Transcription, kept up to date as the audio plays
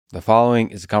The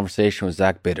following is a conversation with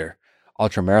Zach Bitter,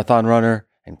 ultramarathon runner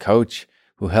and coach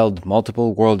who held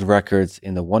multiple world records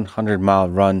in the 100-mile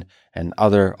run and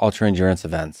other ultra-endurance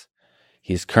events.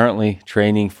 He is currently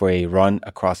training for a run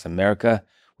across America,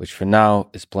 which for now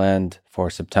is planned for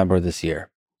September this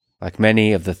year. Like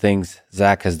many of the things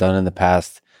Zach has done in the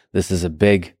past, this is a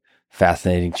big,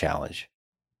 fascinating challenge.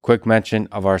 Quick mention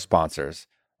of our sponsors,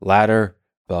 Ladder,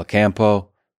 Belcampo,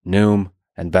 Noom,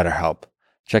 and BetterHelp.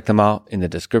 Check them out in the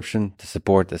description to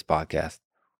support this podcast.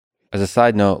 As a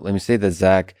side note, let me say that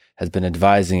Zach has been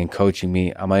advising and coaching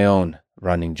me on my own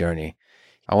running journey.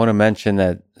 I want to mention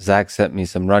that Zach sent me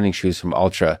some running shoes from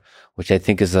Ultra, which I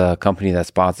think is a company that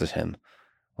sponsors him.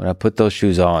 When I put those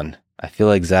shoes on, I feel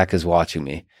like Zach is watching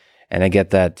me, and I get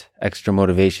that extra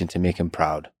motivation to make him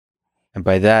proud. And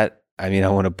by that, I mean I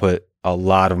want to put a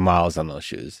lot of miles on those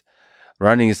shoes.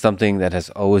 Running is something that has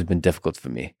always been difficult for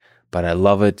me, but I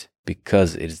love it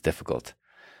because it is difficult.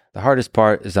 The hardest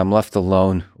part is I'm left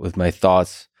alone with my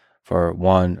thoughts for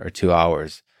 1 or 2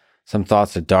 hours. Some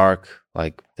thoughts are dark,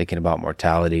 like thinking about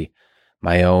mortality,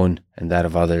 my own and that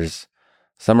of others.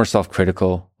 Some are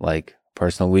self-critical, like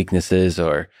personal weaknesses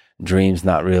or dreams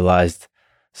not realized.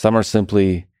 Some are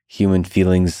simply human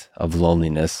feelings of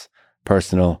loneliness,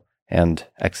 personal and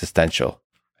existential.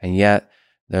 And yet,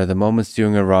 there are the moments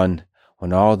during a run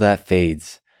when all that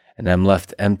fades and I'm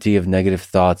left empty of negative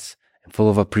thoughts and full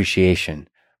of appreciation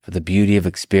for the beauty of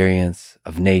experience,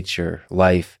 of nature,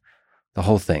 life, the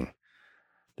whole thing.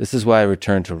 This is why I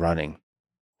return to running.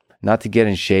 Not to get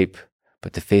in shape,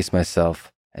 but to face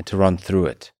myself and to run through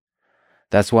it.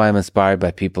 That's why I'm inspired by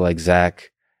people like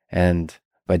Zach and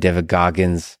by David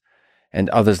Goggins and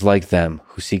others like them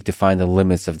who seek to find the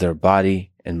limits of their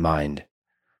body and mind.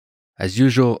 As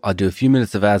usual, I'll do a few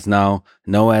minutes of ads now,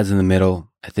 no ads in the middle.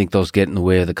 I think those get in the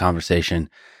way of the conversation.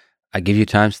 I give you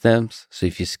timestamps, so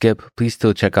if you skip, please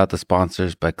still check out the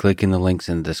sponsors by clicking the links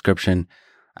in the description.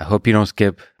 I hope you don't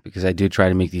skip because I do try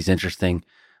to make these interesting.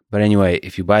 But anyway,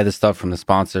 if you buy the stuff from the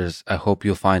sponsors, I hope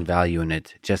you'll find value in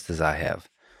it, just as I have.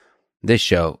 This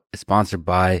show is sponsored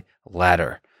by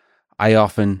Ladder. I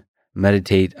often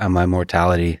meditate on my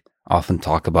mortality, often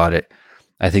talk about it.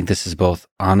 I think this is both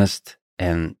honest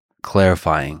and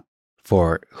clarifying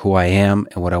for who I am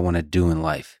and what I want to do in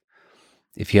life.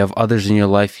 If you have others in your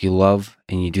life you love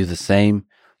and you do the same,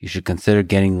 you should consider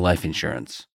getting life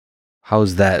insurance.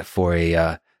 How's that for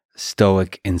a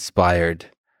stoic-inspired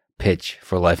pitch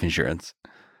for life insurance?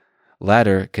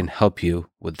 Ladder can help you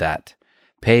with that.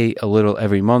 Pay a little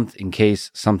every month in case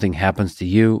something happens to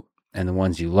you and the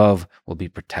ones you love will be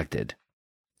protected.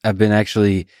 I've been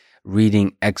actually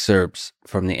reading excerpts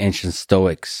from the ancient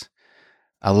Stoics.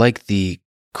 I like the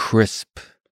crisp,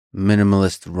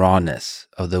 minimalist rawness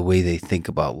of the way they think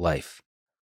about life.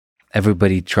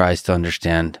 Everybody tries to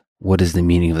understand what is the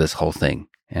meaning of this whole thing.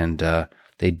 And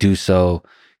they do so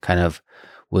kind of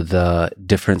with a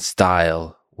different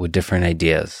style, with different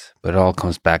ideas. But it all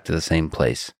comes back to the same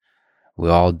place. We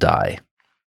all die.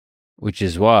 Which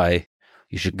is why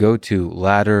you should go to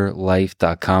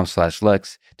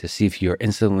ladderlife.com/Lex to see if you're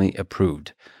instantly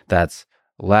approved. That's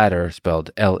Ladder, spelled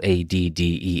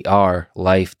LADDER,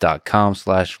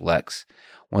 life.com/Lex.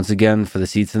 Once again, for the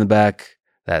seats in the back,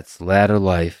 that's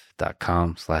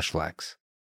ladderlife.com/Lex.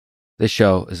 This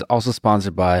show is also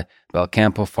sponsored by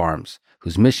Belcampo Farms,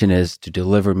 whose mission is to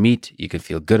deliver meat you can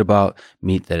feel good about,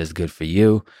 meat that is good for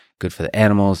you, good for the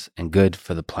animals, and good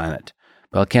for the planet.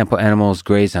 Belcampo animals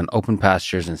graze on open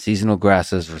pastures and seasonal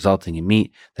grasses, resulting in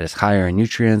meat that is higher in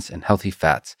nutrients and healthy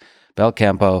fats.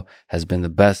 Belcampo has been the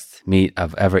best meat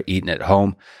I've ever eaten at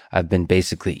home. I've been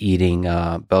basically eating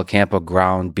Belcampo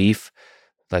ground beef.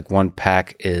 Like one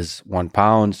pack is 1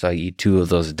 pound, so I eat 2 of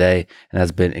those a day, and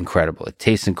that's been incredible. It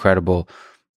tastes incredible.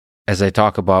 As I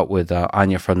talk about with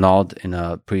Anya Fernald in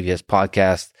a previous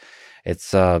podcast,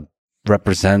 it's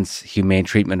represents humane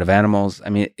treatment of animals. I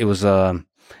mean, it was an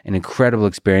incredible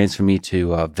experience for me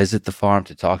to visit the farm,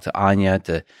 to talk to Anya,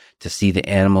 to see the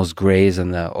animals graze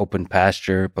on the open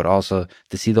pasture, but also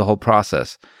to see the whole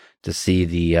process, to see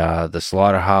the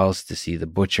slaughterhouse, to see the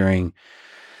butchering,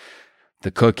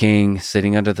 the cooking,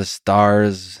 sitting under the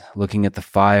stars, looking at the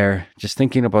fire, just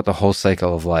thinking about the whole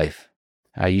cycle of life.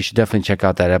 You should definitely check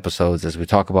out that episode as we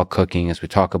talk about cooking, as we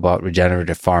talk about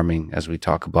regenerative farming, as we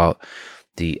talk about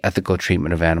the ethical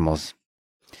treatment of animals.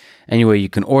 Anyway, you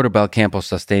can order Belcampo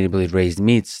sustainably raised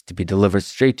meats to be delivered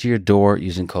straight to your door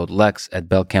using code LEX at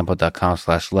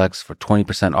belcampo.com/Lex for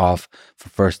 20% off for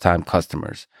first-time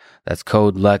customers. That's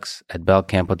code LEX at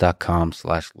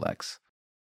belcampo.com/Lex.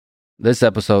 This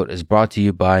episode is brought to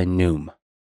you by Noom.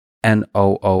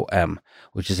 NOOM,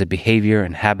 which is a behavior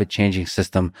and habit changing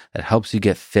system that helps you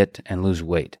get fit and lose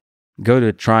weight. Go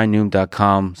to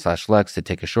trynoom.com/Lex to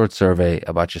take a short survey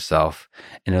about yourself,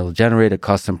 and it'll generate a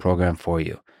custom program for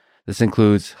you. This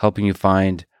includes helping you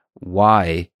find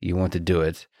why you want to do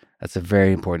it. That's a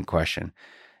very important question.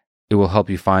 It will help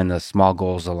you find the small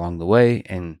goals along the way,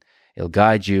 and it'll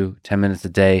guide you 10 minutes a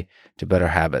day to better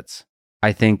habits.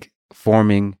 I think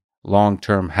forming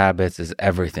long-term habits is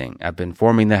everything. I've been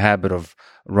forming the habit of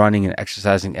running and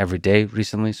exercising every day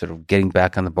recently, sort of getting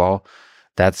back on the ball.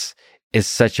 It's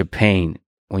such a pain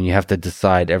when you have to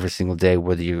decide every single day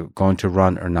whether you're going to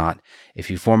run or not.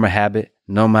 If you form a habit,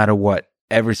 no matter what,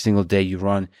 every single day you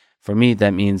run, for me,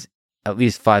 that means at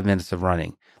least 5 minutes of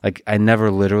running. Like, I never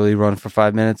literally run for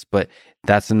 5 minutes, but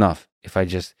that's enough. If I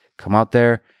just come out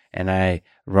there and I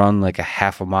run like a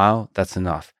half a mile, that's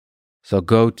enough. So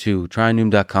go to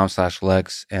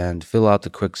trynoom.com/Lex and fill out the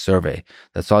quick survey.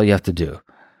 That's all you have to do.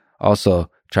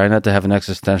 Also, try not to have an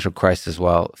existential crisis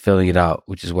while filling it out,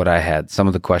 which is what I had. Some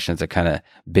of the questions are kind of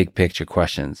big picture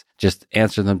questions. Just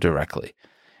answer them directly.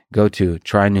 Go to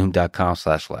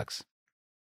trynoom.com/Lex.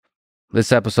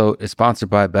 This episode is sponsored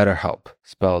by BetterHelp,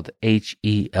 spelled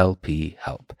HELP,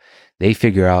 help. They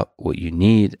figure out what you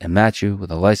need and match you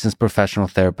with a licensed professional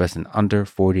therapist in under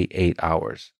 48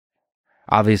 hours.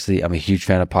 Obviously, I'm a huge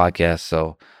fan of podcasts,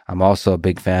 so I'm also a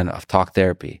big fan of talk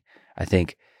therapy. I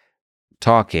think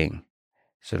talking,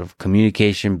 sort of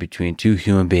communication between two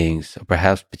human beings, or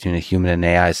perhaps between a human and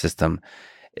AI system,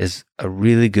 is a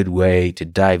really good way to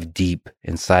dive deep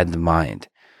inside the mind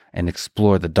and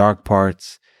explore the dark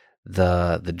parts,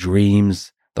 the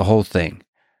dreams, the whole thing,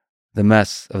 the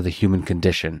mess of the human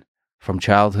condition, from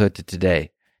childhood to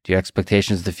today, to your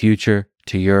expectations of the future,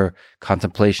 to your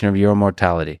contemplation of your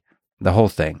immortality, the whole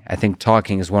thing. I think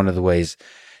talking is one of the ways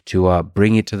to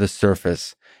bring it to the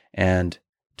surface and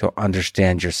to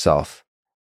understand yourself.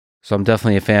 So I'm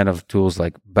definitely a fan of tools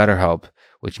like BetterHelp,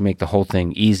 which make the whole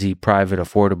thing easy, private,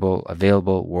 affordable,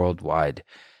 available worldwide.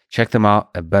 Check them out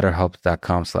at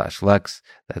betterhelp.com/Lex.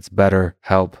 That's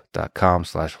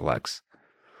betterhelp.com/Lex.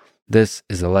 This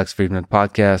is the Lex Friedman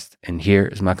Podcast, and here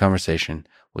is my conversation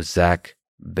with Zach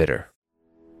Bitter.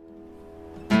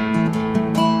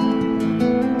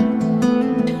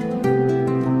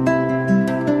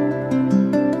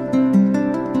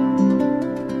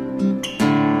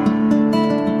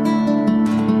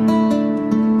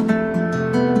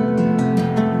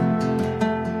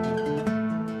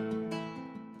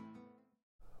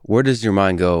 Where does your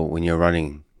mind go when you're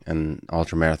running an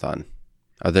ultramarathon?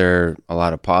 Are there a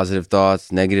lot of positive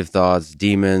thoughts, negative thoughts,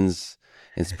 demons,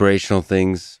 inspirational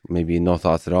things, maybe no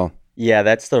thoughts at all? Yeah,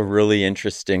 that's the really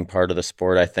interesting part of the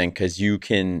sport, I think, because you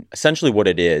can, essentially what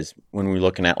it is when we're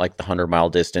looking at like the 100-mile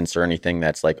distance or anything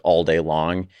that's like all day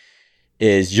long,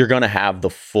 is you're going to have the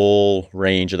full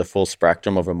range or the full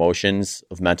spectrum of emotions,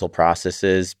 of mental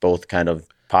processes, both kind of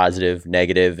positive,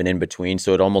 negative, and in between.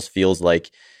 So it almost feels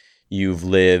like you've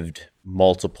lived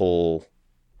multiple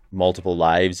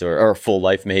lives, or a full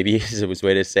life, maybe is a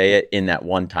way to say it, in that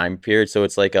one time period. So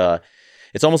it's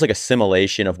almost like a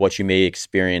simulation of what you may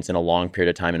experience in a long period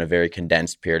of time, in a very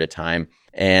condensed period of time.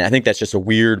 And I think that's just a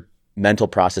weird mental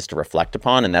process to reflect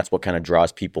upon, and that's what kind of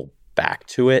draws people back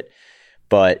to it.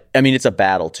 But I mean, it's a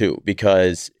battle too,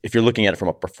 because if you're looking at it from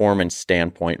a performance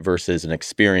standpoint versus an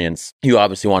experience, you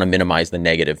obviously want to minimize the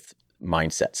negative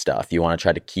mindset stuff. You want to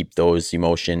try to keep those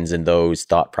emotions and those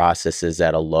thought processes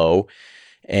at a low.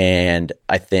 And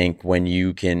I think when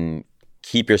you can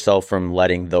keep yourself from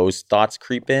letting those thoughts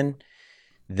creep in,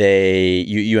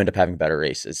 you end up having better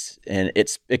races. And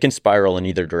it can spiral in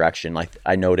either direction. Like,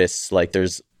 I notice like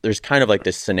there's kind of like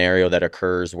this scenario that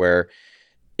occurs where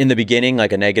in the beginning,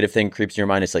 like a negative thing creeps in your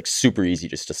mind. It's like super easy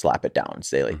just to slap it down and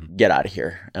say like, get out of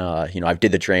here. I've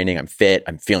did the training, I'm fit,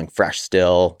 I'm feeling fresh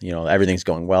still, everything's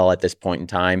going well at this point in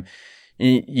time.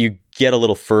 And you get a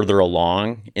little further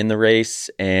along in the race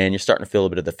and you're starting to feel a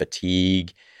bit of the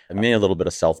fatigue. I mean, a little bit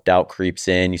of self-doubt creeps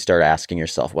in. You start asking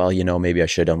yourself, well, maybe I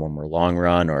should have done one more long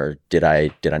run, or did I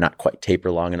not quite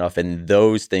taper long enough? And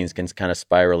those things can kind of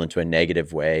spiral into a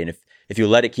negative way. And if you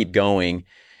let it keep going,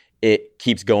 it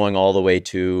keeps going all the way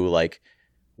to like,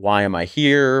 why am I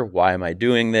here? Why am I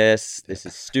doing this? This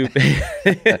is stupid.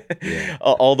 Yeah.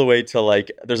 All the way to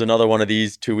like, there's another one of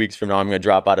these 2 weeks from now, I'm going to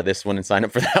drop out of this one and sign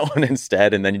up for that one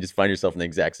instead. And then you just find yourself in the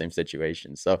exact same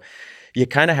situation. So you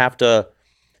kind of have to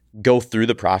go through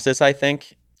the process, I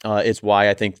think. It's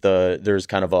why I think there's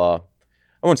kind of I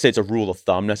wouldn't say it's a rule of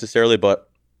thumb necessarily,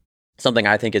 but something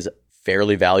I think is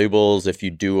fairly valuable is if you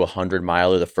do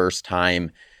 100-miler the first time,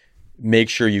 make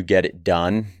sure you get it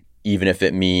done, even if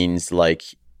it means like,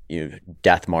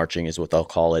 death marching is what they'll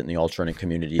call it in the ultra running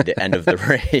community, the end of the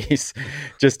race,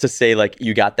 just to say like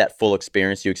you got that full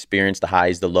experience. You experienced the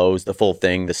highs, the lows, the full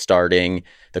thing, the starting,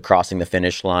 the crossing the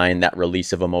finish line, that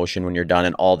release of emotion when you're done,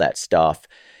 and all that stuff.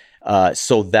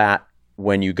 So that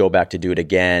when you go back to do it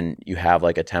again, you have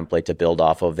like a template to build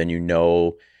off of, and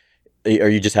or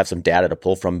you just have some data to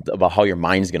pull from about how your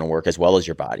mind's going to work as well as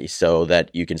your body, so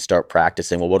that you can start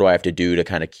practicing, well, what do I have to do to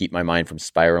kind of keep my mind from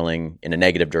spiraling in a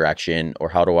negative direction? Or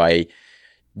how do I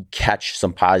catch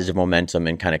some positive momentum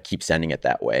and kind of keep sending it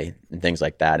that way, and things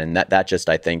like that. And that just,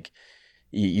 I think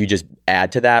you just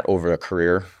add to that over a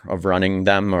career of running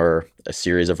them or a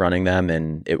series of running them.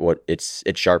 And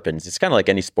it sharpens. It's kind of like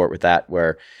any sport with that,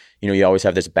 where, you always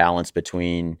have this balance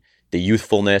between the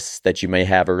youthfulness that you may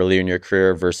have earlier in your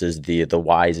career versus the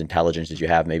wise intelligence that you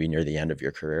have maybe near the end of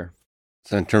your career.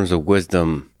 So in terms of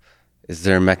wisdom, is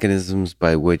there mechanisms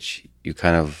by which you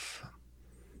kind of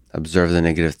observe the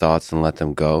negative thoughts and let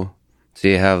them go? So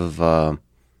you have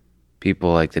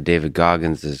people like the David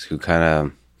Gogginses who kind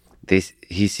of,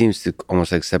 he seems to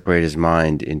almost like separate his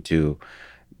mind into,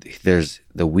 there's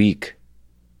the weak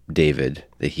David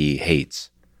that he hates,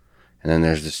 and then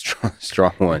there's the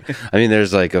strong one. I mean,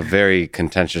 there's like a very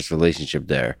contentious relationship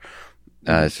there.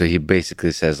 So he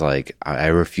basically says like, I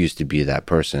refuse to be that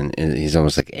person. And he's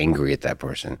almost like angry at that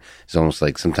person. He's almost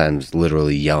like sometimes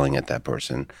literally yelling at that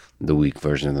person, the weak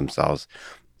version of themselves.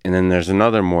 And then there's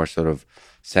another more sort of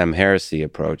Sam Harris-y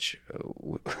approach,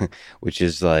 which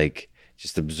is like,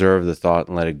 just observe the thought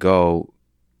and let it go.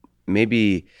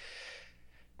 Maybe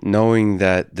knowing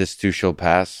that this too shall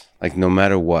pass, like no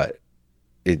matter what,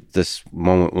 this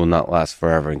moment will not last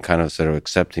forever, and kind of sort of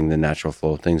accepting the natural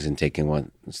flow of things and taking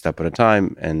one step at a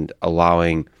time and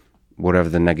allowing whatever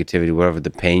the negativity, whatever the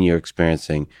pain you're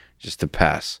experiencing, just to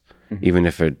pass, even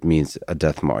if it means a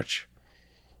death march.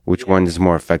 Which one is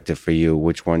more effective for you?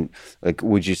 Which one, like,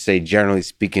 would you say, generally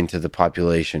speaking, to the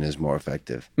population is more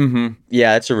effective?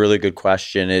 Yeah, it's a really good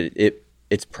question.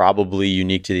 It's probably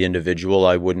unique to the individual.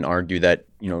 I wouldn't argue that,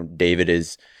 David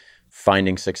is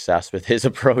finding success with his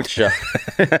approach.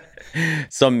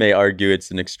 Some may argue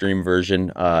it's an extreme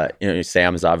version.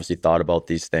 Sam has obviously thought about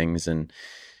these things and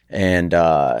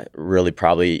really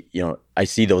probably, I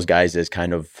see those guys as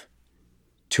kind of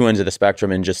two ends of the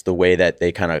spectrum in just the way that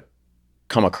they kind of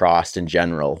come across in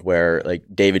general, where like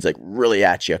David's like really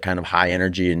at you, kind of high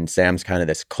energy, and Sam's kind of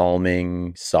this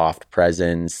calming, soft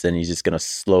presence, and he's just going to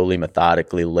slowly,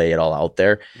 methodically lay it all out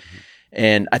there.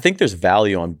 And I think there's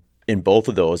value in both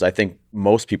of those. I think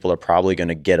most people are probably going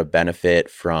to get a benefit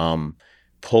from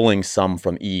pulling some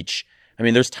from each. I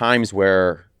mean, there's times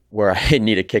where I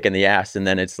need a kick in the ass, and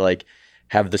then it's like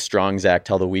have the strong Zach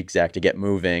tell the weak Zach to get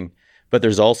moving. But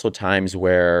there's also times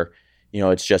where,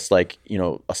 it's just like,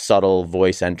 a subtle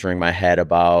voice entering my head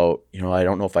about, I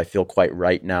don't know if I feel quite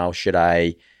right now. Should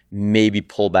I maybe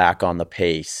pull back on the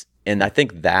pace? And I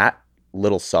think that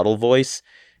little subtle voice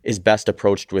is best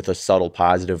approached with a subtle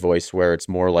positive voice, where it's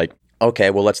more like, okay,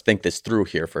 well, let's think this through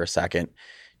here for a second.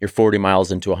 You're 40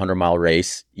 miles into a 100-mile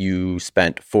race. You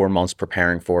spent 4 months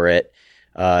preparing for it.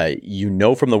 From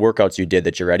the workouts you did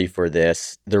that you're ready for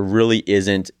this. There really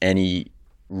isn't any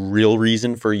real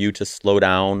reason for you to slow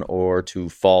down or to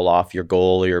fall off your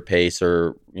goal or your pace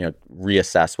or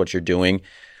reassess what you're doing.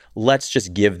 Let's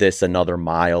just give this another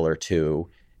mile or two,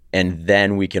 and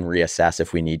then we can reassess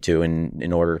if we need to,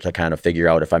 in order to kind of figure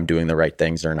out if I'm doing the right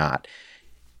things or not.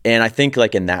 And I think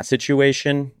like in that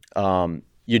situation,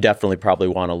 you definitely probably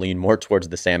want to lean more towards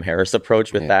the Sam Harris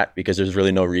approach with that, because there's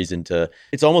really no reason to.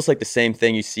 It's almost like the same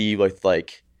thing you see with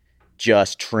like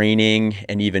just training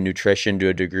and even nutrition to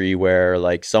a degree, where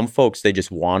like some folks, they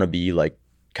just want to be like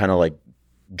kind of like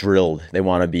drilled. They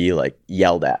want to be like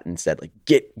yelled at and said like,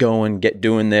 get going, get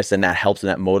doing this. And that helps, and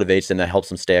that motivates them, that helps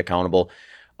them stay accountable.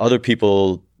 Other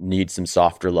people need some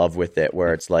softer love with it,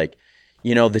 where it's like,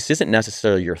 this isn't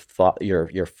necessarily your fault.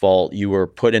 You were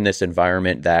put in this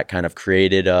environment that kind of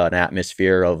created an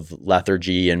atmosphere of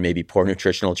lethargy and maybe poor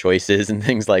nutritional choices and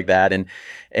things like that.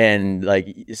 And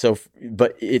like, so,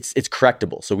 but it's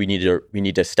correctable. So we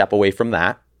need to step away from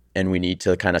that, and we need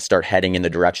to kind of start heading in the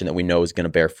direction that we know is going to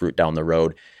bear fruit down the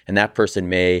road. And that person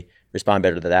may respond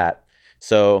better to that.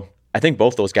 So I think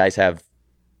both those guys have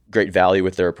great value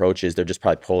with their approaches. They're just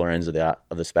probably polar ends of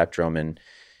the spectrum. And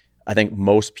I think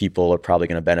most people are probably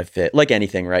going to benefit, like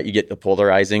anything, right? You get the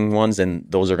polarizing ones, and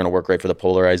those are going to work great for the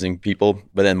polarizing people.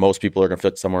 But then most people are going to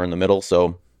fit somewhere in the middle.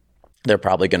 So they're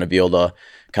probably going to be able to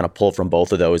kind of pull from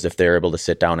both of those if they're able to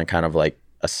sit down and kind of like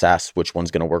assess which one's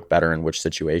going to work better in which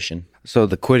situation. So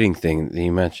the quitting thing that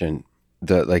you mentioned,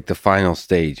 the final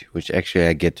stage, which actually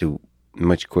I get to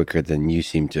much quicker than you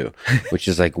seem to, which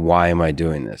is like, why am I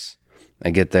doing this? I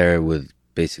get there with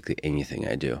basically anything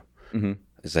I do. Mm-hmm.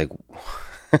 It's like,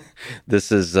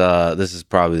 this is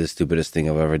probably the stupidest thing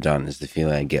I've ever done, is the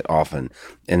feeling I get often.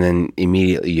 And then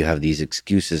immediately you have these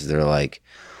excuses that are like,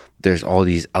 there's all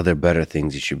these other better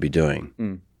things you should be doing.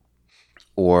 Mm.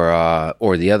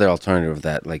 Or the other alternative of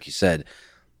that, like you said,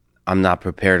 I'm not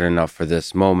prepared enough for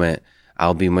this moment.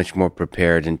 I'll be much more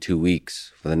prepared in 2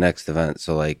 weeks for the next event.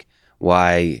 So like,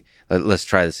 why? Let's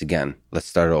try this again. Let's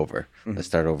start over. Mm-hmm. Let's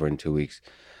start over in 2 weeks.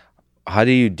 How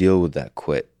do you deal with that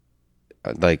quit?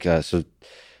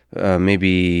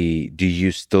 Maybe do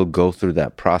you still go through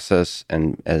that process?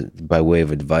 And by way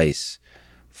of advice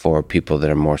for people that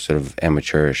are more sort of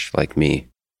amateurish like me,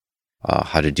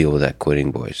 how to deal with that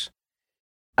quitting voice?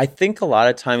 I think a lot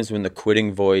of times when the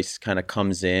quitting voice kind of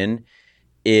comes in,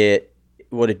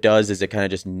 what it does is it kind of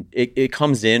just it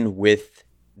comes in with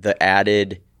the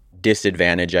added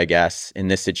disadvantage, I guess, in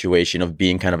this situation of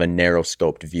being kind of a narrow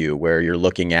scoped view where you're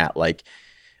looking at like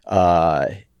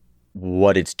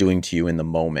what it's doing to you in the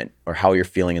moment or how you're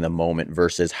feeling in the moment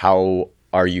versus how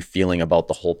are you feeling about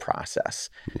the whole process.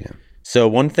 Yeah. So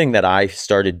one thing that I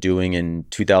started doing in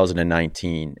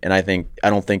 2019, and I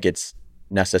don't think it's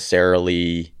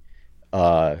necessarily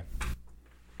I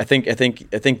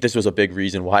think this was a big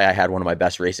reason why I had one of my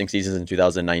best racing seasons in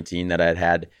 2019 that I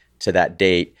had to that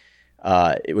date.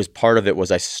 It was part of it was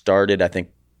I started, I think,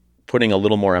 putting a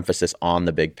little more emphasis on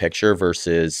the big picture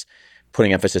versus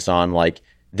putting emphasis on like,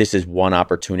 this is one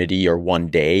opportunity or one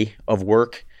day of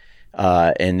work.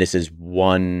 And this is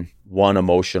one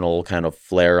emotional kind of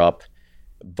flare up,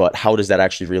 but how does that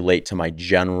actually relate to my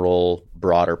general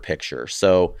broader picture?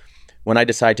 So when I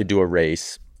decide to do a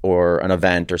race or an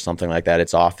event or something like that,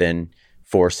 it's often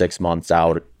 4 or 6 months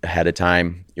out ahead of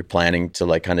time. You're planning to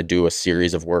like kind of do a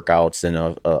series of workouts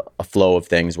and a flow of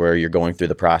things where you're going through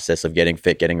the process of getting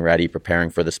fit, getting ready, preparing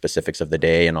for the specifics of the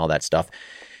day and all that stuff.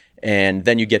 And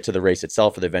then you get to the race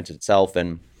itself or the event itself.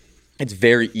 And it's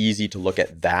very easy to look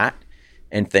at that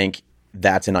and think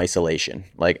that's in isolation.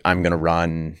 Like I'm going to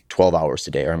run 12 hours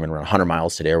today, or I'm going to run 100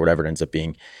 miles today, or whatever it ends up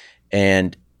being.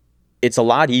 And it's a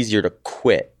lot easier to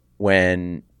quit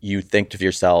when you think to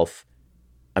yourself,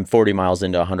 I'm 40 miles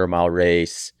into a 100-mile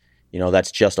race. You know,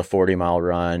 that's just a 40-mile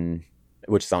run,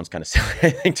 which sounds kind of silly, I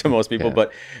think, to most people. Yeah.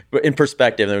 But in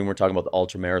perspective, when we're talking about the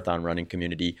ultramarathon running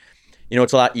community, you know,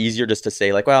 it's a lot easier just to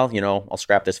say like, well, you know, I'll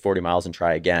scrap this 40 miles and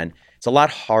try again. It's a lot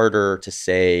harder to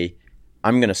say,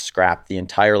 I'm going to scrap the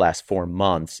entire last 4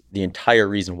 months, the entire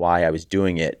reason why I was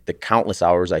doing it, the countless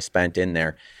hours I spent in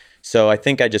there. So I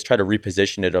think I just try to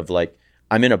reposition it of like,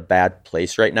 I'm in a bad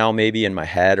place right now, maybe in my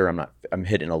head, or I'm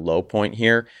hitting a low point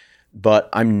here, but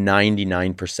I'm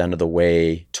 99% of the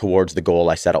way towards the goal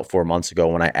I set out 4 months ago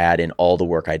when I add in all the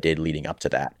work I did leading up to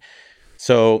that.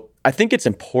 So I think it's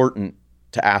important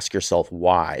to ask yourself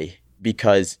why,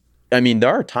 because I mean, there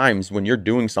are times when you're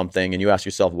doing something and you ask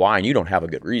yourself why, and you don't have a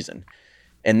good reason.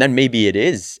 And then maybe it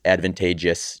is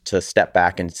advantageous to step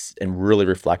back and really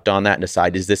reflect on that and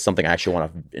decide, is this something I actually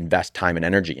want to invest time and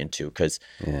energy into? Because,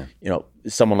 you know,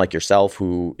 someone like yourself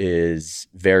who is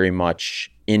very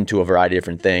much into a variety of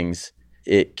different things,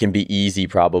 it can be easy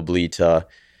probably to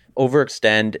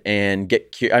overextend and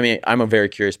get I mean, I'm a very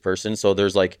curious person. So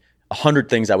there's like 100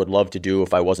 things I would love to do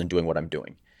if I wasn't doing what I'm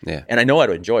doing. Yeah. And I know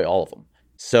I'd enjoy all of them.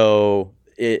 So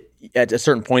at a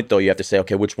certain point, though, you have to say,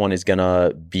 okay, which one is going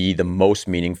to be the most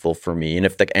meaningful for me? And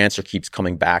if the answer keeps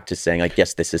coming back to saying, like,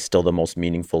 yes, this is still the most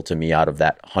meaningful to me out of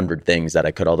that 100 things that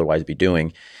I could otherwise be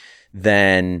doing,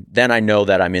 then I know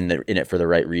that I'm in it for the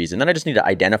right reason. Then I just need to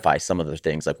identify some of the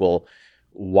things like, well,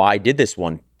 why did this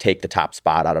one take the top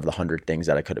spot out of the 100 things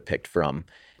that I could have picked from?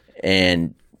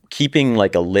 And keeping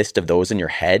like a list of those in your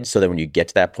head so that when you get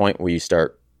to that point where you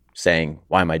start saying,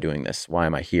 why am I doing this? Why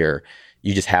am I here?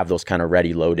 You just have those kind of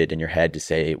ready loaded in your head to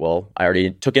say, well, I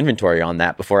already took inventory on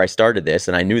that before I started this.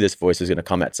 And I knew this voice was going to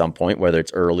come at some point, whether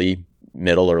it's early,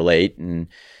 middle, or late. And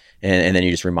then you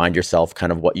just remind yourself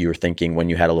kind of what you were thinking when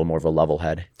you had a little more of a level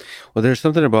head. Well, there's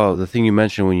something about the thing you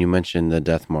mentioned when you mentioned the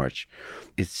death march.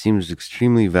 It seems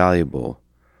extremely valuable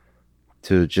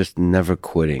to just never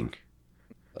quitting.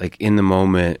 Like in the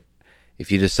moment,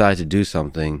 if you decide to do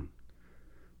something,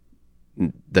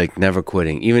 like never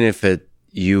quitting, even if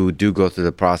you do go through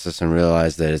the process and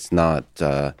realize that it's not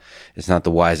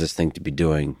the wisest thing to be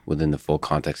doing within the full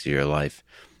context of your life.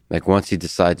 Like once you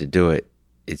decide to do it,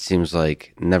 it seems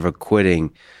like never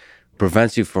quitting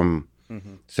prevents you from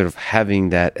sort of having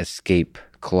that escape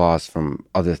clause from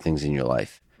other things in your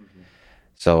life.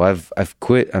 So I've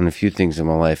quit on a few things in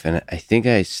my life, and I think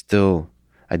I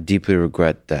deeply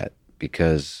regret that,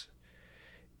 because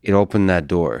it opened that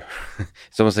door.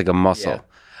 It's almost like a muscle. Yeah.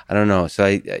 I don't know. So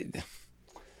I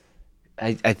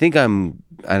think I don't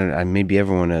know, maybe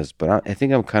everyone is, but I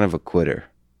think I'm kind of a quitter.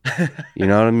 You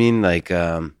know what I mean? Like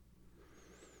I'm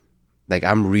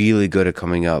really good at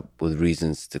coming up with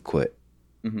reasons to quit.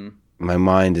 Mm-hmm. My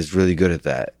mind is really good at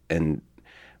that, and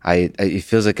it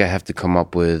feels like I have to come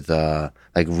up with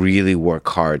like really work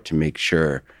hard to make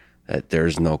sure that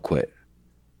there's no quit.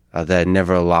 That I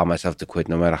never allow myself to quit,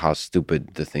 no matter how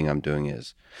stupid the thing I'm doing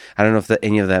is. I don't know if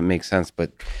any of that makes sense,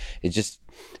 but it just,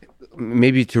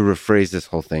 maybe to rephrase this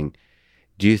whole thing,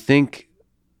 do you think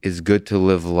it's good to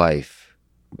live life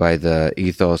by the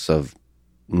ethos of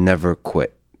never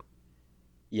quit?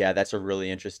 Yeah, that's a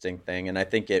really interesting thing. And I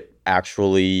think it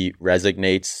actually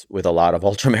resonates with a lot of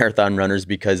ultramarathon runners,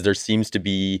 because there seems to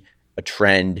be a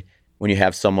trend when you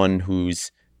have someone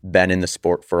who's been in the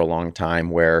sport for a long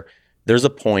time, where there's a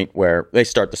point where they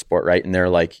start the sport, right? And they're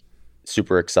like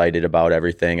super excited about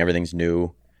everything. Everything's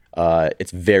new.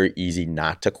 It's very easy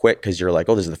not to quit, because you're like,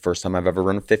 oh, this is the first time I've ever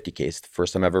run a 50K. It's the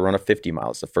first time I've ever run a 50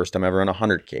 miles. The first time I've ever run a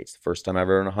 100K. It's the first time I've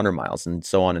ever run 100 miles, and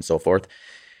so on and so forth.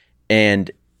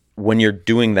 And when you're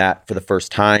doing that for the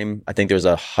first time, I think there's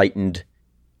a heightened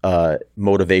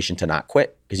motivation to not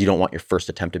quit, because you don't want your first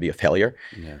attempt to be a failure.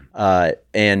 Yeah.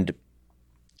 And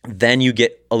then you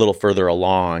get a little further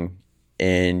along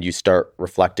and you start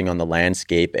reflecting on the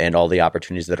landscape and all the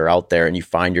opportunities that are out there, and you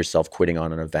find yourself quitting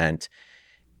on an event.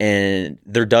 And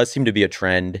there does seem to be a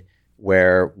trend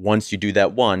where once you do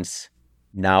that once,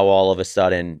 now all of a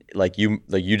sudden, like you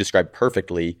described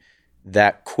perfectly,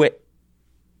 that quit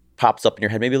pops up in your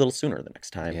head maybe a little sooner the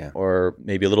next time, yeah, or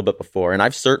maybe a little bit before. And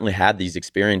I've certainly had these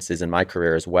experiences in my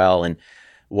career as well. And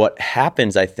what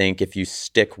happens, I think, if you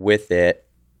stick with it,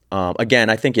 again,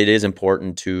 I think it is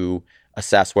important to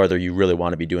assess whether you really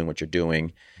want to be doing what you're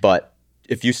doing. But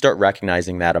if you start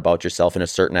recognizing that about yourself in a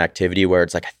certain activity where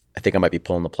it's like, I think I might be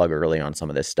pulling the plug early on some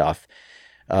of this stuff,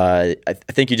 I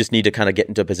think you just need to kind of get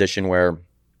into a position where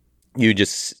you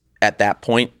just, at that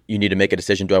point, you need to make a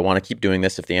decision. Do I want to keep doing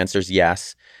this? If the answer is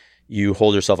yes, you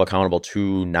hold yourself accountable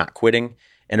to not quitting.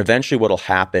 And eventually what will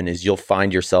happen is you'll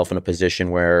find yourself in a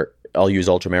position where, I'll use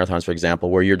ultramarathons, for example,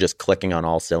 where you're just clicking on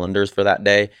all cylinders for that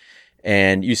day.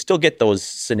 And you still get those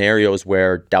scenarios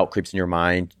where doubt creeps in your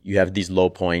mind. You have these low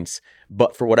points.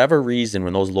 But for whatever reason,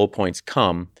 when those low points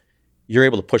come, you're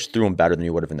able to push through them better than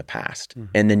you would have in the past.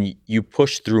 Mm-hmm. And then you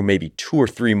push through maybe 2 or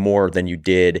 3 more than you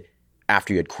did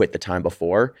after you had quit the time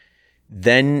before.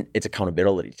 Then it's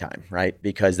accountability time, right?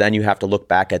 Because then you have to look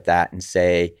back at that and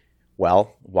say,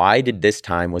 well, why did this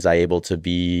time was I able to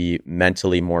be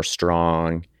mentally more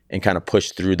strong and kind of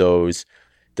push through those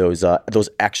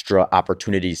extra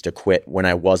opportunities to quit when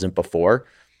I wasn't before?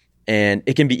 And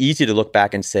it can be easy to look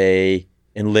back and say,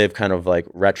 and live kind of like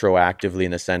retroactively,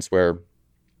 in the sense where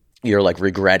you're like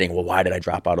regretting, well, why did I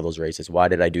drop out of those races? Why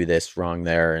did I do this wrong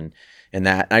there? And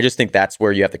that, I just think that's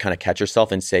where you have to kind of catch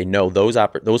yourself and say, no,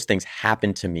 those things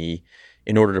happened to me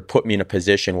in order to put me in a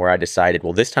position where I decided,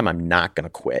 well, this time I'm not going to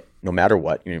quit, no matter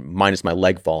what, minus my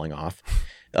leg falling off.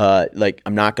 Like,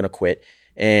 I'm not going to quit.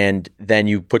 And then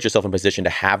you put yourself in a position to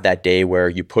have that day where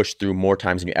you push through more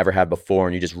times than you ever have before,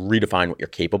 and you just redefine what you're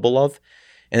capable of.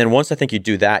 And then once I think you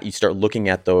do that, you start looking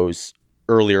at those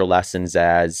earlier lessons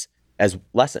as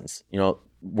lessons.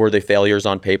 Were they failures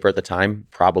on paper at the time?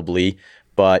 Probably.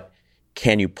 But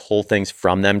can you pull things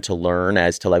from them to learn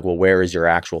as to like, well, where is your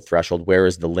actual threshold? Where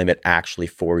is the limit actually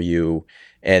for you?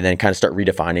 And then kind of start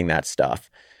redefining that stuff.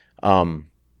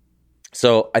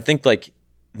 So I think like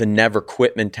the never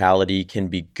quit mentality can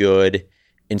be good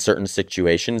in certain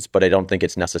situations, but I don't think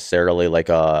it's necessarily like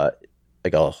a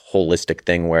holistic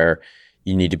thing where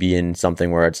you need to be in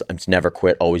something where it's never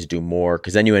quit, always do more.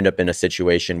 Because then you end up in a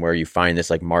situation where you find this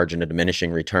like margin of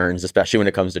diminishing returns, especially when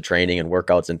it comes to training and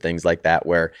workouts and things like that,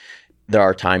 where there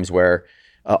are times where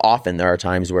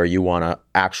you want to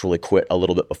actually quit a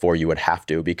little bit before you would have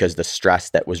to, because the stress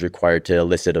that was required to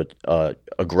elicit a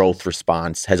growth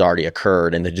response has already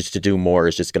occurred, and just to do more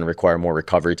is just going to require more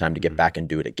recovery time to get back and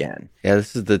do it again. Yeah,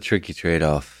 this is the tricky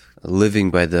trade-off. Living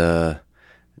by the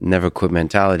never quit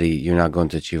mentality, you're not going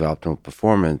to achieve optimal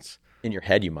performance. In your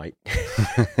head, you might.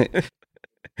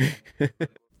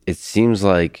 It seems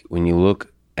like when you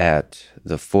look at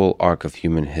the full arc of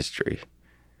human history,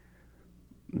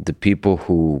 the people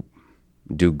who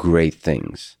do great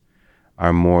things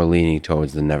are more leaning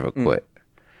towards the never quit.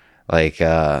 Like,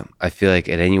 I feel like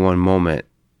at any one moment,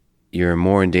 you're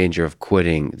more in danger of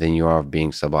quitting than you are of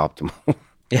being suboptimal.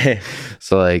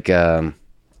 So like,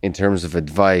 in terms of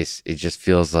advice, it just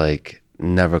feels like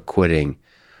never quitting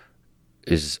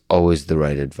is always the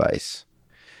right advice.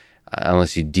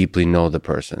 Unless you deeply know the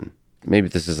person maybe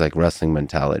this is like wrestling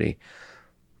mentality.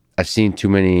 I've seen too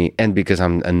many, and because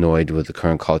I'm annoyed with the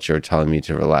current culture telling me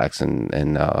to relax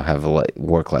and have a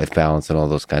work-life balance and all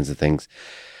those kinds of things,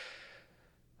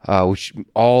 which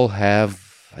all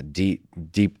have a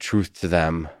deep truth to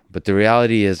them. But the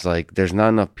reality is, like, there's not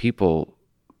enough people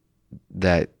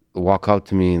that walk up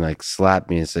to me and like slap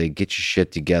me and say, "Get your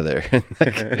shit together,"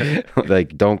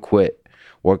 like don't quit,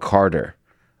 work harder.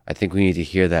 I think we need to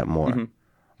hear that more. Mm-hmm.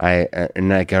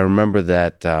 I remember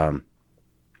that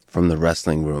from the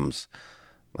wrestling rooms,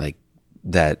 like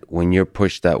that when you're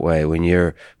pushed that way, when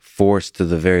you're forced to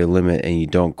the very limit and you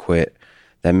don't quit,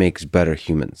 that makes better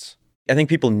humans. I think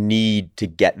people need to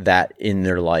get that in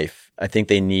their life. I think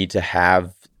they need to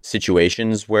have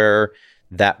situations where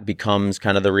that becomes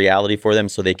kind of the reality for them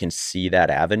so they can see that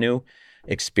avenue,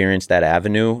 experience that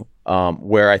avenue,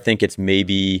 where I think it's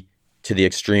maybe to the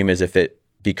extreme as if it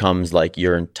becomes like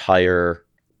your entire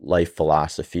life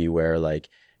philosophy where like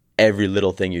every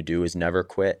little thing you do is never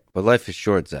quit. But life is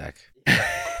short, Zach.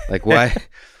 Like why?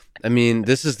 I mean,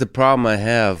 this is the problem I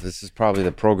have. This is probably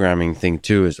the programming thing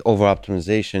too, is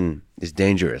over-optimization is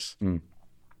dangerous.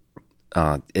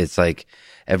 It's like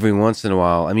every once in a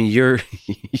while, I mean,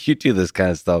 you do this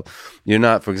kind of stuff. You're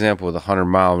not, for example, with a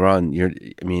 100-mile run,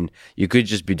 you could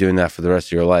just be doing that for the rest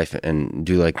of your life and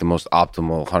do like the most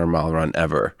optimal 100-mile run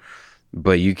ever.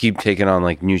 But you keep taking on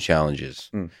like new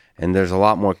challenges. And there's a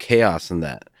lot more chaos in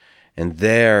that. And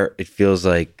there, it feels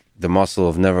like the muscle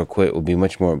of never quit will be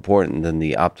much more important than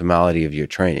the optimality of your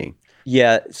training.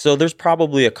 Yeah. So there's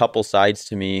probably a couple sides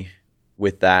to me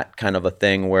with that kind of a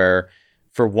thing where,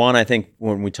 for one, I think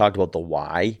when we talked about the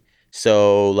why,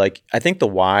 so like I think the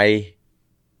why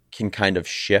can kind of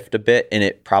shift a bit, and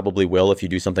it probably will if you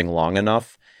do something long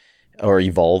enough, or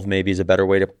evolve maybe is a better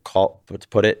way to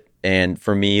put it. And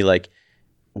for me, like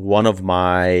one of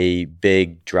my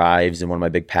big drives and one of my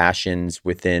big passions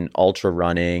within ultra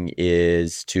running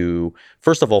is to,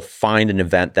 first of all, find an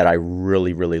event that I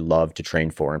really, really love to train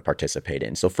for and participate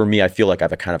in. So for me, I feel like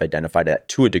I've kind of identified that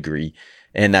to a degree,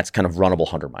 and that's kind of runnable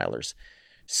 100-milers.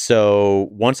 So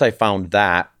once I found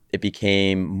that, it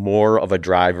became more of a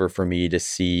driver for me to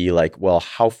see like, well,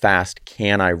 how fast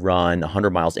can I run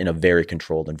 100 miles in a very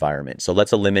controlled environment? So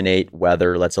let's eliminate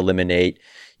weather. Let's eliminate,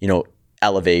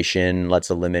 elevation.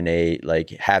 Let's eliminate like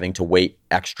having to wait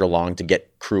extra long to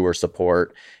get crew or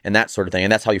support and that sort of thing.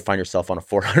 And that's how you find yourself on a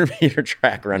 400-meter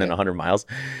track running 100 miles.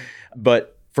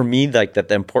 But for me, like that,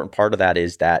 the important part of that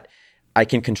is that I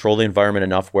can control the environment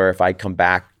enough where if I come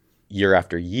back year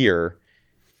after year,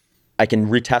 I can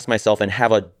retest myself and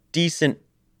have a decent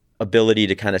ability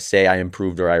to kind of say I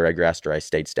improved or I regressed or I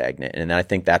stayed stagnant. And I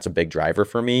think that's a big driver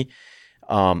for me.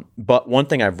 But one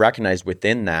thing I've recognized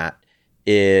within that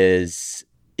is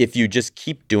if you just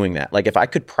keep doing that, like if I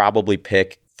could probably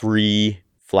pick 3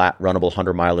 flat runnable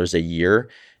 100-milers a year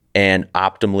and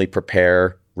optimally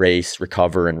prepare, race,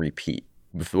 recover, and repeat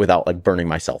without like burning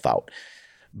myself out.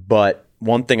 But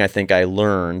one thing I think I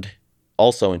learned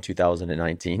also in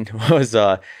 2019 was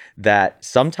that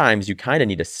sometimes you kind of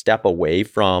need to step away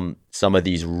from some of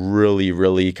these really,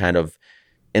 really kind of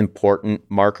important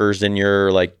markers in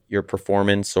your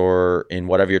performance or in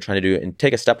whatever you're trying to do, and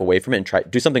take a step away from it and try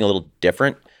do something a little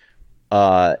different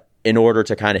in order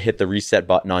to kind of hit the reset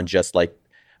button on just like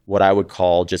what I would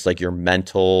call just like your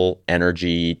mental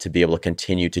energy to be able to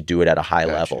continue to do it at a high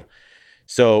level.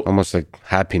 So almost like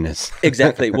happiness.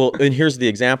 Exactly. Well, and here's the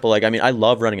example. Like, I mean, I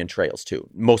love running in trails too.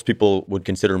 Most people would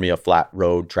consider me a flat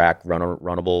road track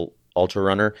runnable ultra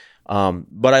runner.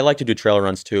 But I like to do trail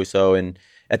runs too. So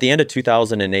at the end of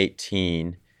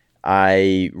 2018,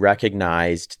 I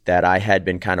recognized that I had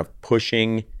been kind of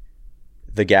pushing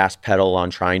the gas pedal on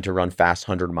trying to run fast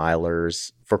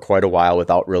 100-milers for quite a while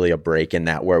without really a break in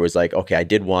that, where it was like, okay, I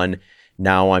did one.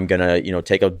 Now I'm going to,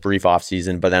 take a brief off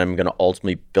season, but then I'm going to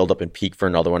ultimately build up and peak for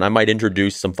another one. I might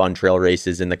introduce some fun trail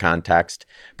races in the context,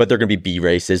 but they're going to be B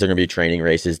races. They're going to be training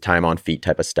races, time on feet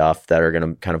type of stuff that are going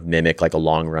to kind of mimic like a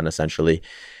long run essentially.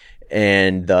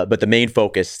 And, but the main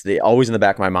focus, always in the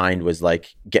back of my mind was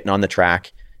like getting on the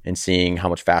track and seeing how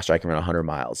much faster I can run 100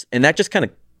 miles. And that just kind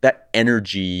of, that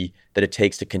energy that it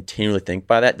takes to continually think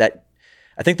by that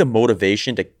I think the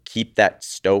motivation to keep that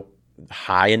stoke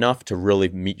high enough to really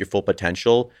meet your full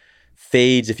potential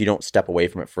fades if you don't step away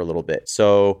from it for a little bit.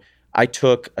 So I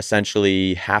took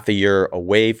essentially half a year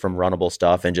away from runnable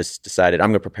stuff and just decided I'm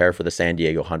going to prepare for the San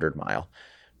Diego 100-mile,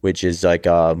 which is like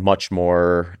a much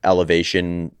more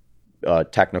elevation,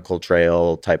 technical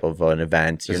trail type of an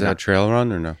event. Is that a trail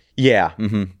run or no? Yeah.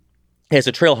 Mm-hmm. Yeah, it's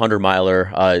a trail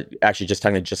 100-miler, actually just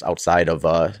technically just outside of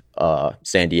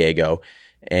San Diego.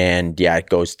 And yeah, it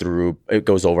goes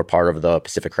over part of the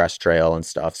Pacific Crest Trail and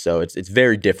stuff. So it's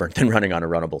very different than running on a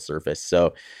runnable surface.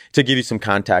 So to give you some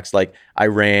context, like I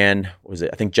ran,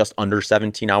 I think just under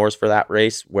 17 hours for that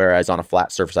race, whereas on a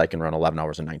flat surface, I can run 11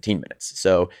 hours and 19 minutes.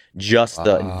 So just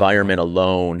the environment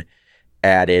alone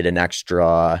added an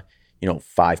extra,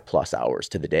 5+ hours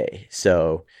to the day.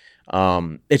 So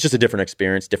it's just a different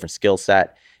experience, different skill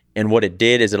set. And what it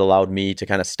did is it allowed me to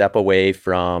kind of step away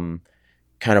from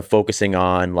kind of focusing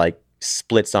on like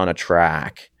splits on a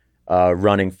track,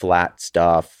 running flat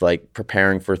stuff, like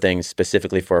preparing for things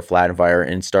specifically for a flat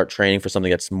environment, and start training for something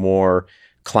that's more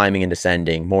climbing and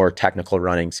descending, more technical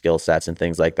running skill sets and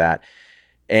things like that.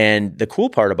 And the cool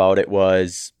part about it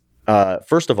was,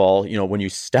 first of all, when you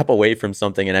step away from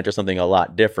something and enter something a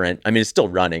lot different, I mean, it's still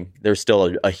running. There's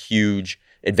still a huge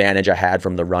advantage I had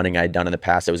from the running I'd done in the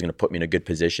past that was going to put me in a good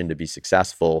position to be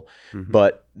successful. Mm-hmm.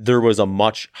 But there was a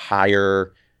much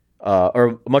higher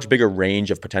or a much bigger range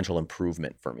of potential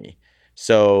improvement for me.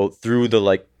 So through the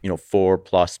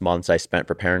 4+ months I spent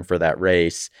preparing for that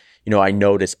race, I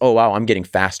noticed, oh, wow, I'm getting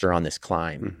faster on this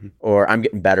climb, mm-hmm. or I'm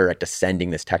getting better at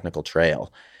descending this technical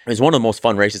trail. It was one of the most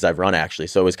fun races I've run, actually.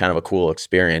 So it was kind of a cool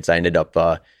experience. I ended up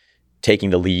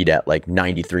taking the lead at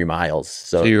 93 miles.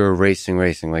 So you were racing,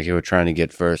 like you were trying to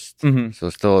get first. Mm-hmm. So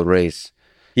still a race.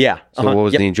 Yeah. So what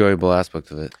was the enjoyable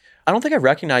aspect of it? I don't think I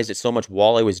recognized it so much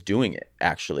while I was doing it,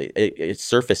 actually. It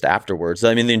surfaced afterwards.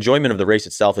 I mean, the enjoyment of the race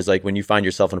itself is like when you find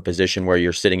yourself in a position where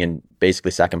you're sitting in basically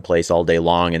second place all day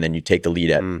long, and then you take the lead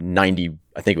at 90,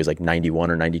 I think it was 91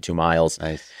 or 92 miles.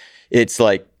 Nice. It's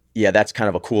like, yeah, that's kind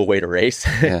of a cool way to race.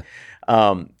 Yeah.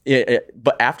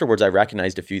 But afterwards, I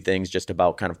recognized a few things just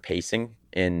about kind of pacing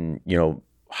and,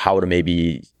 how to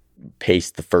maybe pace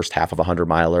the first half of a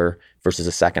 100-miler versus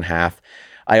the second half.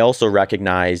 I also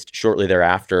recognized shortly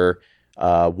thereafter,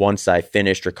 once I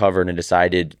finished, recovered, and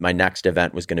decided my next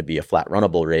event was going to be a flat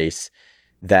runnable race,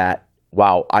 that,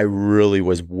 wow, I really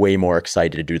was way more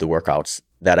excited to do the workouts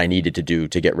that I needed to do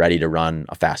to get ready to run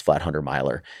a fast, flat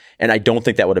 100-miler. And I don't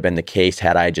think that would have been the case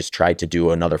had I just tried to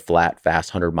do another flat,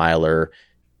 fast 100-miler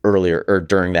earlier or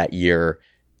during that year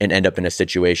and end up in a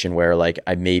situation where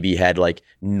I maybe had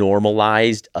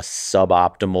normalized a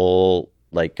suboptimal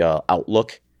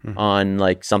outlook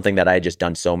on something that I had just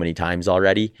done so many times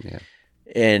already. Yeah.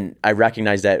 And I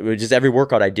recognized that just every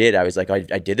workout I did, I was like, I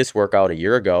did this workout a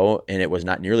year ago and it was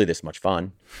not nearly this much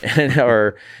fun. Then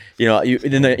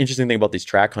the interesting thing about these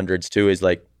track hundreds too is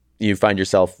you find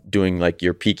yourself doing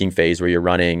your peaking phase where you're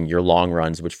running your long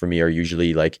runs, which for me are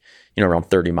usually around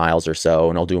 30 miles or so.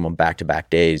 And I'll do them on back-to-back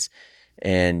days.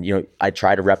 And, I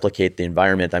try to replicate the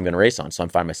environment I'm going to race on. So I'm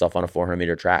finding myself on a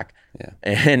 400-meter track. Yeah.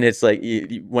 And it's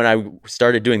when I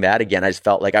started doing that again, I just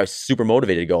felt like I was super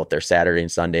motivated to go out there Saturday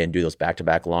and Sunday and do those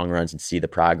back-to-back long runs and see the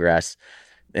progress,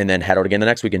 and then head out again the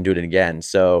next week and do it again.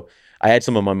 So I had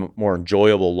some of my more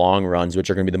enjoyable long runs, which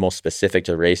are going to be the most specific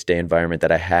to the race day environment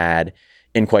that I had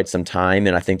in quite some time.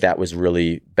 And I think that was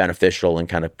really beneficial in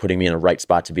kind of putting me in the right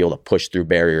spot to be able to push through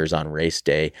barriers on race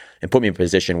day and put me in a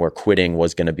position where quitting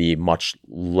was going to be much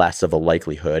less of a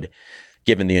likelihood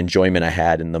given the enjoyment I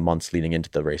had in the months leading into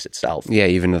the race itself. Yeah,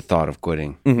 even the thought of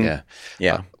quitting. Mm-hmm. Yeah.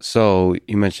 Yeah. So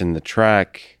you mentioned the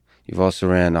track. You've also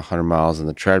ran 100 miles on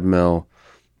the treadmill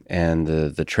and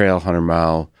the trail 100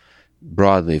 mile.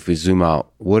 Broadly, if we zoom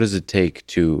out, what does it take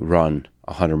to run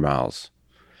 100 miles?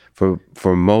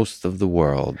 For most of the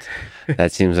world,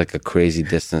 that seems like a crazy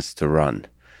distance to run.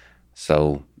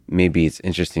 So maybe it's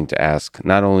interesting to ask,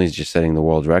 not only just setting the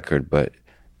world record, but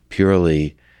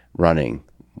purely running.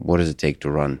 What does it take to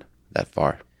run that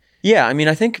far? Yeah, I mean,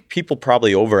 I think people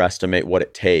probably overestimate what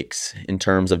it takes in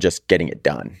terms of just getting it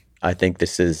done. I think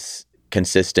this is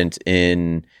consistent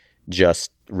in just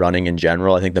running in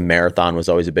general. I think the marathon was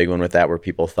always a big one with that, where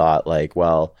people thought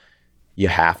well, you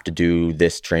have to do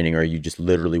this training or you just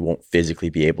literally won't physically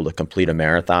be able to complete a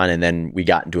marathon. And then we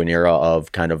got into an era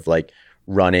of kind of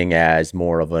running as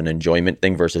more of an enjoyment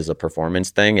thing versus a performance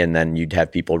thing. And then you'd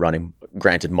have people running,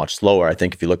 granted, much slower. I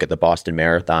think if you look at the Boston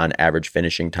Marathon, average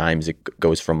finishing times, it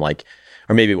goes from or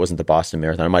maybe it wasn't the Boston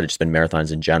Marathon, it might have just been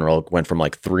marathons in general. It went from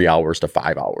 3 hours to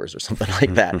 5 hours or something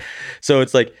like that. So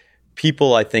it's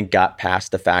people, I think, got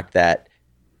past the fact that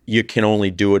you can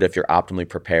only do it if you're optimally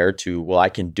prepared to, well, I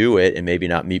can do it and maybe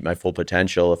not meet my full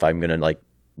potential if I'm going to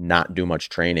not do much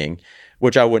training,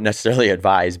 which I wouldn't necessarily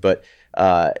advise. But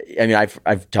I mean,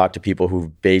 I've talked to people who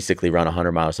basically run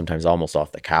 100 miles, sometimes almost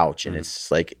off the couch. And it's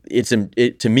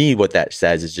to me, what that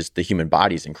says is just the human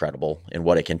body is incredible and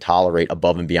what it can tolerate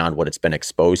above and beyond what it's been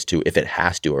exposed to, if it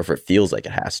has to, or if it feels like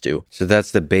it has to. So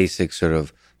that's the basic sort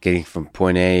of getting from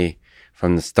point A,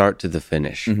 from the start to the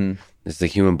finish. Mm-hmm. It's the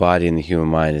human body and the human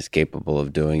mind is capable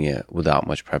of doing it without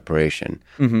much preparation.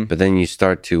 But then you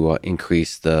start to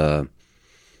increase the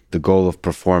goal of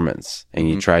performance, and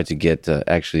you try to get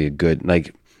actually a good,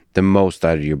 like the most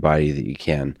out of your body that you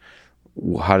can.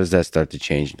 How does that start to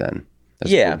change then?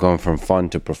 That's going from fun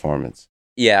to performance.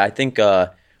 Yeah, I think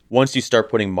once you start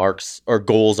putting marks or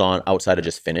goals on outside of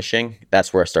just finishing,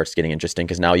 that's where it starts getting interesting,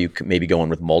 because now you could maybe go in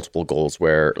with multiple goals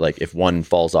where, like, if one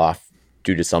falls off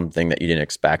due to something that you didn't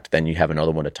expect, then you have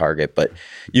another one to target. But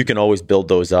you can always build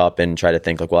those up and try to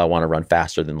think like, well, I want to run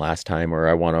faster than last time, or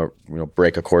I want to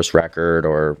break a course record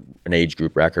or an age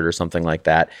group record or something like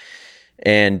that.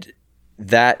 And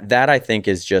that I think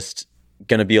is just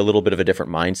going to be a little bit of a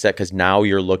different mindset, because now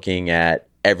you're looking at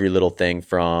every little thing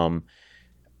from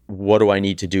what do I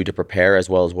need to do to prepare, as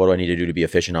well as what do I need to do to be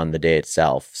efficient on the day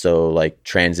itself. So like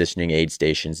transitioning aid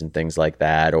stations and things like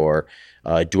that, or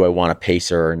do I want a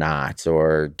pacer or not?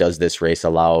 Or does this race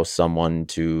allow someone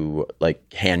to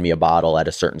like hand me a bottle at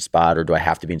a certain spot, or do I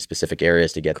have to be in specific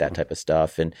areas to get that type of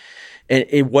stuff? And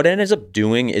what it ends up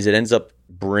doing is it ends up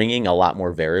bringing a lot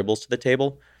more variables to the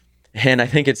table. And I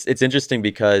think it's interesting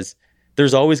because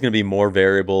there's always going to be more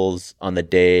variables on the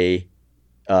day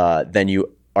than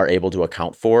you are able to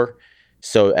account for.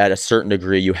 So at a certain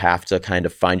degree, you have to kind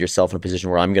of find yourself in a position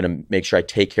where I'm going to make sure I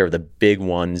take care of the big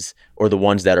ones, or the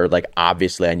ones that are like,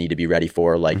 obviously I need to be ready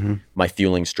for, like my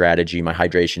fueling strategy, my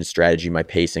hydration strategy, my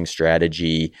pacing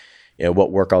strategy,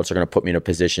 what workouts are going to put me in a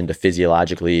position to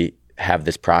physiologically have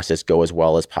this process go as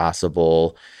well as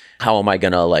possible. How am I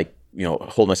going to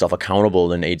hold myself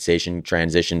accountable in aid station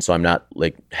transition, so I'm not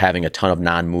like having a ton of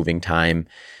non-moving time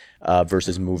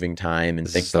versus moving time and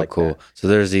things like that. So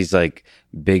there's these like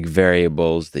big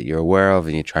variables that you're aware of,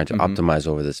 and you're trying to optimize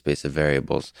over the space of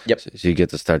variables. Yep. So you get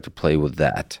to start to play with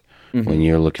that when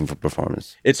you're looking for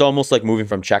performance. It's almost like moving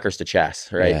from checkers to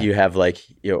chess, right? Yeah. You have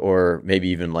or maybe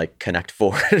even like Connect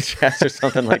 4 to chess or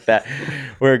something like that,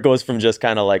 where it goes from just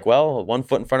kind of like, well, one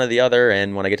foot in front of the other,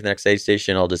 and when I get to the next aid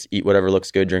station, I'll just eat whatever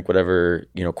looks good, drink whatever,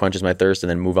 quenches my thirst, and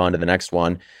then move on to the next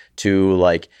one, to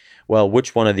like, well,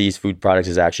 which one of these food products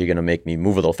is actually going to make me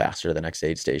move a little faster to the next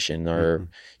aid station, or,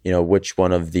 which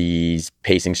one of these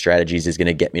pacing strategies is going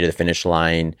to get me to the finish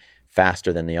line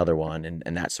faster than the other one,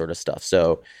 and that sort of stuff.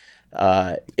 So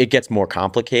it gets more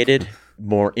complicated,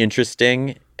 more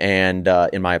interesting, and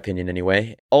in my opinion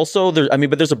anyway. Also,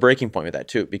 but there's a breaking point with that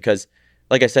too, because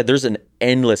like I said, there's an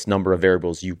endless number of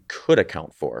variables you could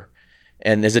account for.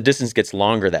 And as the distance gets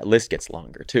longer, that list gets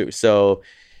longer too. So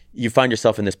you find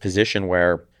yourself in this position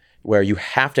where you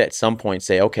have to at some point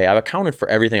say, okay, I've accounted for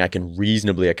everything I can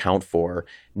reasonably account for.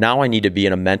 Now I need to be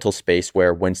in a mental space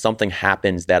where when something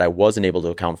happens that I wasn't able to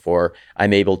account for,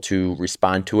 I'm able to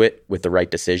respond to it with the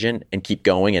right decision and keep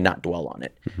going and not dwell on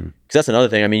it. Because that's another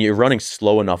thing. I mean, you're running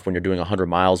slow enough when you're doing 100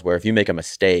 miles where if you make a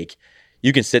mistake,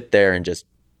 you can sit there and just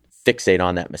fixate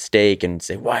on that mistake and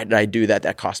say, why did I do that?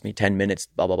 That cost me 10 minutes,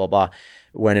 blah, blah, blah, blah.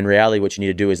 When in reality, what you need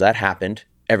to do is that happened.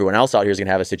 Everyone else out here is going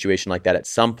to have a situation like that at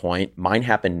some point. Mine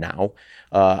happened now.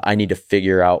 I need to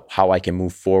figure out how I can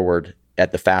move forward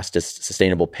at the fastest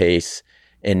sustainable pace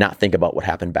and not think about what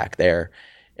happened back there.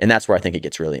 And that's where I think it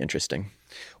gets really interesting.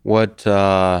 What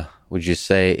would you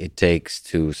say it takes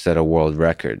to set a world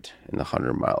record in the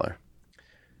 100-miler?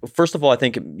 First of all, I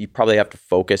think you probably have to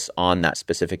focus on that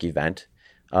specific event.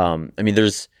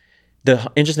 There's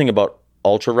the interesting about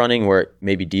ultra running, where it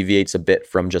maybe deviates a bit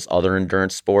from just other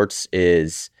endurance sports,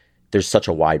 is there's such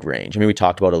a wide range. I mean, we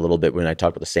talked about it a little bit when I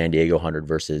talked about the San Diego 100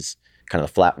 versus kind of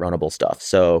the flat runnable stuff.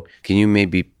 So can you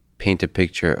maybe paint a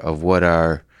picture of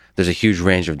there's a huge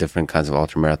range of different kinds of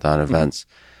ultramarathon events.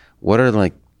 What are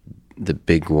like the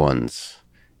big ones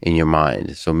in your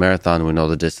mind? So marathon, we know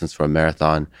the distance for a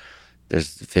marathon.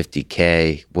 There's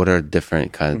 50K. What are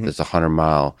different kinds of, there's a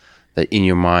 100-mile that in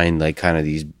your mind, like kind of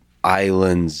these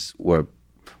islands where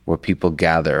people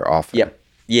gather often. Yep.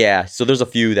 Yeah. So there's a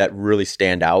few that really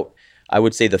stand out. I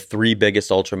would say the three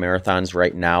biggest ultra marathons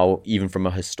right now, even from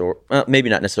a maybe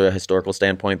not necessarily a historical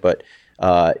standpoint, but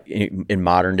in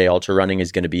modern day ultra running,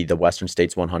 is going to be the Western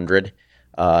States 100.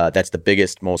 That's the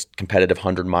biggest, most competitive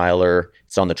 100-miler.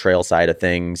 It's on the trail side of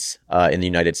things in the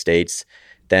United States.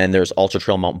 Then there's Ultra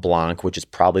Trail Mont Blanc, which is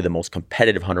probably the most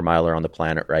competitive 100-miler on the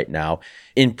planet right now.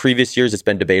 In previous years, it's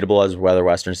been debatable as whether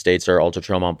Western States or Ultra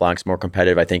Trail Mont Blanc's more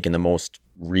competitive. I think in the most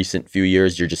recent few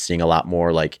years, you're just seeing a lot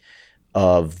more like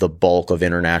of the bulk of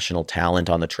international talent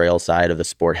on the trail side of the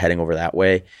sport heading over that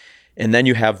way. And then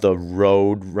you have the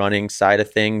road running side of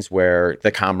things, where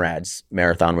the Comrades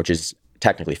Marathon, which is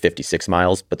technically 56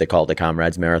 miles, but they call it the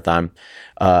Comrades Marathon,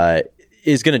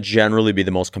 is going to generally be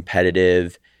the most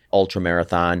competitive ultra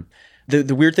marathon.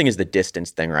 The weird thing is the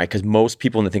distance thing, right? Because most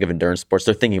people, when they think of endurance sports,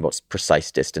 they're thinking about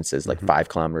precise distances like 5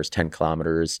 kilometers, 10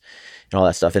 kilometers, and all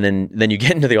that stuff. And then you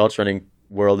get into the ultra running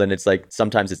world, and it's like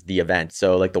sometimes it's the event.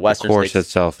 So like the Western course States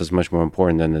itself is much more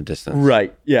important than the distance.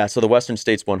 Right. Yeah. So the Western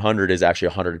States 100 is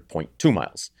actually 100.2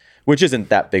 miles, which isn't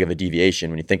that big of a deviation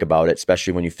when you think about it,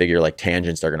 especially when you figure like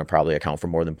tangents are going to probably account for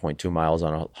more than 0.2 miles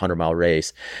on a 100-mile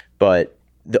race. But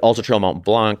the Ultra Trail Mont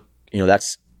Blanc,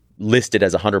 that's listed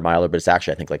as a 100-miler, but it's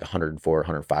actually, I think, like 104,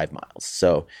 105 miles.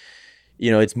 So,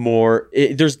 it's more,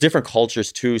 there's different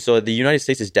cultures too. So the United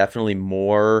States is definitely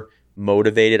more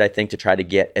motivated, I think, to try to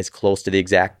get as close to the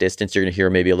exact distance. You're going to hear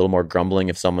maybe a little more grumbling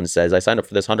if someone says, I signed up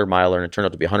for this 100-miler and it turned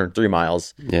out to be 103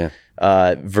 miles. Yeah.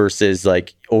 Versus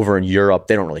like over in Europe,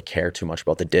 they don't really care too much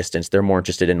about the distance. They're more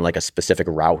interested in like a specific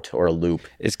route or a loop.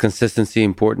 Is consistency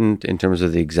important in terms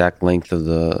of the exact length of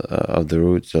the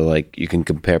route? So like you can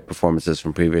compare performances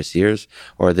from previous years,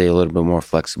 or are they a little bit more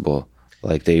flexible?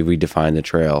 Like they redefine the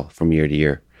trail from year to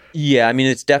year? Yeah, I mean,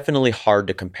 it's definitely hard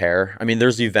to compare. I mean,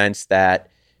 there's events that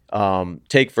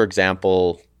take, for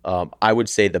example, I would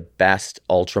say the best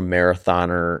ultra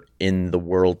marathoner in the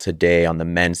world today on the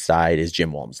men's side is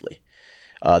Jim Walmsley.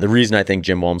 The reason I think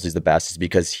Jim Walmsley is the best is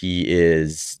because he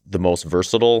is the most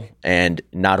versatile, and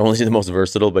not only is he the most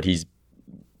versatile, but he's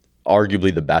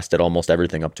arguably the best at almost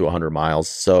everything up to 100 miles.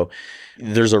 So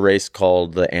there's a race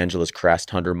called the Angeles Crest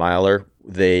 100-miler.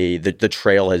 The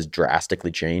trail has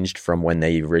drastically changed from when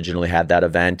they originally had that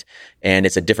event, and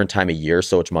it's a different time of year,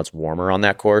 so it's much warmer on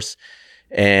that course.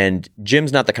 And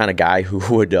Jim's not the kind of guy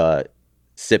who would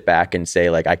sit back and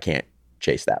say, like, I can't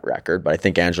chase that record. But I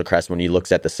think Angela Crest, when he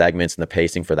looks at the segments and the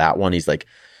pacing for that one, he's like,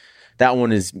 that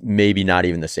one is maybe not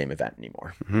even the same event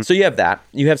anymore. Mm-hmm. So you have that.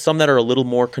 You have some that are a little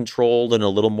more controlled and a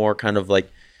little more kind of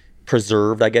like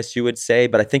preserved, I guess you would say.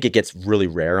 But I think it gets really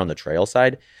rare on the trail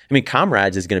side. I mean,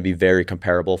 Comrades is going to be very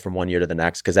comparable from one year to the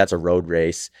next because that's a road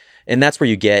race. And that's where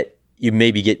you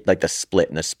maybe get like the split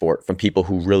in the sport from people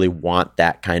who really want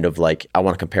that kind of like, I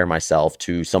want to compare myself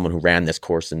to someone who ran this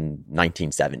course in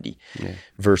 1970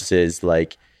 versus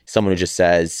like someone who just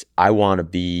says, I want to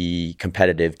be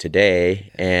competitive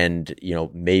today. And,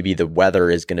 maybe the weather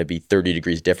is going to be 30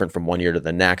 degrees different from one year to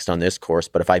the next on this course.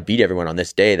 But if I beat everyone on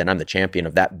this day, then I'm the champion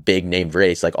of that big named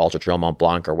race like Ultra Trail Mont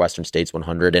Blanc or Western States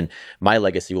 100. And my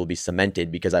legacy will be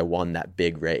cemented because I won that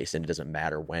big race. And it doesn't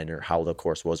matter when or how the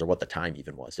course was or what the time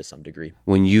even was to some degree.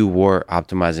 When you were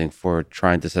optimizing for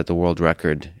trying to set the world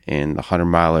record in the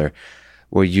 100-miler,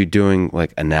 were you doing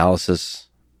like analysis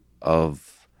of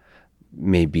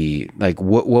maybe like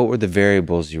what were the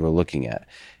variables you were looking at?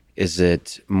 Is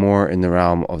it more in the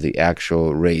realm of the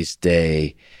actual race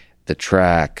day, the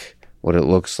track, what it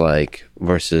looks like,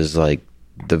 versus like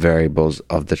the variables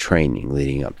of the training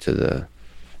leading up to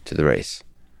the race?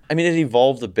 I mean, it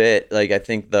evolved a bit. Like I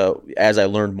think as I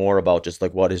learned more about just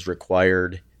like what is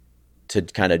required to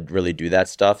kind of really do that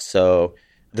stuff. So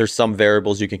there's some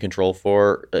variables you can control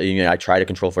for. I try to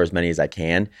control for as many as I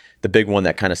can. The big one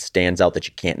that kind of stands out that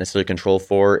you can't necessarily control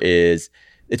for is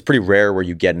it's pretty rare where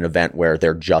you get an event where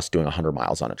they're just doing 100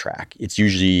 miles on a track. It's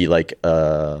usually like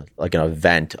an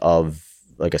event of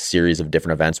like a series of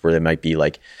different events where there might be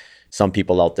like some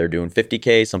people out there doing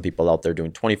 50K, some people out there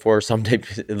doing 24, some day,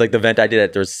 like the event I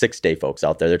did there's 6-day folks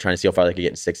out there. They're trying to see how far they could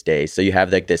get in 6 days. So you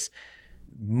have like this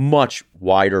much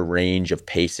wider range of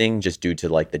pacing just due to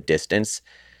like the distance.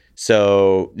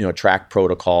 So, track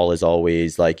protocol is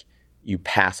always like you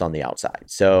pass on the outside.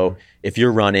 So if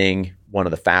you're running one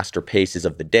of the faster paces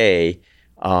of the day,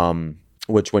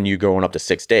 which when you're going up to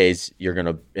 6 days, you're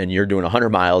doing 100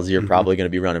 miles, you're probably going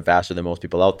to be running faster than most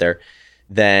people out there.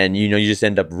 Then, you just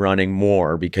end up running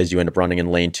more because you end up running in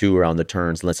lane 2 around the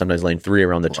turns, and sometimes lane 3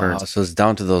 around the turns. So it's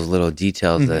down to those little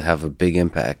details that have a big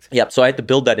impact. Yep. So I have to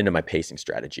build that into my pacing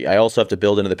strategy. I also have to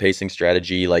build into the pacing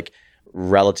strategy, like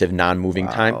relative non-moving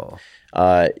time.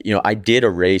 I did a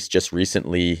race just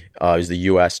recently. It was the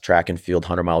U.S. Track and Field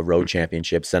 100-mile road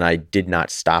championships, and I did not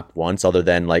stop once other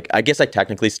than like, I guess I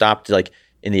technically stopped like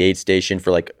in the aid station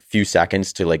for like a few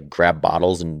seconds to like grab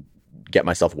bottles and get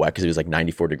myself wet because it was like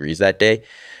 94 degrees that day.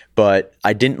 But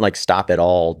I didn't like stop at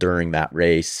all during that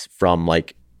race from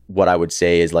like what I would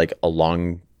say is like a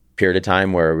long period of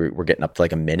time where we're getting up to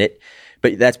like a minute.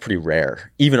 But that's pretty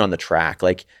rare, even on the track.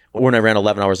 Like when I ran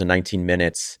 11 hours and 19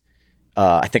 minutes,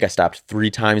 I think I stopped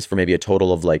 3 times for maybe a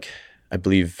total of like, I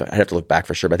believe I'd have to look back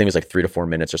for sure, but I think it was like 3 to 4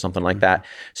 minutes or something like that.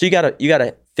 So you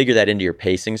gotta figure that into your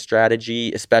pacing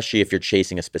strategy, especially if you're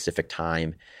chasing a specific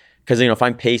time. Because if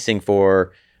I'm pacing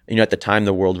for, at the time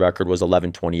the world record was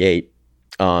 11:28.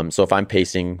 So if I'm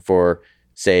pacing for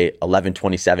say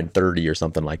 11:27:30 or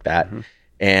something like that,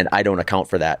 and I don't account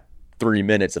for that 3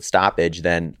 minutes of stoppage,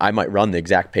 then I might run the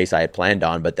exact pace I had planned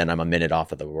on, but then I'm a minute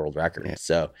off of the world record. Yeah.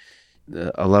 So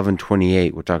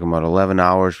 11:28, we're talking about 11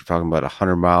 hours. We're talking about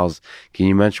 100 miles. Can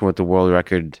you mention what the world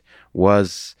record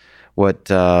was? What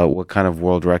kind of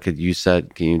world record you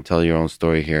set? Can you tell your own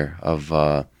story here of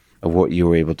what you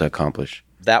were able to accomplish?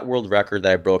 That world record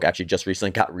that I broke actually just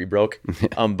recently got rebroke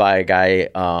by a guy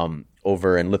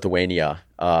over in Lithuania,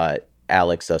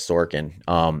 Alex Sorkin.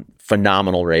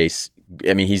 Phenomenal race.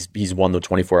 I mean, he's won the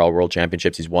 24-hour world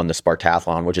championships. He's won the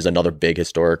Spartathlon, which is another big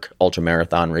historic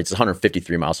ultramarathon race. It's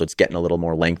 153 miles, so it's getting a little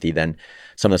more lengthy than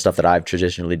some of the stuff that I've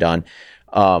traditionally done.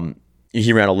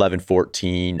 He ran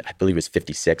 11:14, I believe it was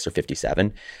 56 or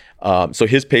 57. So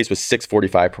his pace was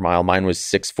 6:45 per mile. Mine was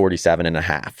 6:47 and a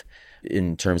half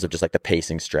in terms of just like the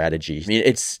pacing strategy. I mean,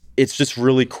 it's just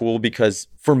really cool because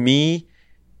for me,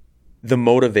 the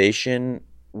motivation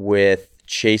with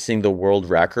chasing the world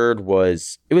record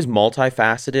was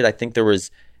multifaceted. I think there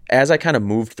was, as I kind of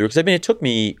moved through, because I mean, it took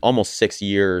me almost 6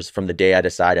 years from the day I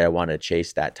decided I wanted to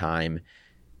chase that time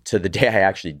to the day I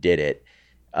actually did it.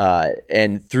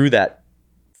 And through that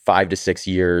 5 to 6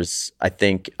 years, I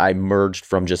think I merged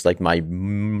from just like my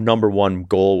number one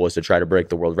goal was to try to break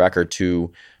the world record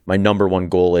to my number one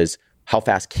goal is how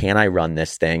fast can I run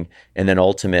this thing? And then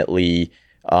ultimately,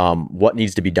 what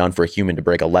needs to be done for a human to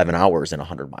break 11 hours in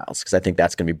 100 miles? Because I think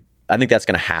that's going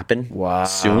to happen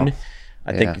soon.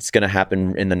 I think it's going to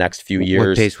happen in the next few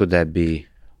years. What pace would that be?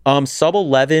 Sub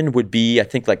 11 would be, I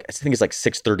think it's like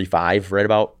 6:35 right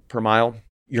about per mile.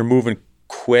 You're moving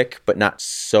quick, but not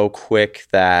so quick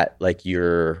that like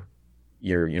you're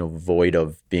void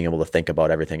of being able to think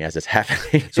about everything as it's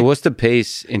happening. So what's the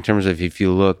pace in terms of, if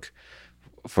you look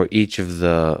for each of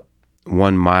the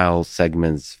 1 mile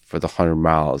segments for the 100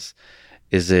 miles,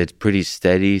 is it pretty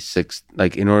steady?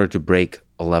 In order to break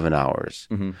 11 hours,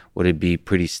 would it be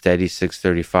pretty steady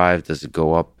 6:35? Does it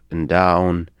go up and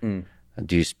down?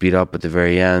 Do you speed up at the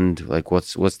very end? Like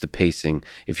what's the pacing?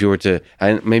 If you were to,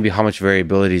 and maybe how much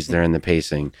variability is there in the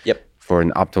pacing for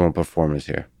an optimal performance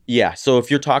here? Yeah. So if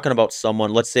you're talking about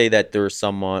someone, let's say that there's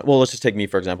someone, well, let's just take me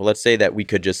for example. Let's say that we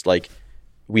could just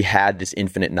we had this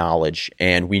infinite knowledge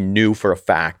and we knew for a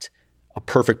fact a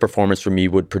perfect performance for me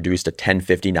would produce a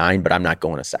 10:59, but I'm not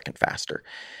going a second faster.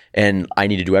 And I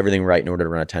need to do everything right in order to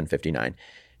run a 10:59.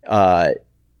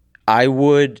 I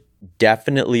would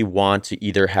definitely want to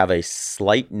either have a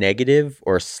slight negative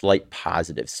or a slight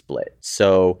positive split.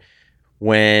 So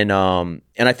when, and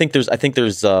I think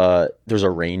there's a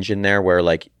range in there where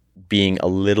like being a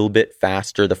little bit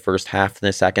faster the first half and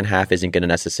the second half isn't going to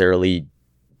necessarily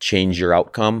change your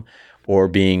outcome, or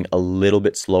being a little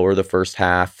bit slower the first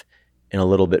half and a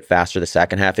little bit faster the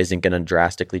second half isn't going to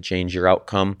drastically change your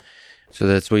outcome. So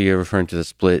that's what you're referring to, the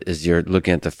split, is you're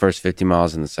looking at the first 50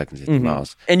 miles and the second 50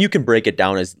 miles. And you can break it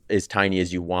down as tiny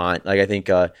as you want. Like I think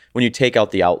when you take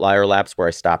out the outlier laps where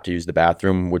I stopped to use the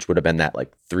bathroom, which would have been that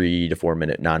like 3 to 4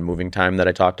 minute non-moving time that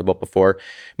I talked about before,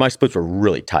 my splits were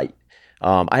really tight.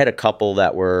 I had a couple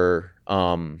that were,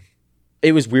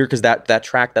 it was weird because that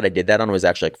track that I did that on was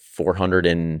actually like 400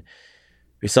 and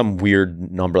some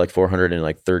weird number, like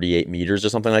 438 meters or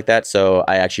something like that. So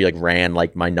I actually like ran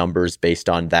like my numbers based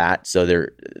on that. So they're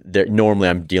normally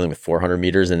I'm dealing with 400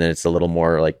 meters, and then it's a little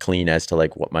more like clean as to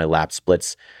like what my lap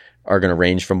splits are going to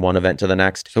range from one event to the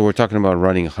next. So we're talking about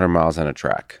running 100 miles on a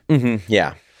track.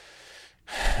 Yeah.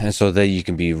 And so that you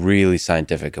can be really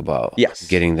scientific about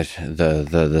getting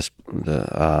the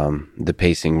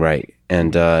pacing right.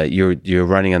 And you're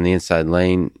running on the inside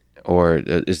lane. Or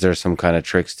is there some kind of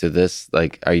tricks to this?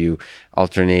 Like, are you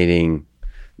alternating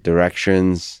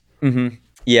directions?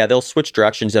 Yeah, they'll switch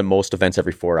directions at most events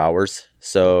every 4 hours.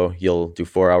 So you'll do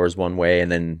 4 hours one way,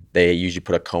 and then they usually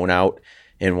put a cone out.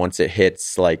 And once it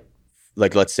hits, like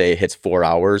let's say it hits 4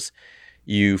 hours,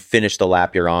 you finish the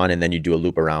lap you're on, and then you do a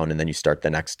loop around, and then you start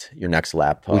your next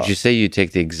lap. Would you say you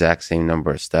take the exact same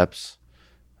number of steps?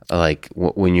 Like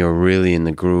when you're really in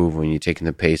the groove, when you're taking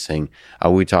the pacing,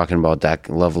 are we talking about that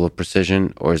level of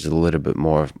precision, or is it a little bit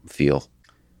more feel?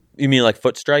 You mean like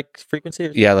foot strike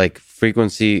frequency? Yeah, like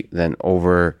frequency, then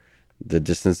over the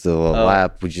distance of the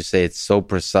lap. Would you say it's so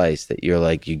precise that you're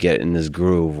like, you get in this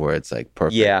groove where it's like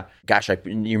perfect? Yeah. Gosh,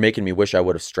 you're making me wish I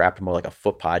would have strapped more like a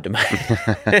foot pod to my...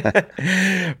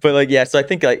 But like, yeah, so I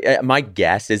think like my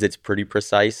guess is it's pretty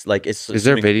precise. Like, is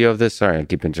there video of this? Sorry, I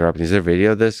keep interrupting. Is there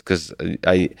video of this? Because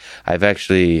I've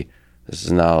actually, this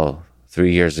is now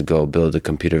 3 years ago, built a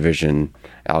computer vision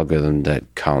algorithm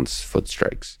that counts foot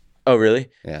strikes. Oh, really?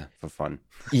 Yeah, for fun.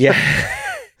 Yeah.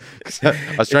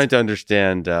 I was trying to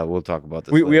understand. We'll talk about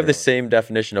this. We have the later. same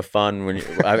definition of fun when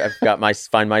I've got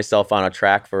find myself on a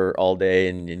track for all day,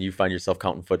 and you find yourself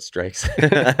counting foot strikes.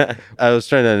 I was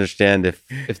trying to understand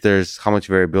if there's how much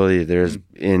variability there's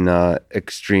in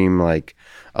extreme like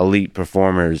elite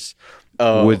performers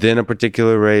within a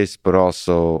particular race, but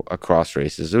also across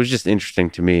races. It was just interesting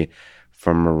to me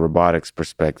from a robotics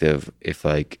perspective, if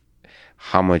like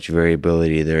how much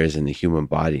variability there is in the human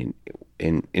body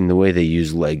in the way they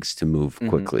use legs to move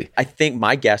quickly. I think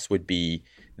my guess would be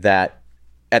that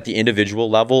at the individual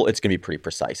level, it's going to be pretty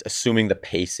precise, assuming the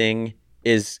pacing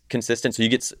is consistent.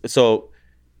 So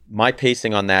my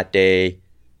pacing on that day,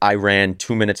 I ran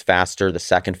 2 minutes faster the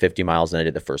second 50 miles than I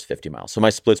did the first 50 miles. So my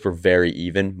splits were very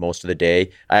even most of the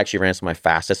day. I actually ran some of my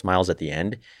fastest miles at the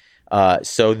end.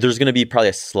 So there's going to be probably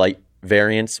a slight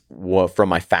variance from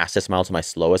my fastest mile to my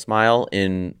slowest mile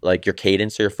in like your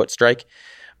cadence or your foot strike.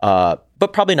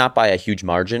 But probably not by a huge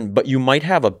margin, but you might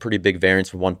have a pretty big variance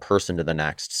from one person to the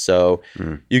next. So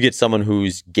you get someone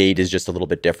whose gait is just a little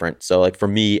bit different. So like for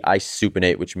me, I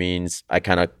supinate, which means I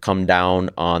kind of come down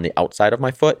on the outside of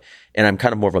my foot, and I'm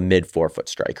kind of more of a mid forefoot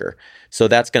striker. So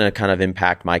that's going to kind of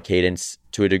impact my cadence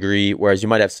to a degree. Whereas you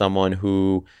might have someone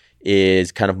who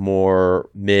is kind of more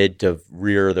mid to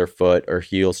rear of their foot or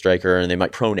heel striker, and they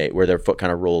might pronate where their foot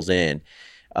kind of rolls in.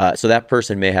 So that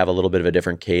person may have a little bit of a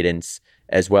different cadence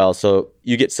as well. So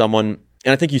you get someone,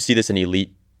 and I think you see this in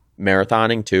elite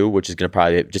marathoning too, which is going to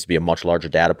probably just be a much larger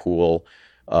data pool,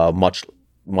 much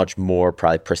more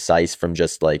probably precise from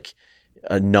just like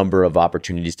a number of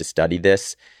opportunities to study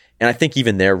this. And I think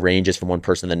even their ranges from one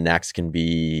person to the next can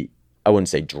be, I wouldn't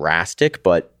say drastic,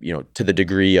 but to the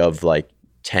degree of like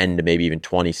 10 to maybe even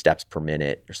 20 steps per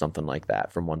minute or something like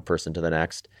that from one person to the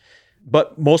next.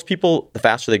 But most people, the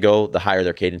faster they go, the higher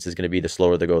their cadence is going to be. The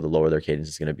slower they go, the lower their cadence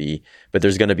is going to be. But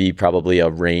there's going to be probably a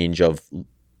range of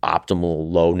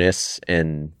optimal lowness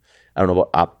and I don't know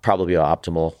about probably an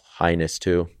optimal highness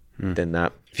too than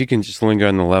that. If you can just linger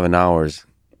on the 11 hours,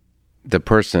 the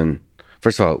person,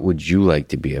 first of all, would you like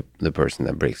to be the person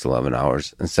that breaks 11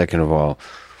 hours? And second of all,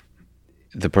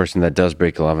 the person that does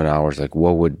break 11 hours, like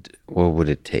what would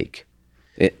it take?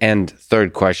 And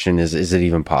third question is it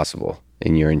even possible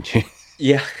in your intuition?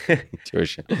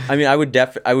 I mean, I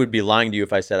would be lying to you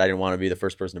if I said I didn't want to be the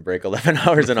first person to break 11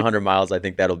 hours in 100 miles. I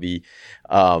think that'll be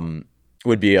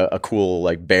would be a cool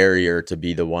like barrier to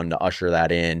be the one to usher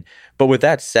that in. But with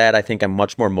that said, I think I'm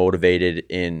much more motivated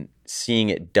in seeing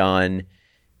it done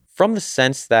from the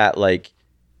sense that like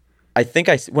I think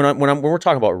when we're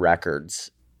talking about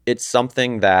records, it's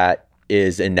something that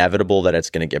is inevitable that it's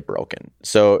going to get broken.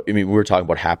 So, I mean, we were talking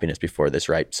about happiness before this,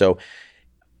 right? So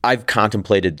I've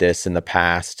contemplated this in the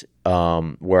past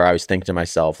where I was thinking to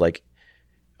myself, like,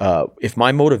 if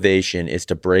my motivation is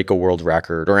to break a world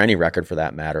record or any record for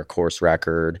that matter, course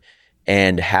record,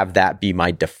 and have that be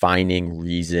my defining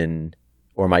reason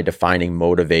or my defining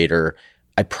motivator,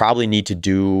 I probably need to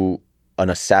do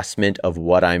an assessment of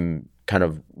what I'm kind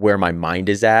of where my mind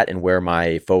is at and where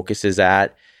my focus is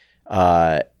at,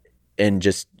 and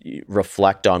just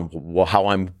reflect on how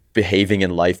I'm behaving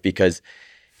in life, because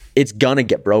it's gonna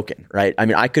get broken, right? I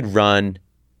mean, I could run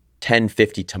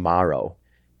 10:50 tomorrow,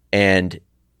 and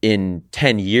in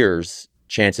 10 years,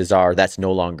 chances are that's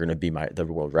no longer going to be the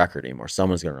world record anymore.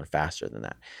 Someone's going to run faster than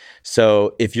that.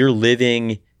 So if you're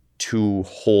living to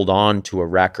hold on to a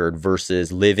record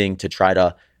versus living to try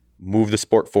to move the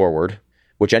sport forward,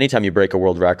 which anytime you break a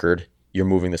world record, you're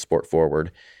moving the sport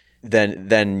forward,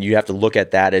 then you have to look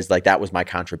at that as like, that was my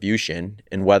contribution,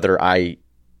 and whether I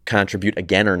contribute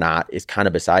again or not is kind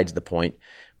of besides the point.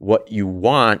 What you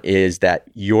want is that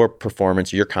your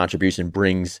performance or your contribution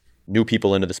brings new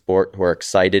people into the sport who are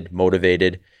excited,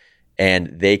 motivated, and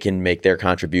they can make their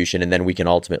contribution. And then we can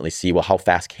ultimately see, well, how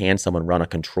fast can someone run a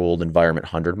controlled environment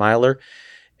 100 miler?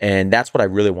 And that's what I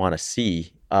really want to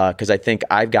see, because I think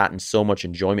I've gotten so much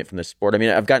enjoyment from the sport. I mean,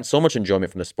 I've gotten so much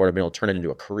enjoyment from the sport, I've been able to turn it into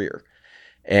a career.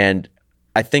 And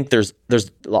I think there's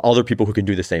other people who can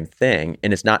do the same thing,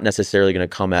 and it's not necessarily going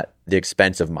to come at the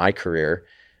expense of my career.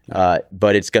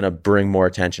 But it's going to bring more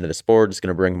attention to the sport. It's going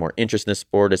to bring more interest in the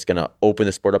sport. It's going to open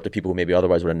the sport up to people who maybe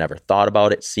otherwise would have never thought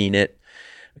about it, seen it,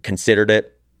 considered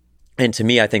it. And to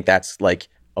me, I think that's like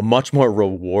a much more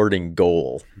rewarding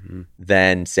goal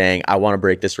than saying, I want to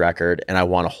break this record and I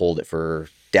want to hold it for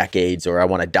decades, or I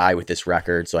want to die with this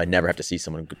record so I never have to see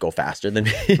someone go faster than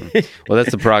me. Well,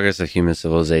 that's the progress of human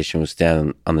civilization. We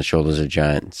stand on the shoulders of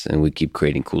giants and we keep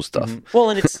creating cool stuff. Well,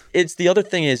 and it's the other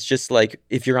thing is just like,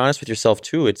 if you're honest with yourself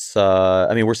too, it's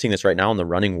I mean, we're seeing this right now in the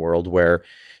running world where,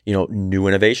 you know, new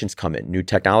innovations come in, new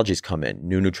technologies come in,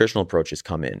 new nutritional approaches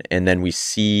come in, and then we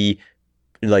see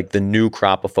like the new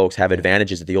crop of folks have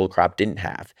advantages that the old crop didn't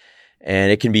have.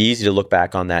 And it can be easy to look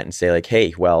back on that and say like,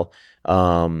 hey, well,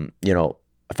 you know,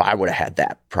 if I would have had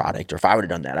that product, or if I would have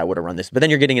done that, I would have run this. But then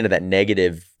you're getting into that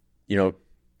negative, you know,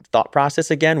 thought process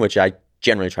again, which I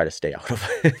generally try to stay out of.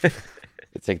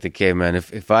 It's like the caveman.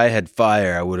 If I had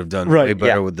fire, I would have done way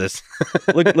better with this.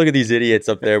 look at these idiots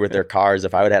up there with their cars.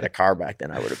 If I would have had a car back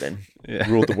then, I would have been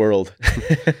ruled the world.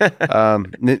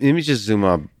 Let me just zoom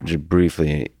up just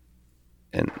briefly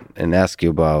and ask you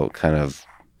about kind of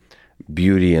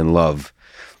beauty and love.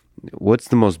 What's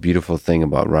the most beautiful thing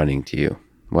about running to you?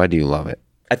 Why do you love it?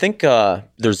 I think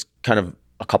there's kind of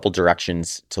a couple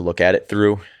directions to look at it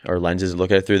through, or lenses to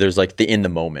look at it through. There's like the in the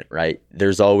moment, right?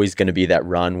 There's always going to be that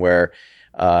run where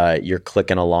you're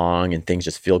clicking along and things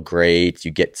just feel great.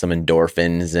 You get some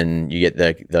endorphins and you get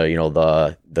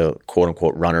the quote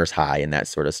unquote runner's high and that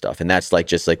sort of stuff. And that's like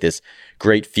just like this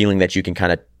great feeling that you can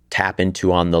kind of tap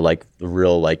into on the like the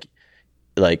real like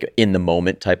in the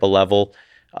moment type of level.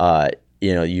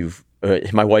 You know,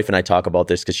 my wife and I talk about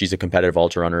this because she's a competitive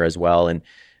ultra runner as well, and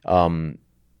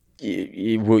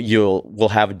we'll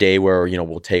have a day where, you know,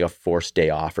 we'll take a forced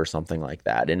day off or something like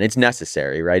that, and it's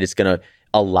necessary, right? It's going to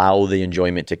allow the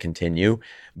enjoyment to continue,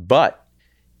 but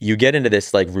you get into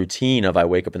this like routine of I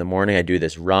wake up in the morning, I do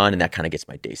this run, and that kind of gets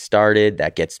my day started.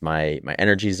 That gets my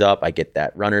energies up. I get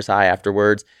that runner's high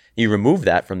afterwards. You remove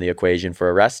that from the equation for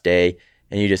a rest day,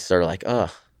 and you just sort of like,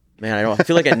 oh man, I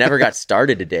feel like I never got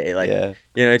started today. Like,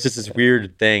 you know, it's just this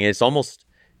weird thing. It's almost,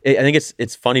 I think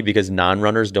it's funny because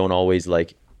non-runners don't always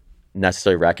like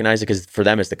necessarily recognize it, because for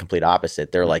them it's the complete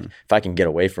opposite. They're like, if I can get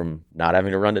away from not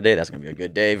having to run today, that's going to be a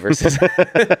good day versus.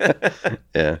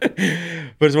 Yeah.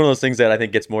 But it's one of those things that I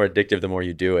think gets more addictive the more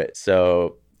you do it.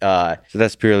 So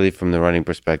that's purely from the running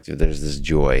perspective. There's this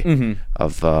joy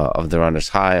of the runner's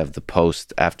high, of the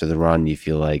post after the run. You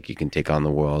feel like you can take on the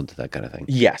world, that kind of thing.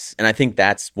 Yes, and I think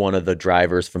that's one of the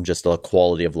drivers from just a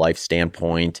quality of life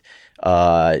standpoint. You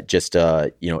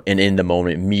know, an in the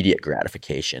moment, immediate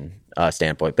gratification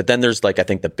standpoint. But then there's like, I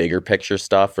think the bigger picture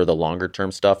stuff or the longer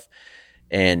term stuff,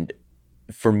 and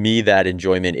for me, that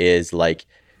enjoyment is like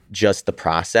just the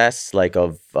process, like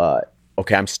of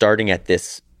okay, I'm starting at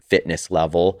this fitness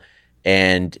level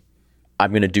and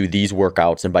I'm going to do these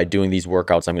workouts, and by doing these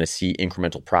workouts I'm going to see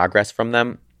incremental progress from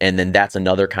them, and then that's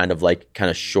another kind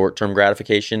of short-term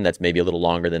gratification that's maybe a little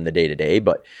longer than the day-to-day,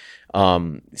 but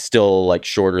still like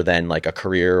shorter than like a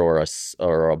career or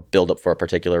a build up for a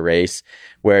particular race,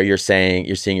 where you're seeing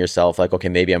yourself like, okay,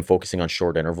 maybe I'm focusing on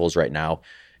short intervals right now.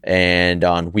 And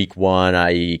on week 1,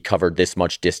 I covered this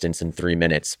much distance in 3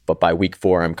 minutes, but by week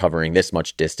 4, I'm covering this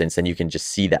much distance, and you can just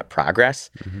see that progress.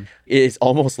 It's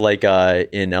almost like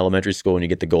in elementary school when you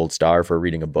get the gold star for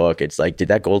reading a book. It's like, did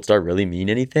that gold star really mean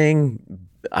anything?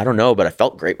 I don't know, but I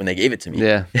felt great when they gave it to me.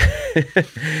 Yeah.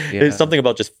 There's something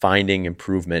about just finding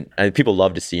improvement. People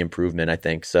love to see improvement, I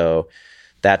think. So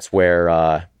that's where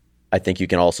I think you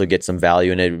can also get some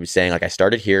value in it, saying like, I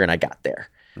started here and I got there.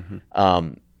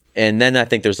 And then I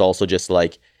think there's also just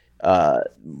like,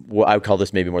 what I would call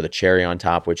this maybe more the cherry on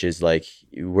top, which is like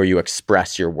where you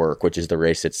express your work, which is the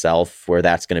race itself, where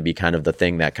that's going to be kind of the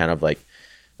thing that kind of like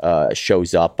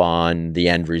shows up on the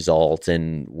end result,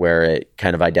 and where it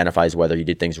kind of identifies whether you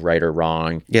did things right or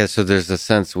wrong. Yeah, so there's a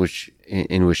sense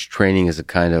in which training is a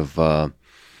kind of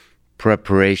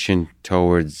preparation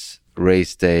towards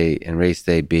race day, and race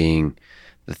day being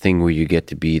the thing where you get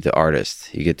to be the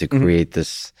artist. You get to create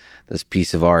this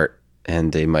piece of art,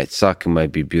 and it might suck, it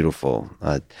might be beautiful.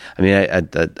 I mean,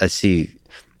 I see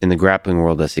in the grappling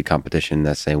world, I see competition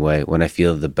that same way when I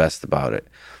feel the best about it,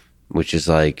 which is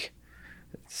like,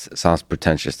 it sounds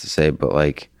pretentious to say, but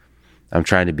like I'm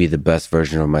trying to be the best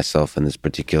version of myself in this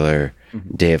particular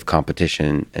day of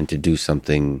competition, and to do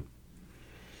something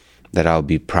that I'll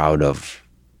be proud of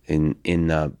in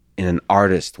an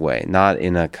artist way, not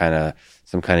in a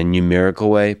some kind of numerical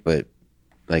way, but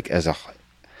like as a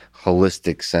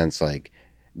holistic sense, like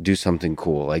do something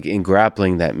cool. Like in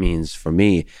grappling, that means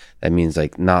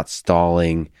like not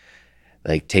stalling,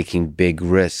 like taking big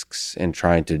risks and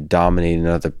trying to dominate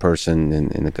another person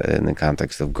in the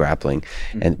context of grappling,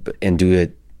 and do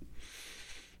it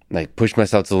like push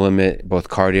myself to the limit, both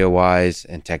cardio wise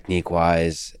and technique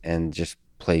wise, and just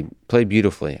play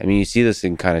beautifully. I mean, you see this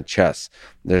in kind of chess.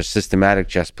 There's systematic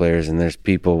chess players, and there's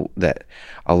people that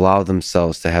allow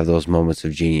themselves to have those moments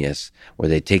of genius where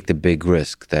they take the big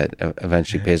risk that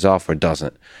eventually pays off or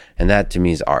doesn't. And that to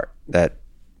me is art. I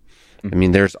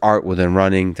mean, there's art within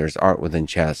running, there's art within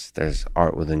chess, there's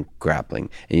art within grappling,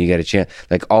 and you get a chance.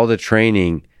 Like all the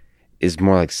training is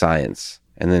more like science,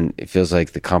 and then it feels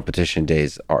like the competition day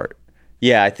is art.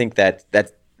 Yeah, I think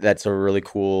that's a really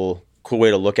cool cool way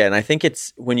to look at it. And I think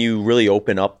it's when you really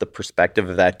open up the perspective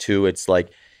of that too, it's like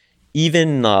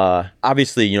even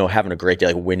obviously, having a great day,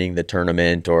 like winning the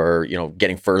tournament or,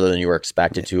 getting further than you were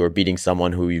expected to, or beating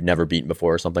someone who you've never beaten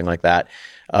before or something like that.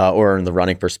 Or in the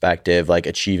running perspective, like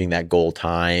achieving that goal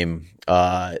time,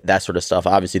 that sort of stuff.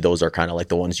 Obviously, those are kind of like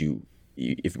the ones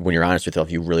if when you're honest with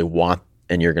yourself, you really want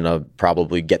and you're going to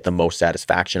probably get the most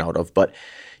satisfaction out of. But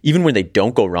even when they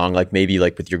don't go wrong, like maybe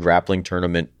like with your grappling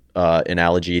tournament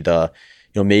analogy,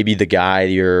 maybe the guy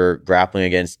you're grappling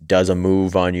against does a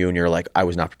move on you and you're like, I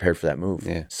was not prepared for that move.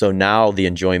 Yeah. So now the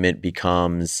enjoyment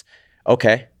becomes,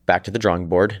 okay, back to the drawing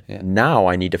board. Yeah. Now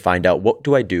I need to find out, what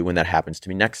do I do when that happens to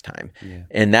me next time? Yeah.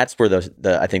 And that's where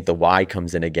I think the why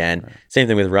comes in again. Right. Same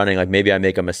thing with running. Like maybe I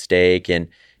make a mistake and,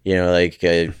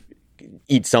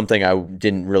 eat something I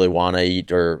didn't really want to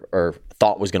eat or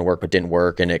thought was going to work but didn't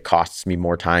work, and it costs me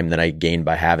more time than I gained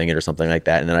by having it or something like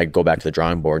that. And then I go back to the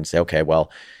drawing board and say, okay, well,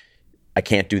 I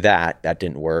can't do that. That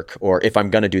didn't work. Or if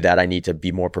I'm going to do that, I need to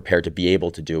be more prepared to be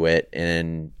able to do it.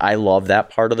 And I love that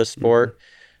part of the sport.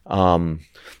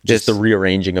 Just the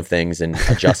rearranging of things and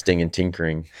adjusting and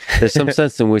tinkering. There's some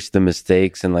sense in which the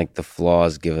mistakes and like the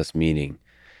flaws give us meaning.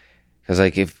 Because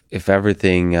like if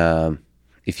everything,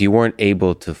 if you weren't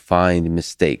able to find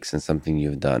mistakes in something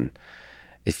you've done,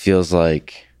 it feels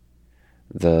like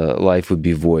the life would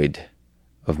be void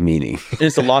of meaning. And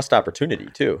it's a lost opportunity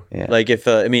too. Yeah. Like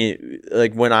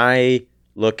like when I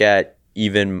look at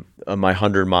even my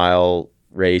 100-mile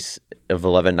race of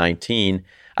 11:19,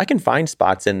 I can find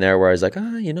spots in there where I was like,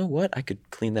 you know what? I could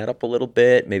clean that up a little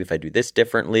bit. Maybe if I do this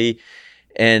differently.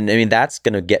 And that's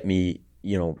going to get me,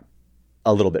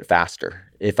 a little bit faster.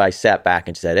 If I sat back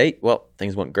and said, hey, well,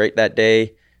 things went great that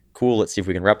day. Cool. Let's see if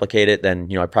we can replicate it. Then,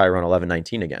 I'd probably run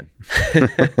 11:19 again.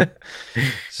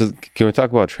 So can we talk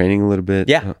about training a little bit?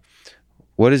 Yeah.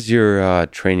 What does your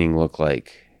training look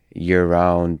like year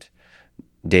round,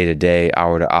 day to day,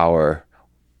 hour to hour?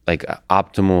 Like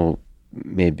optimal,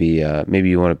 maybe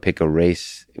you want to pick a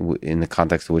race in the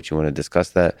context of which you want to discuss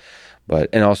that.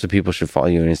 And also people should follow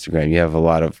you on Instagram. You have a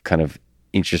lot of kind of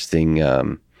interesting,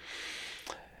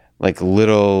 like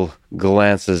little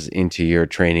glances into your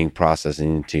training process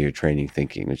and into your training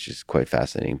thinking, which is quite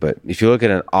fascinating. But if you look at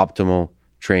an optimal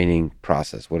training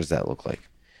process, what does that look like?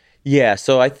 Yeah.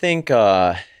 So I think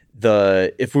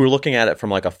if we were looking at it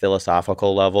from like a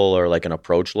philosophical level or like an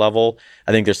approach level,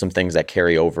 I think there's some things that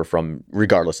carry over from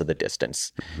regardless of the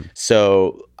distance. Mm-hmm.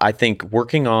 So I think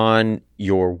working on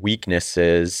your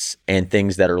weaknesses and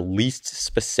things that are least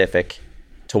specific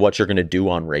to what you're going to do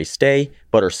on race day,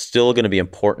 but are still going to be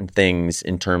important things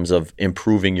in terms of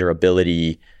improving your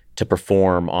ability to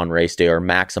perform on race day or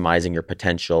maximizing your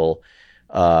potential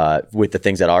with the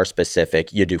things that are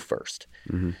specific, you do first.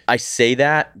 Mm-hmm. I say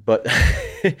that, but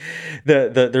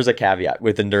there's a caveat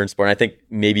with endurance sport. And I think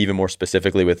maybe even more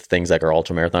specifically with things like our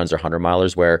ultramarathons or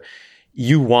 100-milers, where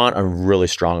you want a really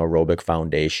strong aerobic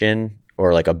foundation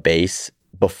or like a base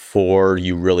before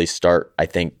you really start, I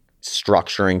think,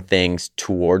 structuring things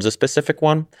towards a specific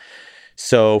one.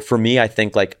 So for me, I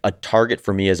think like a target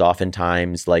for me is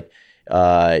oftentimes like,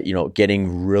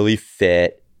 getting really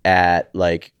fit at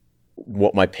like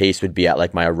what my pace would be at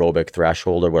like my aerobic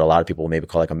threshold, or what a lot of people maybe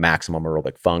call like a maximum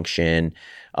aerobic function.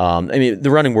 The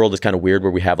running world is kind of weird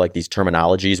where we have like these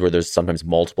terminologies where there's sometimes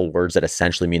multiple words that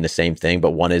essentially mean the same thing,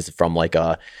 but one is from like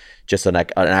just an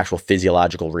actual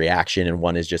physiological reaction, and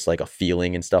one is just like a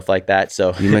feeling and stuff like that.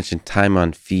 So you mentioned time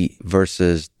on feet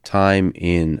versus time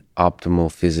in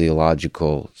optimal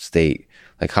physiological state.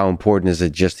 Like how important is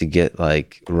it just to get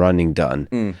like running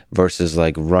done versus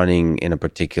like running in a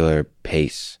particular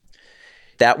pace?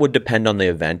 That would depend on the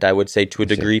event, I would say, to a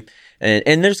degree.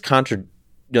 And there's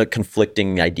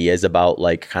conflicting ideas about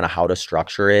like kind of how to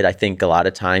structure it. I think a lot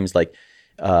of times like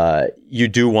you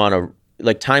do want to,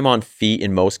 like time on feet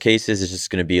in most cases is just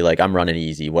going to be like, I'm running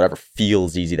easy, whatever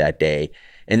feels easy that day.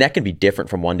 And that can be different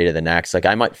from one day to the next. Like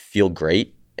I might feel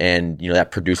great and,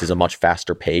 that produces a much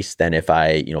faster pace than if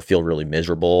I, feel really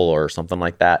miserable or something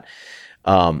like that.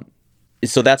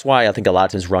 So that's why I think a lot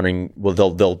of times running, well,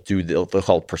 they'll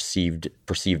call it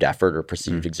perceived effort or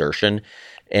perceived exertion.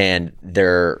 And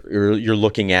you're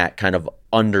looking at kind of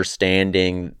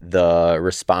understanding the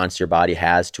response your body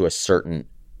has to a certain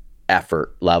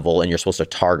effort level, and you're supposed to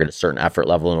target a certain effort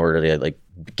level in order to like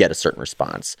get a certain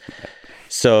response.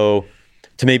 So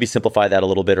to maybe simplify that a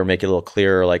little bit or make it a little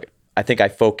clearer, like I think I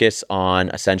focus on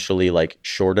essentially like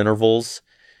short intervals.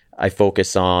 I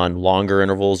focus on longer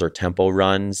intervals or tempo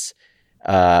runs.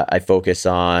 I focus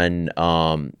on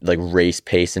like race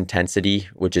pace intensity,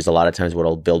 which is a lot of times what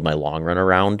I'll build my long run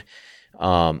around.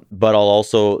 But I'll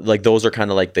also like, those are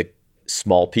kind of like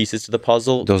small pieces to the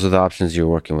puzzle. Those are the options you're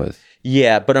working with.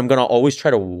 Yeah, but I'm going to always try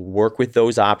to work with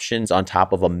those options on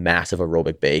top of a massive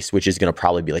aerobic base, which is going to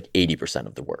probably be like 80%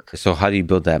 of the work. So how do you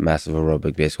build that massive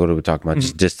aerobic base? What are we talking about?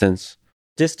 Just distance?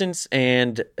 Distance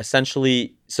and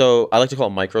essentially, so I like to call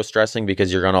it micro stressing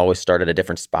because you're going to always start at a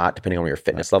different spot depending on where your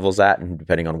fitness level's at and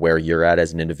depending on where you're at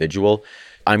as an individual.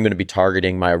 I'm going to be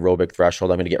targeting my aerobic threshold.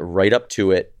 I'm going to get right up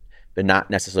to it, but not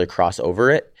necessarily cross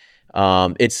over it.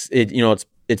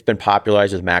 It's been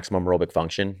popularized with maximum aerobic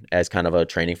function as kind of a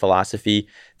training philosophy.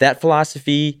 That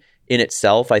philosophy in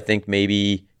itself, I think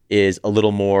maybe is a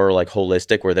little more like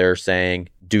holistic, where they're saying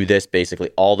do this basically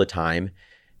all the time,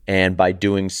 and by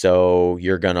doing so,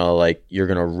 you're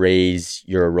gonna raise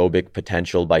your aerobic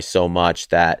potential by so much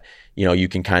that you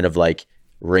can kind of like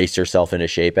race yourself into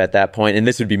shape at that point. And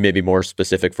this would be maybe more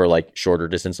specific for like shorter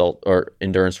distance or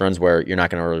endurance runs where you're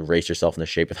not going to really race yourself into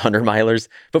shape with 100 milers.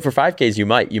 But for 5Ks,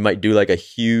 you might do like a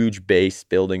huge base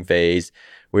building phase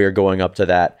where you're going up to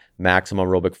that maximum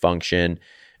aerobic function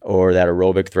or that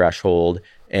aerobic threshold,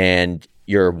 and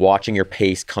you're watching your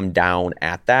pace come down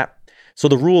at that. So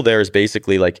the rule there is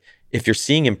basically like, if you're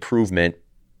seeing improvement,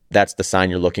 that's the sign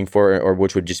you're looking for, or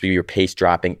which would just be your pace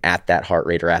dropping at that heart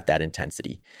rate or at that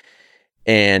intensity.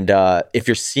 And if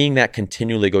you're seeing that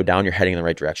continually go down, you're heading in the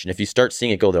right direction. If you start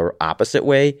seeing it go the opposite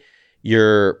way,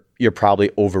 you're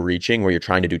probably overreaching, where you're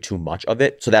trying to do too much of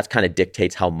it. So that kind of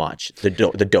dictates how much, the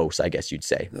dose, I guess you'd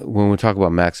say. When we talk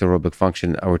about max aerobic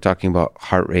function, are we talking about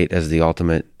heart rate as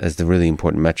the really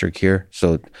important metric here?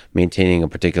 So maintaining a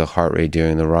particular heart rate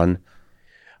during the run?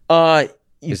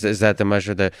 Is that the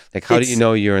measure that, like, how do you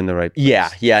know you're in the right place?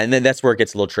 Yeah. And then that's where it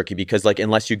gets a little tricky because, like,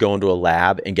 unless you go into a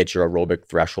lab and get your aerobic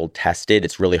threshold tested,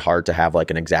 it's really hard to have like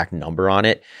an exact number on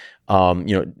it.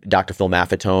 Dr. Phil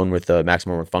Maffetone with the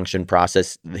maximum function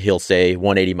process, he'll say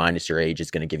 180 minus your age is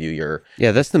going to give you your...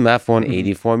 Yeah, that's the MAF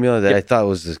 180 formula that I thought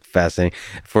was fascinating.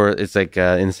 It's like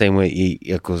in the same way E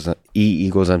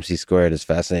equals MC squared is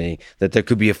fascinating, that there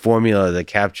could be a formula that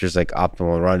captures like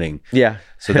optimal running. Yeah.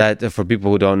 So that for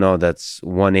people who don't know, that's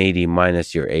 180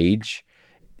 minus your age.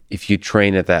 If you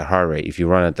train at that heart rate, if you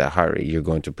run at that heart rate, you're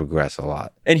going to progress a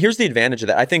lot. And here's the advantage of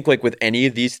that. I think like with any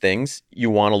of these things, you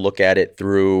want to look at it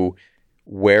through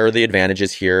where are the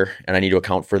advantages here, and I need to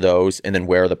account for those, and then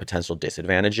where are the potential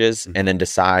disadvantages, and then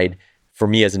decide, for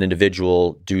me as an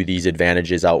individual, do these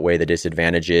advantages outweigh the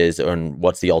disadvantages, and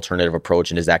what's the alternative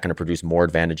approach, and is that going to produce more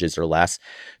advantages or less?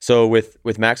 So with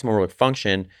maximum aerobic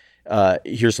function,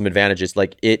 here's some advantages.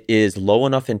 Like, it is low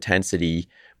enough intensity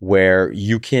where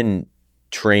you can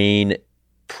train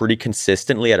pretty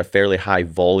consistently at a fairly high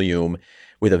volume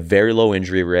with a very low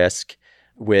injury risk,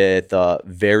 with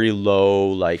very low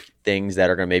like things that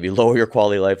are going to maybe lower your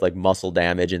quality of life, like muscle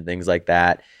damage and things like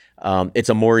that. It's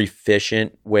a more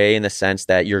efficient way in the sense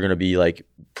that you're going to be like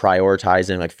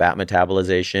prioritizing like fat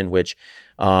metabolization, which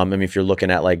if you're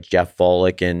looking at like Dr. Jeff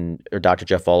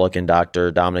Volek and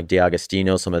Dr. Dominic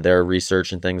D'Agostino, some of their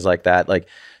research and things like that, like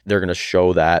they're going to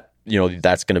show that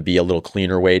that's going to be a little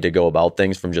cleaner way to go about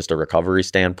things from just a recovery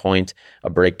standpoint, a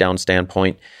breakdown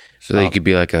standpoint. So they could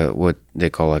be like what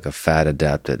they call like a fat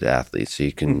adapted athlete. So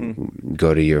you can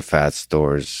go to your fat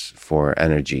stores for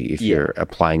energy if you're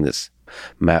applying this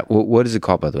MAF. What is it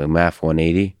called, by the way? MAF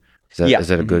 180? Is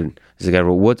that a good? Is it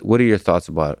what are your thoughts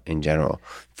about in general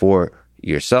for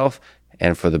yourself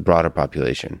and for the broader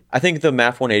population? I think the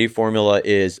MAF 180 formula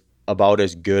is about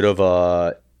as good of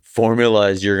a formula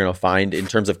as you're going to find in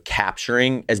terms of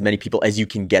capturing as many people as you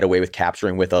can get away with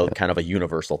capturing with a kind of a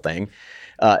universal thing.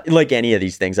 Like any of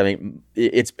these things, I mean,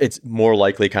 it's more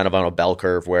likely kind of on a bell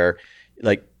curve where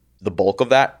like the bulk of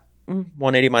that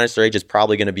 180 minus their age is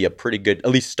probably going to be a pretty good, at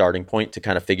least starting point to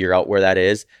kind of figure out where that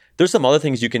is. There's some other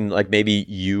things you can like maybe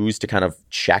use to kind of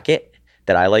check it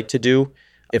that I like to do.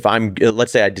 If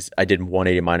let's say I did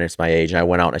 180 minus my age and I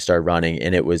went out and I started running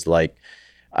and it was like,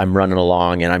 I'm running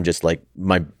along and I'm just like,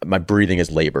 my breathing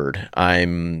is labored.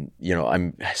 I'm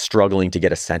struggling to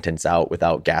get a sentence out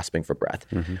without gasping for breath.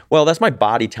 Mm-hmm. Well, that's my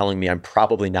body telling me I'm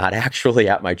probably not actually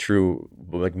at my true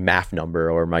like MAF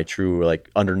number or my true like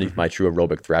underneath my true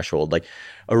aerobic threshold. Like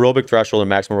aerobic threshold and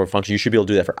maximum aerobic function, you should be able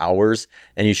to do that for hours,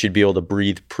 and you should be able to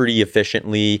breathe pretty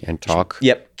efficiently and talk.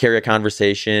 Carry a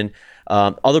conversation.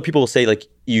 Other people will say like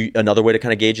another way to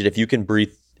kind of gauge it, if you can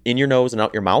breathe in your nose and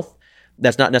out your mouth.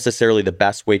 That's not necessarily the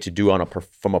best way to do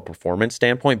from a performance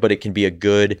standpoint, but it can be a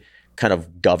good kind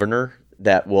of governor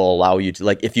that will allow you to,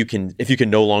 like, if you can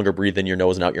no longer breathe in your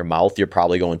nose and out your mouth, you're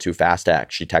probably going too fast to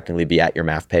actually technically be at your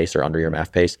MAF pace or under your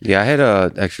MAF pace. Yeah, I had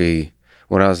actually,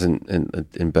 when I was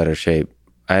in better shape,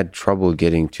 I had trouble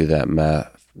getting to that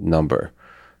MAF number.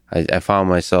 I found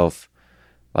myself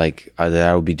like that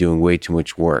I would be doing way too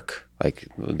much work. Like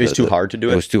It's too hard to do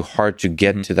it? It was too hard to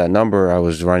get to that number. I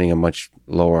was running a much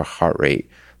lower heart rate,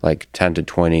 like 10 to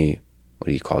 20, what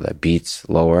do you call that, beats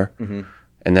lower.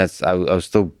 And I was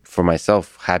still, for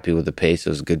myself, happy with the pace. It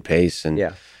was a good pace. And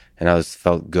I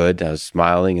felt good. I was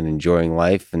smiling and enjoying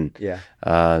life. And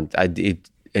and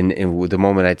the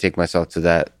moment I take myself to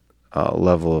that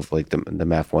level of like the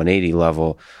MAF 180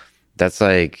 level, that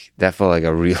felt like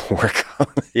a real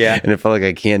workout. And it felt like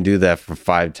I can't do that for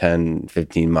 5, 10,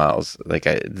 15 miles. Like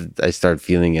I started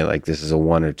feeling it like this is a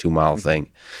 1 or 2 mile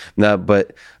thing. No,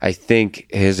 but I think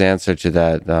his answer to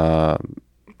that,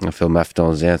 Phil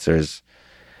Meftone's answer is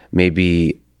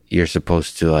maybe you're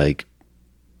supposed to like,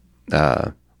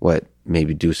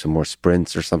 maybe do some more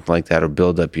sprints or something like that, or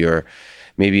build up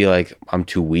maybe like I'm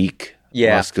too weak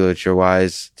musculature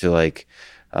wise to like,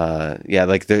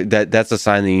 that's a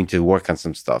sign that you need to work on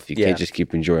some stuff. You can't just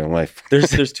keep enjoying life.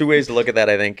 There's two ways to look at that,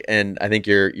 I think, and I think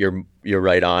you're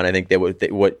right on. I think what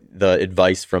the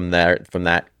advice from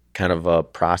that kind of a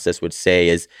process would say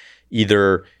is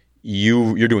either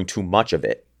you're doing too much of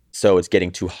it, so it's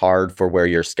getting too hard for where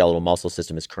your skeletal muscle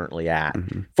system is currently at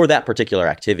for that particular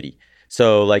activity.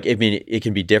 So like, I mean, it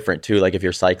can be different too. Like if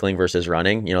you're cycling versus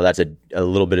running, that's a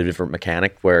little bit of a different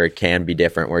mechanic where it can be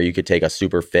different, where you could take a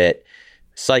super fit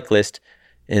cyclist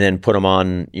and then put them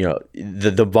on,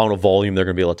 the amount of volume they're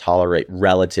going to be able to tolerate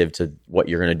relative to what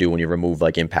you're going to do when you remove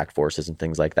like impact forces and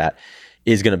things like that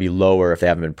is going to be lower if they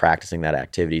haven't been practicing that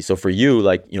activity. So for you,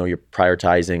 like, you're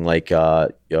prioritizing like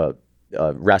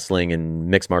wrestling and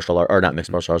mixed martial art, or not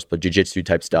mixed martial arts, but jiu-jitsu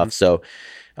type stuff. So,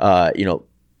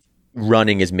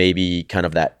 running is maybe kind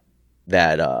of that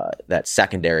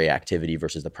secondary activity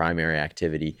versus the primary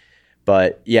activity.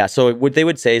 But yeah, so what they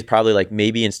would say is probably like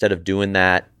maybe instead of doing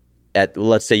that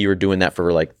let's say you were doing that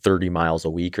for like 30 miles a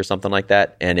week or something like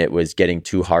that, and it was getting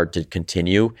too hard to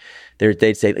continue,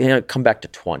 they'd say, come back to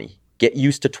 20. Get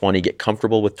used to 20, get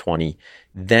comfortable with 20.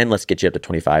 Then let's get you up to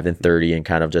 25 and 30 and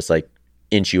kind of just like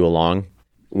inch you along.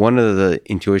 One of the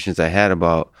intuitions I had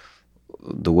about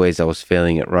the ways I was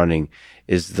failing at running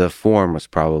is the form was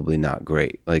probably not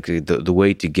great. Like the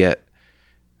way to get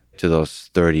to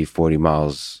those 30, 40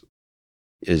 miles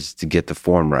is to get the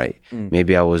form right.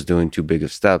 Maybe I was doing too big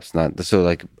of steps.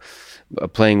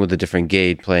 Playing with a different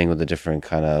gait, playing with a different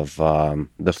kind of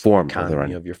the form of the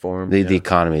running. Of your form. The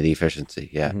economy, the efficiency,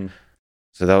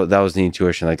 So that was the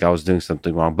intuition, like I was doing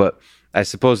something wrong. But I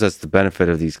suppose that's the benefit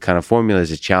of these kind of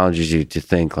formulas. It challenges you to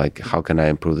think like, how can I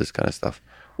improve this kind of stuff?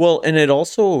 Well, and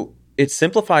it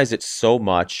simplifies it so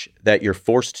much that you're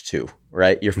forced to,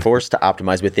 right? You're forced to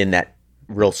optimize within that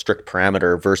real strict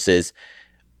parameter versus,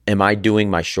 am I doing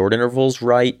my short intervals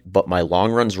right, but my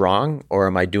long runs wrong? Or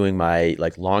am I doing my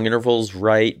like long intervals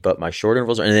right, but my short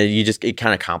intervals wrong? And then it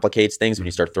kind of complicates things when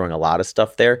you start throwing a lot of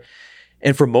stuff there.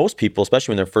 And for most people,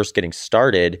 especially when they're first getting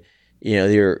started,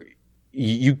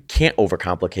 you can't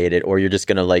overcomplicate it, or you're just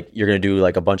gonna do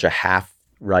like a bunch of half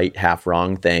right, half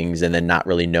wrong things, and then not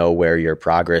really know where your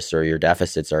progress or your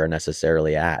deficits are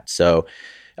necessarily at. So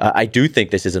I do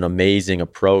think this is an amazing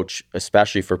approach,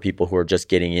 especially for people who are just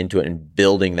getting into it and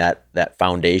building that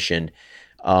foundation.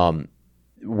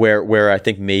 Where I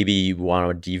think maybe you want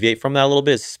to deviate from that a little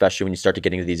bit, especially when you start to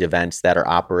get into these events that are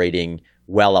operating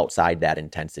well outside that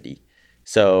intensity.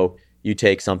 So you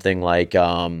take something like,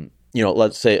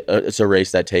 let's say it's a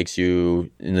race that takes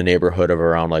you in the neighborhood of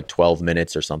around like 12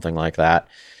 minutes or something like that.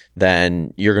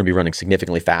 Then you're going to be running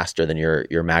significantly faster than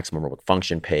your maximum aerobic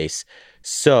function pace.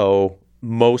 So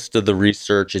most of the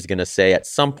research is going to say at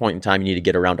some point in time, you need to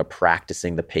get around to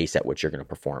practicing the pace at which you're going to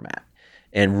perform at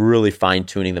and really fine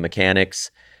tuning the mechanics,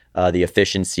 the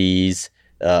efficiencies,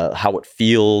 how it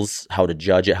feels, how to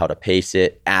judge it, how to pace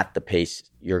it at the pace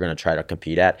you're going to try to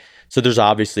compete at. So there's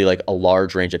obviously like a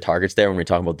large range of targets there when we're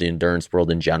talking about the endurance world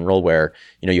in general, where,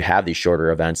 you have these shorter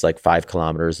events like 5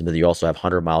 kilometers, and then you also have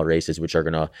 100-mile races, which are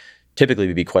going to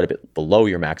typically be quite a bit below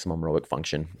your maximum aerobic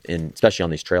function, especially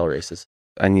on these trail races.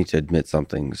 I need to admit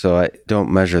something. So I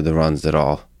don't measure the runs at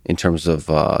all in terms of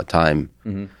time.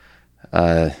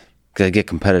 Because I get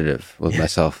competitive with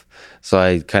myself. So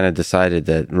I kind of decided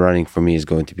that running for me is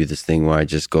going to be this thing where I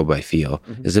just go by feel.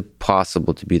 Is it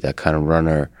possible to be that kind of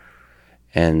runner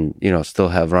and, still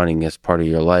have running as part of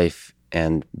your life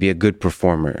and be a good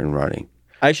performer in running?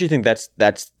 I actually think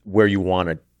that's where you want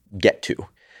to get to.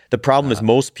 The problem is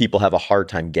most people have a hard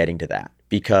time getting to that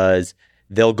because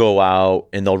they'll go out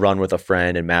and they'll run with a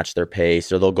friend and match their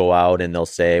pace, or they'll go out and they'll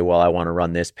say, well, I want to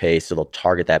run this pace. So they'll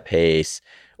target that pace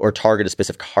or target a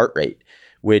specific heart rate,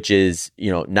 which is,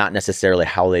 not necessarily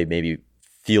how they maybe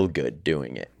feel good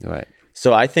doing it. Right.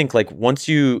 So I think like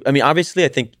obviously I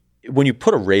think when you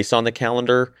put a race on the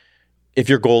calendar, if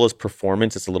your goal is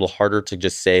performance, it's a little harder to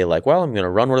just say like, well, I'm going to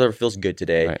run whatever feels good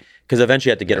today, because eventually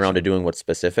you have to get around to doing what's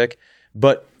specific.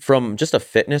 But from just a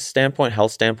fitness standpoint,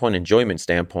 health standpoint, enjoyment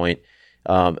standpoint,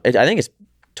 I think it's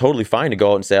totally fine to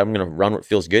go out and say, I'm going to run what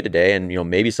feels good today. And,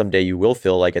 maybe someday you will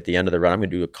feel like at the end of the run, I'm going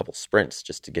to do a couple sprints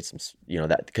just to get some,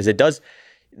 that, because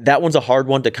that one's a hard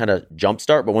one to kind of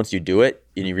jumpstart. But once you do it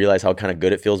and you realize how kind of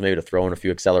good it feels, maybe to throw in a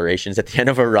few accelerations at the end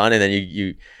of a run, and then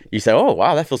you say, oh,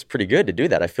 wow, that feels pretty good to do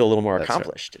that. I feel a little more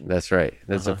accomplished. Right. That's right.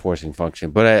 That's a forcing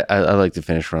function. But I like to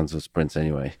finish runs with sprints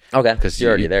anyway. Okay. Because you're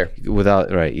already there.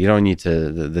 You don't need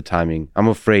to, the timing. I'm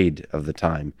afraid of the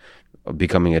time of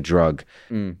becoming a drug.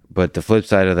 But the flip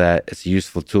side of that, it's a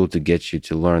useful tool to get you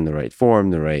to learn the right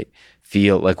form, the right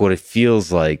feel, like what it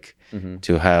feels like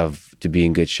to be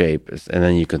in good shape, and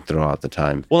then you can throw out the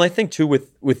time. Well, I think too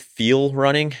with feel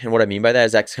running, and what I mean by that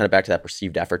is that's kind of back to that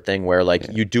perceived effort thing, where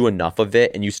you do enough of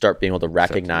it and you start being able to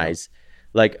recognize,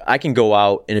 like I can go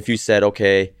out and if you said,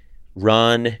 okay,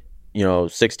 run,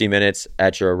 60 minutes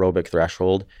at your aerobic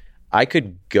threshold, I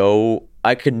could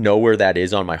know where that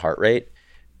is on my heart rate,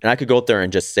 and I could go out there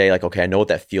and just say like, okay, I know what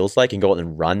that feels like, and go out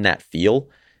and run that feel,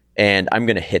 and I'm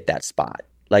going to hit that spot.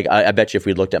 Like I bet you if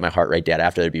we looked at my heart rate data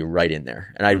after, it'd be right in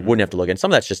there, and I wouldn't have to look. And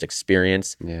some of that's just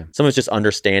experience. Yeah. Some of it's just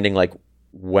understanding, like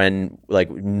when,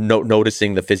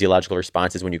 noticing the physiological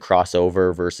responses when you cross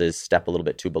over versus step a little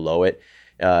bit too below it.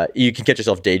 You can catch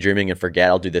yourself daydreaming and forget.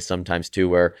 I'll do this sometimes too,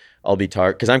 where I'll be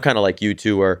tired, because I'm kind of like you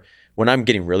too, where when I'm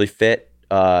getting really fit,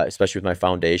 especially with my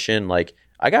foundation, like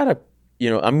I gotta.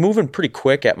 I'm moving pretty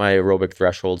quick at my aerobic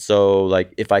threshold. So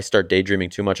like if I start daydreaming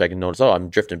too much, I can notice, I'm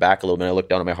drifting back a little bit. I look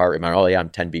down at my heart rate, oh yeah, I'm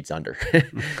 10 beats under.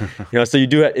 So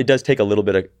it does take a little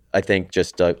bit of, I think,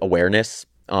 just awareness.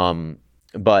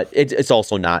 But it's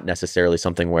also not necessarily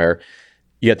something where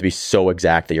you have to be so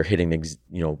exact that you're hitting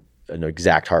an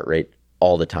exact heart rate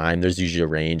all the time. There's usually a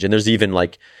range. And there's even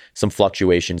like some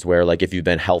fluctuations where like if you've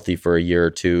been healthy for a year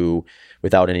or two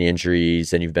without any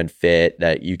injuries and you've been fit,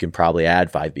 that you can probably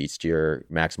add 5 beats to your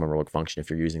maximum aerobic function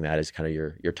if you're using that as kind of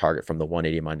your target from the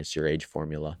 180 minus your age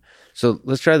formula. So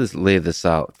let's try to lay this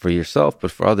out for yourself,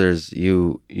 but for others,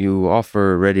 you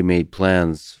offer ready-made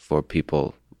plans for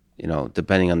people,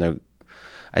 depending on their,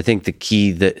 I think the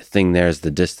key thing there is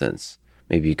the distance.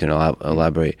 Maybe you can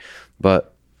elaborate,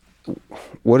 but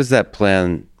what does that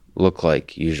plan look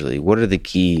like usually? What are the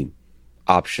key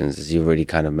options, as you already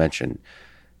kind of mentioned?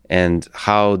 And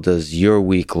how does your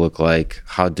week look like?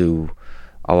 How do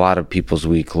a lot of people's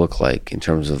week look like in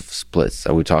terms of splits?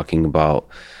 Are we talking about,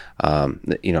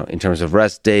 in terms of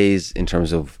rest days, in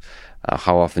terms of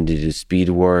how often do you do speed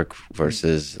work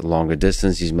versus longer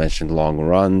distance? You mentioned long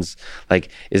runs. Like,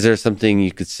 is there something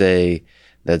you could say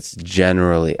that's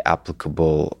generally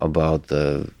applicable about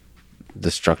the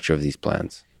structure of these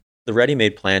plans? The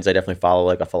ready-made plans, I definitely follow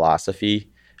like a philosophy,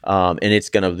 and it's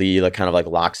going to be like kind of like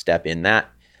lockstep in that.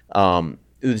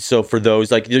 So for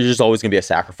those, like, there's just always going to be a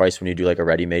sacrifice when you do like a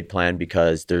ready-made plan,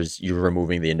 because you're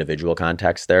removing the individual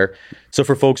context there. So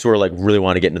for folks who are like really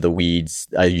want to get into the weeds,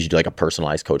 I usually do like a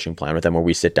personalized coaching plan with them, where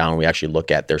we sit down and we actually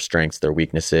look at their strengths, their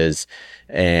weaknesses,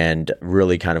 and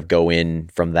really kind of go in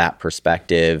from that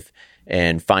perspective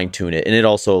and fine tune it. And it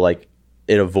also it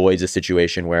avoids a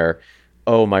situation where,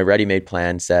 oh, my ready-made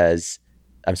plan says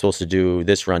I'm supposed to do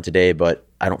this run today, but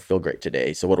I don't feel great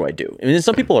today. So what do I do? I mean,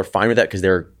 some people are fine with that because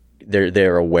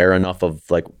they're aware enough of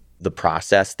like the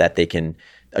process that they can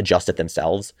adjust it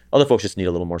themselves. Other folks just need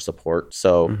a little more support.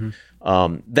 So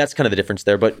that's kind of the difference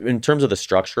there. But in terms of the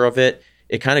structure of it,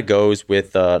 it kind of goes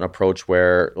with an approach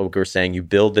where, like we were saying, you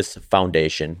build this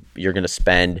foundation. You're going to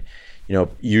spend,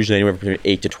 usually anywhere between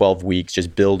 8 to 12 weeks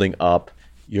just building up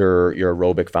your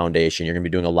aerobic foundation. You're going to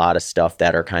be doing a lot of stuff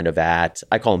that are kind of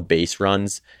I call them base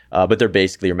runs, but they're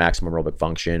basically your maximum aerobic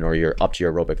function or your up to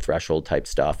your aerobic threshold type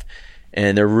stuff.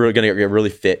 And they're really going to get really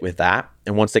fit with that.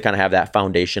 And once they kind of have that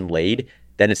foundation laid,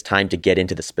 then it's time to get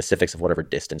into the specifics of whatever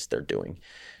distance they're doing.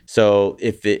 So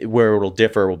where it'll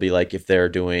differ will be like if they're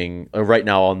doing, right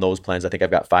now on those plans, I think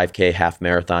I've got 5K, half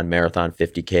marathon,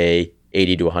 50K,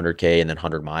 80 to 100K, and then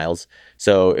 100 miles.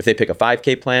 So if they pick a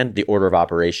 5K plan, the order of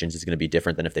operations is going to be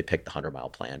different than if they pick the 100-mile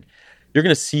plan. You're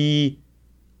going to see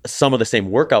some of the same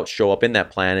workouts show up in that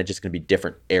plan. It's just going to be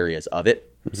different areas of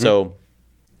it. So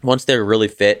once they're really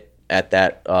fit at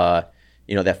that,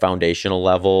 that foundational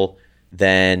level,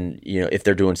 then, if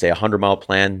they're doing, say, a 100-mile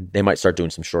plan, they might start doing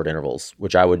some short intervals,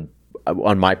 which I would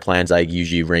on my plans, I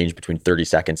usually range between 30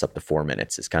 seconds up to 4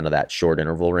 minutes is kind of that short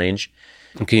interval range.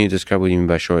 Can you describe what you mean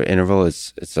by short interval?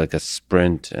 It's like a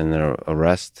sprint and then a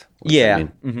rest? What does that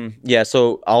mean? Mm-hmm. Yeah.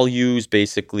 So I'll use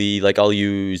basically like a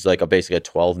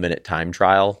 12-minute time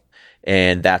trial.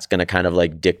 And that's going to kind of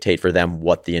like dictate for them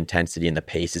what the intensity and the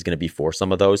pace is going to be for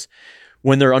some of those.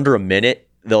 When they're under a minute,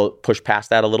 they'll push past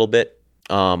that a little bit.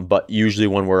 But usually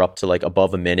when we're up to like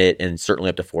above a minute and certainly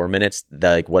up to 4 minutes,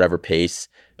 like whatever pace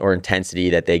or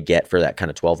intensity that they get for that kind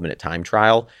of 12-minute time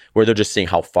trial, where they're just seeing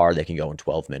how far they can go in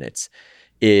 12 minutes,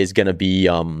 is going to be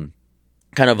kind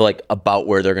of like about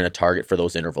where they're going to target for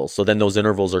those intervals. So then those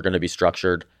intervals are going to be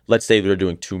structured. Let's say they're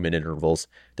doing 2-minute intervals.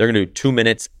 They're going to do 2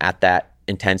 minutes at that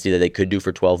intensity that they could do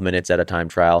for 12 minutes at a time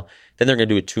trial. Then they're going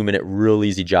to do a 2-minute real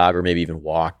easy jog or maybe even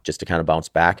walk just to kind of bounce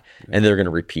back. And they're going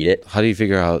to repeat it. How do you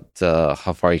figure out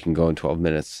how far you can go in 12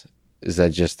 minutes? Is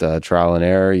that just trial and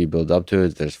error? You build up to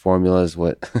it? There's formulas?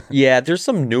 What? Yeah, there's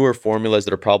some newer formulas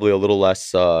that are probably a little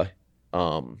less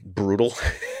brutal.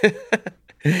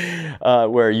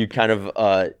 Where you kind of,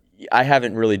 I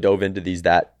haven't really dove into these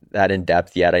that in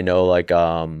depth yet. I know like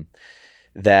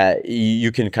that you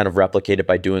can kind of replicate it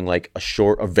by doing like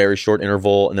a very short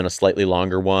interval and then a slightly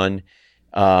longer one.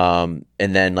 And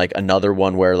then like another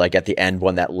one where like at the end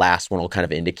one, that last one will kind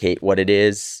of indicate what it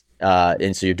is.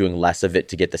 And so you're doing less of it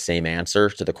to get the same answer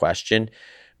to the question.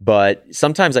 But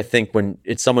sometimes I think when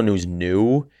it's someone who's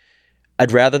new,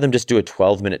 I'd rather them just do a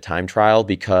 12-minute time trial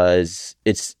because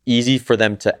it's easy for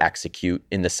them to execute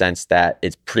in the sense that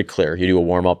it's pretty clear. You do a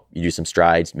warm-up, you do some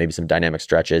strides, maybe some dynamic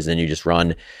stretches, and you just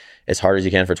run as hard as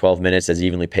you can for 12 minutes, as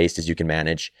evenly paced as you can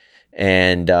manage.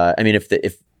 And I mean, if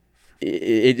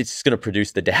it's going to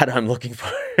produce the data I'm looking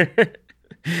for. And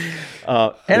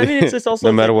I mean, it's just also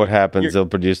no matter what happens, they'll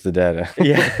produce the data.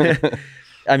 Yeah.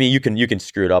 I mean, you can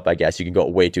screw it up, I guess. You can go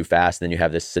way too fast, and then you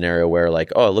have this scenario where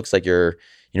like, oh, it looks like your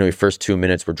first 2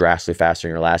 minutes were drastically faster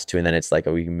than your last two, and then it's like,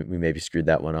 oh, we maybe screwed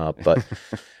that one up. But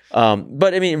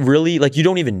but I mean, really, like you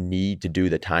don't even need to do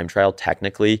the time trial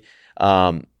technically.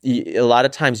 A lot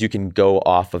of times you can go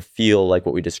off of feel like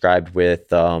what we described with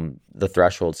the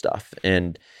threshold stuff,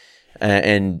 and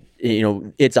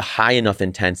it's a high enough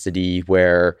intensity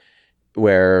where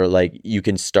like you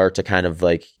can start to kind of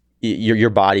like your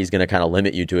body's going to kind of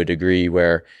limit you to a degree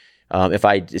where if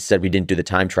I just said we didn't do the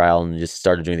time trial and just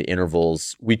started doing the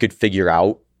intervals, we could figure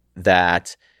out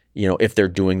that, if they're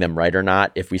doing them right or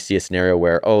not. If we see a scenario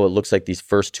where, oh, it looks like these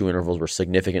first two intervals were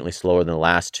significantly slower than the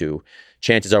last two,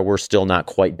 chances are we're still not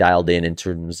quite dialed in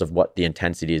terms of what the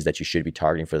intensity is that you should be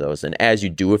targeting for those. And as you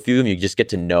do a few of them, you just get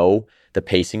to know the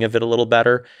pacing of it a little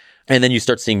better. And then you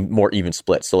start seeing more even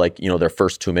splits. So like, their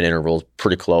first 2-minute intervals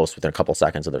pretty close within a couple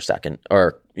seconds of their second,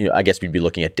 or, I guess we'd be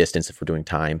looking at distance if we're doing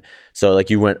time. So like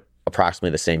you went approximately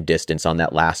the same distance on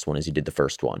that last one as you did the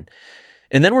first one.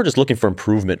 And then we're just looking for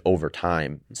improvement over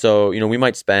time. So, we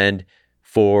might spend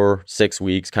 4-6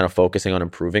 weeks kind of focusing on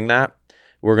improving that.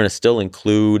 We're going to still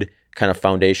include kind of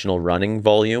foundational running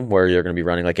volume where you're going to be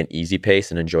running like an easy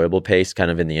pace, an enjoyable pace kind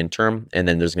of in the interim. And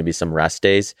then there's going to be some rest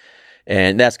days.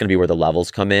 And that's going to be where the levels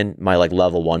come in. My like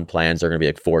level 1 plans are going to be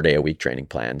like 4-day-a-week training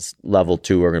plans. Level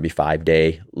 2 are going to be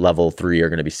 5-day. Level 3 are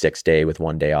going to be 6-day with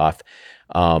 1 day off.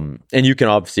 And you can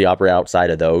obviously operate outside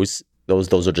of those.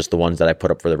 Those are just the ones that I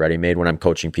put up for the ready-made. When I'm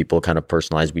coaching people kind of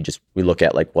personalized, we look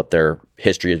at like what their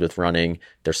history is with running,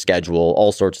 their schedule,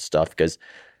 all sorts of stuff. Because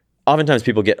oftentimes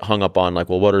people get hung up on like,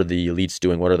 well, what are the elites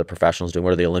doing? What are the professionals doing?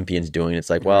 What are the Olympians doing? It's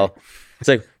like, well,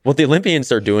 what the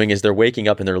Olympians are doing is they're waking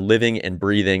up and they're living and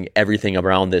breathing everything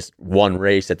around this one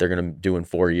race that they're going to do in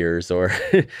 4 years. Or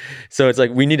so it's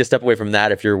like we need to step away from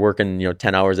that if you're working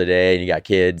 10 hours a day and you got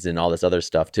kids and all this other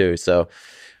stuff too. So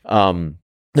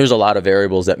there's a lot of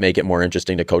variables that make it more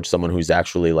interesting to coach someone who's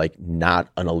actually like not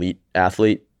an elite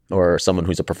athlete or someone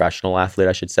who's a professional athlete,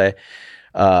 I should say.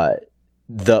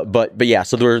 But yeah,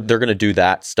 so they're going to do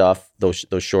that stuff, those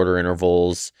shorter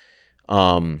intervals,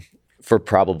 for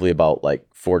probably about like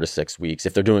 4 to 6 weeks.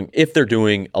 If they're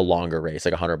doing a longer race,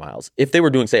 like 100 miles, if they were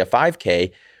doing say a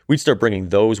 5K, we'd start bringing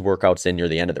those workouts in near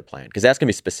the end of their plan because that's going to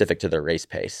be specific to their race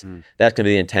pace. That's going to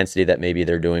be the intensity that maybe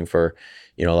they're doing for,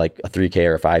 like a 3K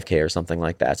or a 5K or something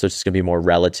like that. So it's just going to be more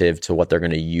relative to what they're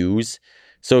going to use.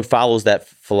 So it follows that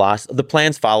philosophy. The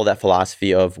plans follow that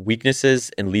philosophy of weaknesses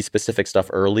and least specific stuff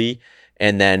early.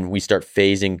 And then we start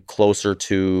phasing closer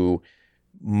to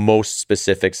most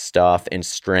specific stuff and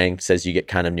strengths as you get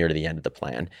kind of near to the end of the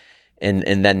plan.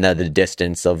 And then the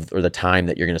distance or the time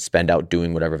that you're going to spend out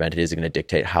doing whatever event it is going to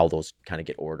dictate how those kind of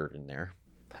get ordered in there.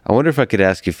 I wonder if I could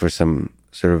ask you for some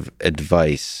sort of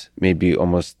advice, maybe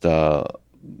almost,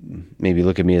 maybe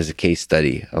look at me as a case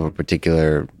study of a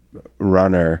particular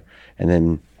runner and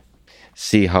then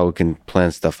see how we can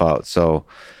plan stuff out. So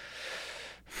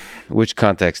which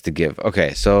context to give?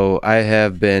 Okay, so I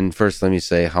have been, first let me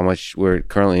say how much we're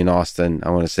currently in Austin.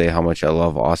 I want to say how much I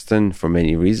love Austin for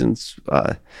many reasons.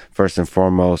 First and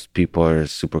foremost, people are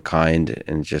super kind,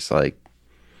 and just like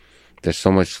there's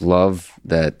so much love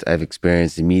that I've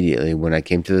experienced immediately when I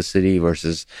came to the city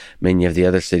versus many of the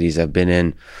other cities I've been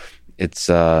in. It's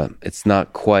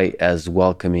not quite as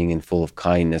welcoming and full of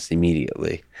kindness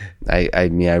immediately. I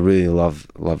mean, I really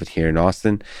love it here in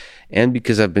Austin. And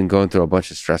because I've been going through a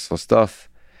bunch of stressful stuff,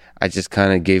 I just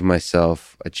kind of gave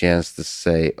myself a chance to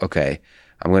say, okay,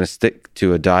 I'm going to stick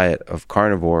to a diet of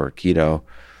carnivore or keto,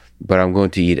 but I'm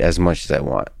going to eat as much as I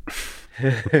want.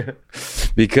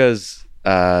 Because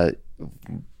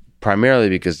primarily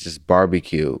because just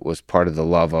barbecue was part of the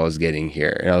love I was getting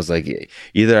here. And I was like,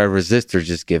 either I resist or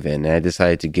just give in. And I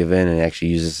decided to give in and actually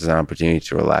use this as an opportunity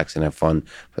to relax and have fun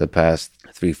for the past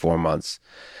 3-4 months,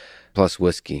 plus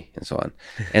whiskey and so on.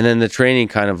 And then the training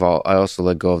I also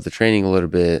let go of the training a little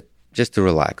bit just to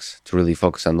relax, to really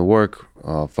focus on the work,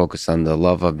 focus on the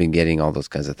love I've been getting, all those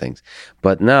kinds of things.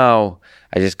 But now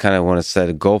I just kind of want to set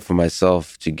a goal for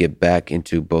myself to get back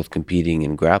into both competing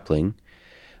and grappling,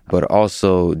 but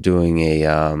also doing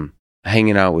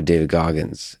hanging out with David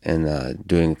Goggins and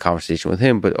doing a conversation with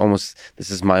him. But almost this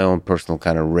is my own personal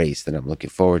kind of race that I'm looking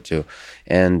forward to.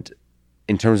 And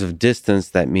in terms of distance,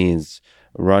 that means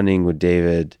running with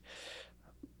David,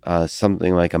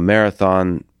 something like a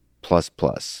marathon plus.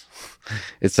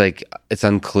 It's like, it's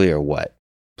unclear what.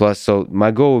 Plus, so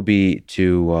my goal would be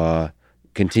to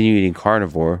continue eating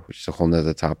carnivore, which is a whole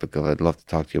nother topic I'd love to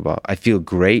talk to you about. I feel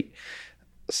great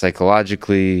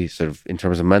psychologically, sort of in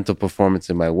terms of mental performance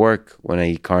in my work when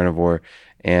I eat carnivore,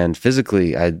 and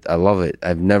physically I love it.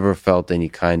 I've never felt any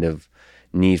kind of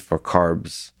need for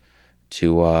carbs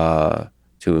to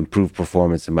improve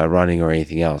performance in my running or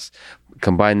anything else.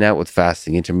 Combine that with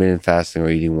fasting, intermittent fasting, or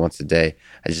eating once a day.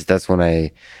 That's when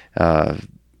I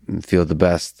feel the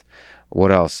best.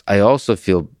 What else? I also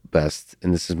feel best,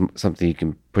 and this is something you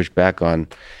can push back on.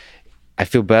 I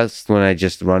feel best when I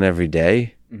just run every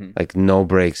day. Like no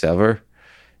breaks ever,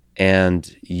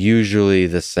 and usually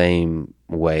the same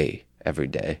way every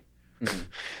day.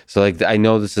 So like, I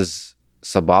know this is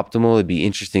suboptimal. It'd be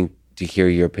interesting to hear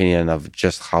your opinion of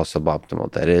just how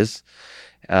suboptimal that is.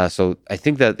 So I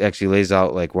think that actually lays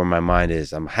out like where my mind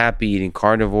is. I'm happy eating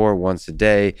carnivore once a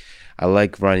day. I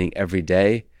like running every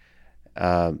day.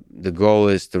 The goal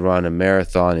is to run a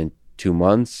marathon in 2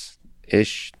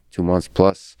 months-ish, 2 months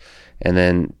plus, and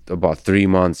then about 3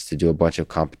 months to do a bunch of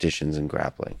competitions in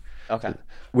grappling. Okay.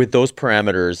 With those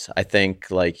parameters, I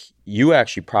think like you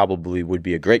actually probably would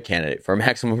be a great candidate for a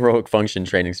maximum aerobic function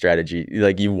training strategy.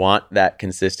 Like you want that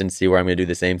consistency where I'm going to do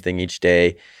the same thing each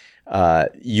day.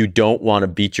 You don't want to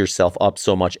beat yourself up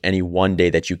so much any one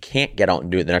day that you can't get out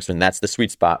and do it the next one. That's the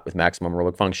sweet spot with maximum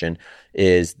aerobic function.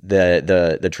 Is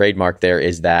the trademark there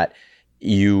is that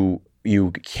you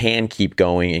can keep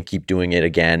going and keep doing it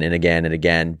again and again and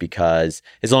again, because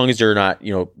as long as you're not,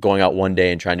 going out one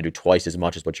day and trying to do twice as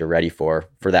much as what you're ready for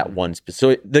that one.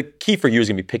 So the key for you is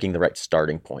going to be picking the right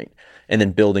starting point and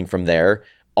then building from there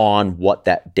on what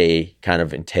that day kind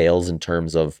of entails in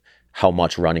terms of how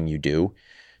much running you do.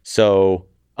 So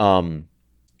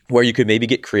where you could maybe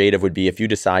get creative would be if you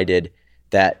decided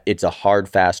that it's a hard,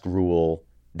 fast rule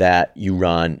that you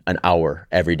run an hour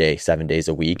every day, 7 days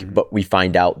a week, but we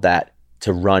find out that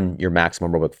to run your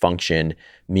maximum aerobic function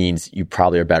means you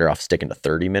probably are better off sticking to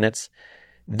 30 minutes.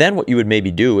 Then what you would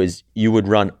maybe do is you would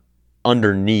run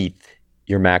underneath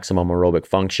your maximum aerobic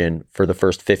function for the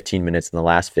first 15 minutes and the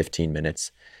last 15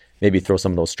 minutes. Maybe throw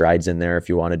some of those strides in there if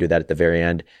you want to do that at the very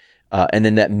end. And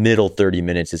then that middle 30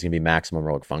 minutes is going to be maximum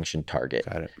aerobic function target.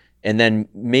 Got it. And then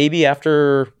maybe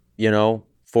after,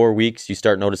 4 weeks, you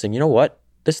start noticing, what?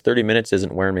 This 30 minutes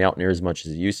isn't wearing me out near as much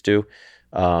as it used to.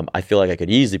 I feel like I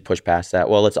could easily push past that.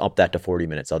 Well, let's up that to 40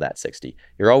 minutes of that 60.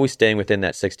 You're always staying within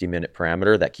that 60-minute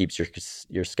parameter that keeps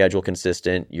your schedule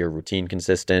consistent, your routine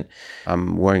consistent.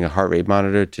 I'm wearing a heart rate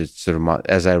monitor to sort of,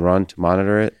 as I run, to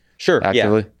monitor it. Sure,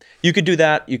 actively. Yeah. You could do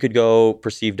that. You could go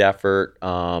perceived effort.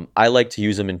 I like to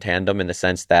use them in tandem in the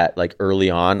sense that like early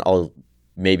on, I'll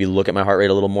maybe look at my heart rate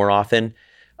a little more often.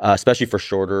 Especially for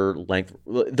shorter length.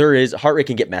 Heart rate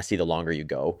can get messy the longer you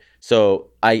go.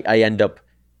 So I end up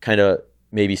kind of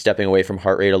maybe stepping away from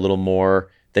heart rate a little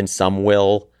more than some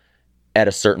will at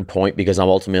a certain point, because I'm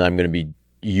going to be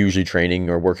usually training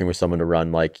or working with someone to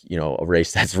run like, a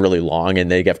race that's really long,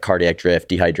 and they have cardiac drift,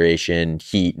 dehydration,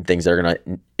 heat, and things that are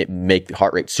going to make the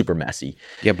heart rate super messy.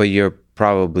 Yeah, but your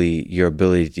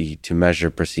ability to measure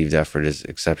perceived effort is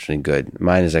exceptionally good.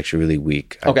 Mine is actually really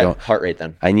weak. Heart rate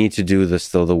then. I need to do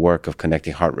the work of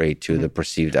connecting heart rate to the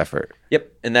perceived effort.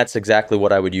 Yep, and that's exactly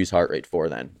what I would use heart rate for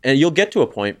then. And you'll get to a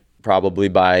point probably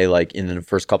by like in the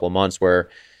first couple of months where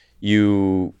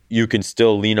you can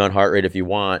still lean on heart rate if you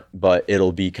want, but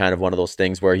it'll be kind of one of those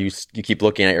things where you keep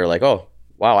looking at it, you're like, oh,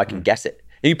 wow, I can guess it.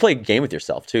 And you play a game with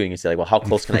yourself too, and you say like, well, how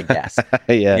close can I guess?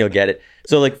 Yeah. You'll get it.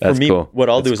 So like for That's me, cool. what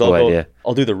I'll do is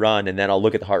I'll do the run, and then I'll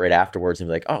look at the heart rate afterwards and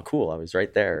be like, oh, cool, I was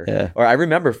right there. Yeah. Or I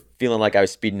remember feeling like I was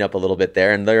speeding up a little bit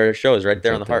there, and there it shows right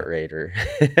there on the heart rate. Or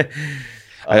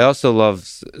I also love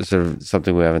sort of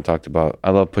something we haven't talked about.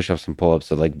 I love push-ups and pull-ups,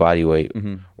 so like body weight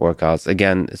workouts.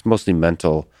 Again, it's mostly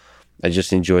mental. I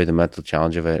just enjoy the mental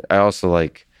challenge of it. I also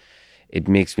it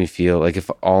makes me feel like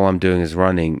if all I'm doing is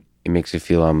running, it makes me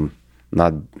feel I'm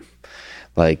not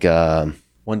like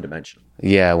one-dimensional.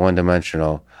 Yeah,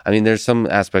 one-dimensional. I mean, there's some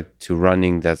aspect to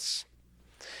running that's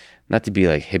not to be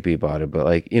like hippie about it, but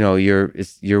like, you're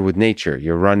with nature.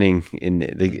 You're running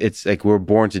it's like we're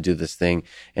born to do this thing.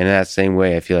 And in that same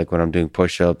way, I feel like when I'm doing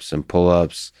push-ups and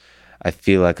pull-ups, I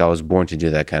feel like I was born to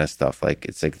do that kind of stuff. Like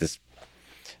it's like this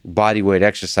body weight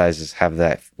exercises have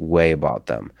that way about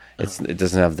them. It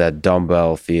doesn't have that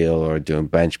dumbbell feel or doing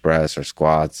bench press or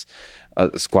squats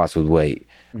with weight.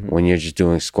 When you're just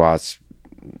doing squats,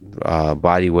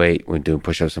 body weight. When doing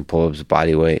push-ups and pull-ups,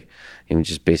 body weight. Even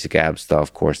just basic ab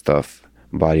stuff, core stuff,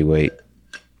 body weight.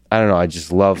 I don't know. I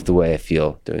just love the way I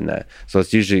feel doing that. So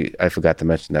it's usually, I forgot to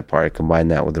mention that part. I combine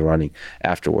that with the running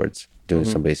afterwards, doing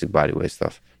some basic body weight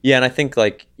stuff. Yeah, and I think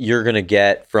like you're going to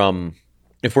get from,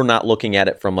 if we're not looking at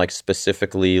it from like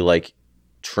specifically like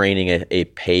training a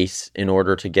pace in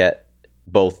order to get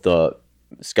both the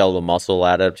skeletal muscle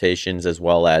adaptations as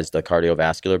well as the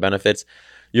cardiovascular benefits,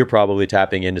 you're probably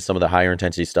tapping into some of the higher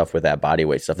intensity stuff with that body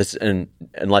weight stuff.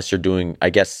 Unless you're doing, I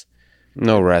guess,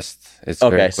 no rest. It's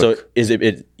okay. So is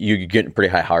it you getting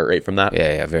pretty high heart rate from that?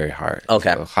 Yeah, very hard.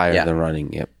 Okay, so higher than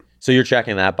running. Yep. So you're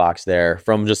checking that box there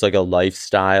from just like a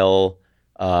lifestyle,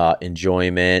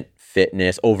 enjoyment,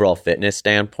 fitness, overall fitness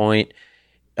standpoint.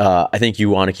 I think you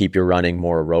want to keep your running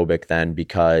more aerobic then,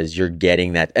 because you're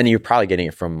getting that, and you're probably getting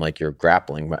it from like your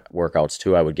grappling workouts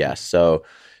too, I would guess. So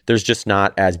there's just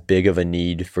not as big of a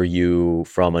need for you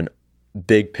from a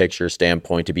big picture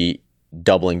standpoint to be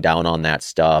doubling down on that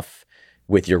stuff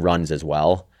with your runs as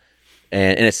well.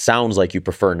 And it sounds like you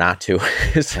prefer not to.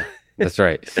 That's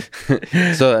right.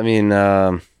 So, I mean,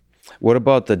 what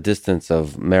about the distance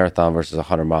of marathon versus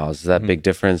 100 miles? Is that a big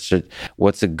difference?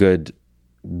 What's a good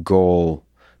goal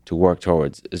to work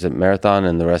towards? Is it marathon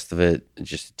and the rest of it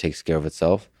just takes care of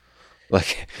itself?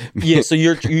 Like, yeah, so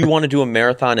you want to do a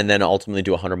marathon and then ultimately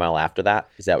do a 100-mile after that?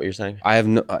 Is that what you're saying? I have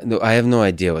no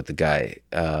idea what the guy.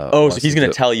 So he's going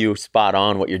to tell you spot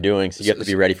on what you're doing, so you have to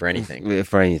be ready for anything.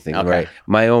 For anything, okay. Right?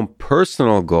 My own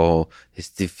personal goal is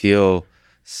to feel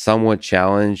somewhat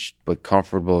challenged but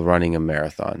comfortable running a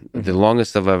marathon. The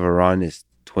longest I've ever run is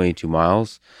 22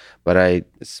 miles, but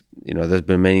there's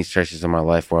been many stretches in my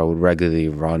life where I would regularly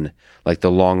run. Like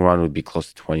the long run would be close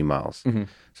to 20 miles.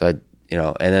 So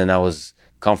and then I was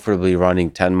comfortably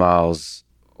running 10 miles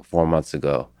 4 months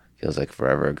ago. Feels like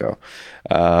forever ago.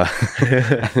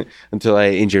 Until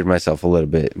I injured myself a little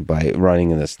bit by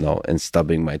running in the snow and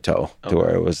stubbing my toe to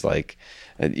where it was like,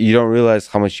 you don't realize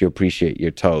how much you appreciate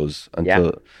your toes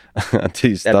until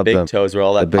you stub them. That big toes where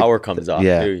all that power comes off.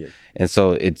 Yeah. Too. And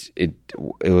so it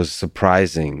was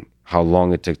surprising how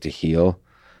long it took to heal.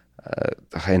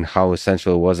 And how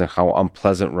essential it was, and how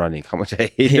unpleasant running, how much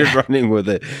I hated running with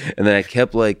it. And then I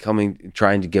kept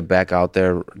trying to get back out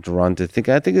there to run, I think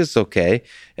it's okay.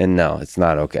 And no, it's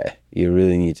not okay. You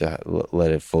really need to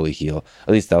let it fully heal.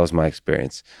 At least that was my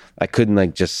experience. I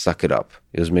couldn't just suck it up.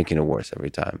 It was making it worse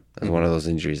every time. It was one of those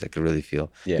injuries I could really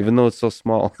feel, even though it's so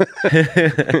small.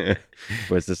 But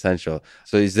it's essential.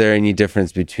 So is there any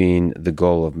difference between the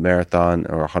goal of marathon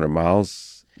or 100 miles?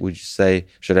 Would you say,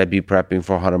 should I be prepping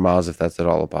for 100 miles if that's at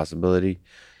all a possibility?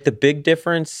 The big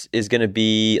difference is going to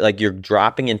be like you're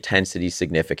dropping intensity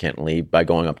significantly by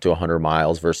going up to 100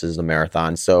 miles versus the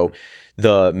marathon. So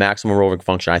the maximum aerobic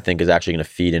function, I think, is actually going to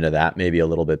feed into that maybe a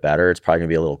little bit better. It's probably going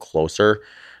to be a little closer,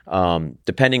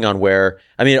 depending on where.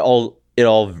 I mean, it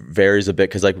all varies a bit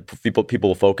because like people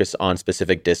will focus on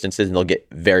specific distances and they'll get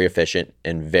very efficient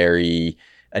and very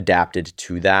adapted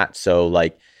to that. So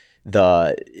like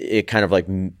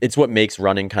it's what makes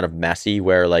running kind of messy,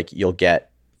 where like you'll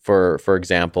get for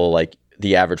example, like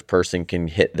the average person can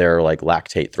hit their like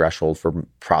lactate threshold for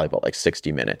probably about like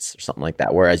 60 minutes or something like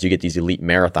that. Whereas you get these elite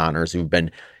marathoners who've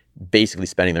been basically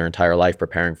spending their entire life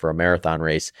preparing for a marathon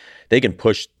race, they can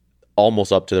push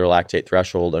almost up to their lactate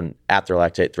threshold and at their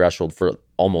lactate threshold for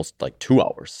almost like 2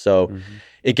 hours. So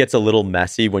it gets a little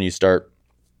messy when you start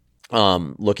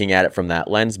looking at it from that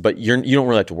lens, but you don't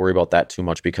really have to worry about that too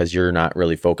much because you're not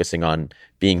really focusing on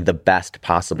being the best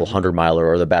possible 100 miler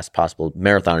or the best possible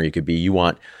marathoner you could be. You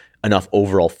want enough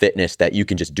overall fitness that you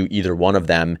can just do either one of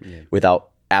them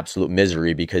without absolute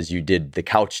misery because you did the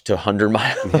couch to 100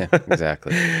 miles. Yeah,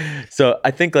 exactly. So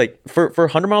I think like for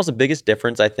 100 miles, the biggest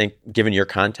difference, I think, given your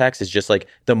context, is just like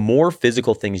the more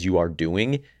physical things you are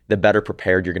doing, the better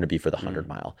prepared you're going to be for the 100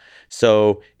 mile.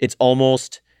 So it's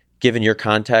almost, given your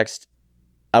context,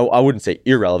 I wouldn't say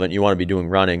irrelevant. You want to be doing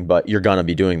running, but you're going to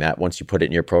be doing that. Once you put it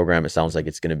in your program, it sounds like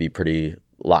it's going to be pretty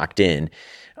locked in.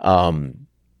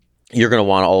 You're going to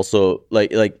want to also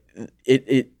like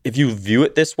it if you view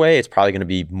it this way, it's probably going to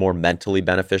be more mentally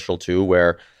beneficial too,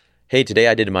 where, hey, today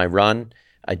I did my run,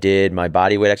 I did my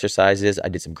body weight exercises, I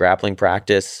did some grappling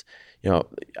practice.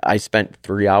 I spent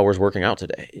 3 hours working out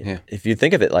today. Yeah. If you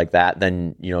think of it like that,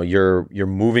 then you're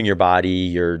moving your body,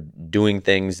 you're doing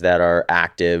things that are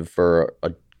active for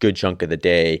a good chunk of the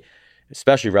day,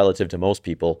 especially relative to most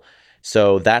people.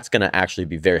 So that's going to actually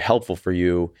be very helpful for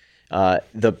you.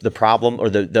 The problem or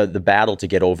the battle to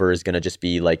get over is going to just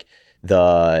be like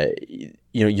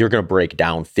you're going to break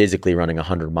down physically running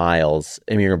 100 miles.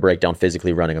 I mean, you're going to break down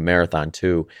physically running a marathon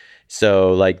too.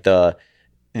 So like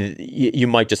you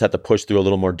might just have to push through a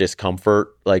little more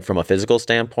discomfort, like from a physical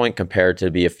standpoint, compared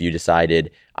to if you decided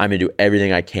I'm going to do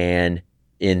everything I can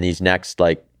in these next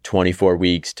like 24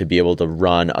 weeks to be able to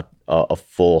run a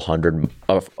full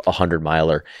 100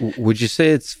 miler. Would you say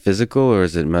it's physical or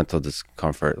is it mental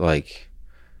discomfort? Like,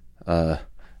 I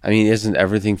mean, isn't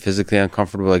everything physically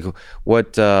uncomfortable? Like,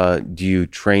 what do you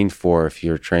train for if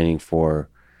you're training for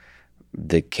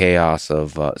the chaos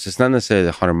of so it's not necessarily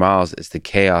the 100 miles, it's the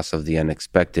chaos of the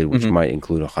unexpected, which might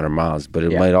include 100 miles, but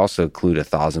it might also include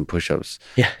 1,000 push-ups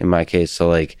in my case. So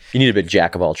like you need a bit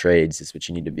jack of all trades is what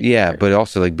you need to be. Yeah, but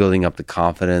also like building up the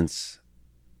confidence,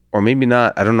 or maybe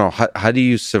not, I don't know. How do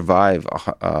you survive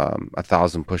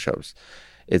 1,000 push-ups?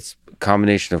 It's a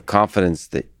combination of confidence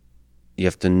that you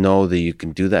have to know that you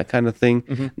can do that kind of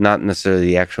thing, not necessarily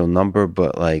the actual number,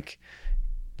 but like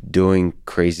doing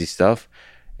crazy stuff.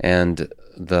 And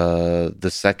the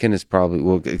second is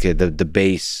probably the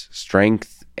base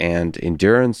strength and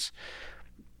endurance,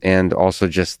 and also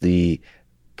just the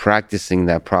practicing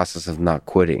that process of not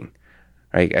quitting.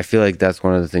 Right? I feel like that's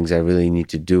one of the things I really need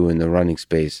to do in the running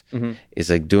space is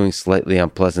like doing slightly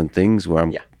unpleasant things where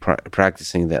I'm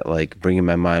practicing that, like bringing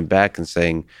my mind back and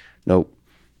saying, nope,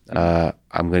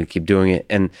 I'm going to keep doing it.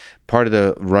 And part of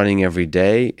the running every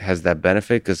day has that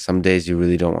benefit because some days you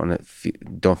really don't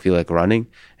feel like running,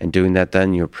 and doing that,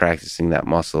 then you're practicing that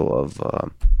muscle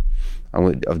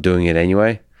of doing it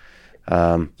anyway.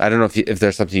 I don't know if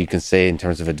there's something you can say in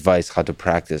terms of advice how to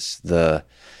practice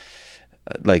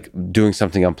like doing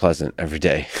something unpleasant every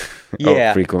day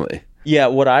or frequently. Yeah,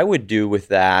 what I would do with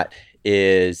that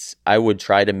is I would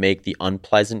try to make the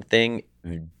unpleasant thing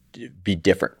be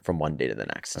different from one day to the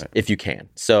next, if you can.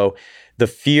 So the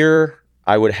fear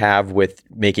I would have with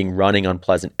making running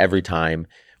unpleasant every time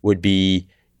would be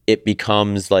it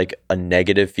becomes like a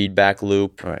negative feedback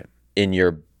loop in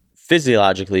your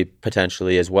physiologically,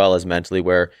 potentially, as well as mentally,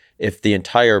 where if the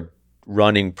entire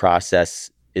running process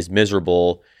is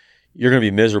miserable, you're going to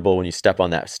be miserable when you step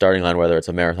on that starting line, whether it's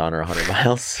a marathon or 100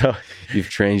 miles. So you've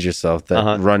trained yourself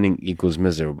that running equals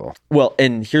miserable. Well,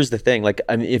 and here's the thing, like,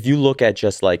 I mean, if you look at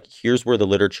just like, here's where the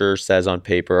literature says on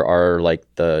paper are like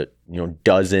the,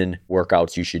 dozen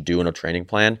workouts you should do in a training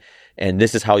plan. And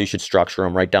this is how you should structure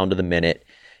them right down to the minute.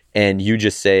 And you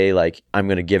just say like, I'm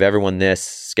going to give everyone this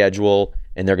schedule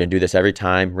and they're going to do this every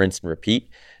time, rinse and repeat.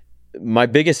 My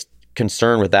biggest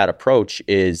concern with that approach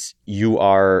is you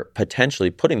are potentially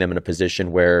putting them in a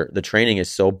position where the training is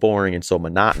so boring and so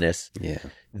monotonous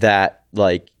that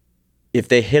like if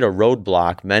they hit a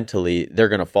roadblock mentally, they're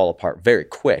going to fall apart very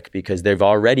quick because they've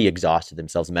already exhausted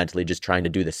themselves mentally just trying to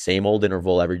do the same old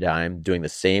interval every time, doing the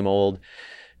same old,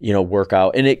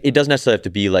 workout. And it doesn't necessarily have to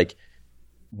be like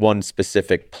one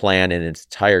specific plan in its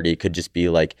entirety. It could just be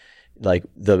like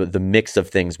the mix of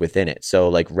things within it. So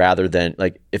like rather than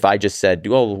like if I just said,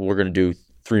 oh, we're going to do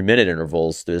 3-minute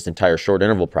intervals through this entire short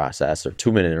interval process, or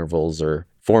 2-minute intervals, or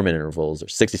 4-minute intervals, or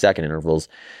 60-second intervals,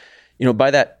 by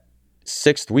that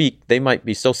 6th week, they might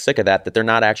be so sick of that they're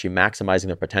not actually maximizing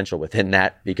their potential within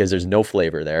that because there's no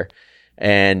flavor there.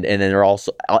 And then they're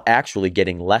also actually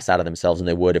getting less out of themselves than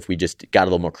they would if we just got a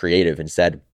little more creative and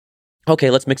said, okay,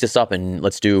 let's mix this up and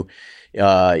let's do 4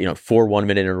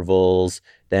 1-minute intervals,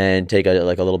 then take a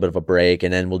little bit of a break,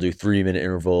 and then we'll do 3-minute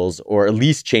intervals, or at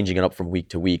least changing it up from week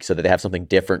to week so that they have something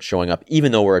different showing up,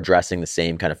 even though we're addressing the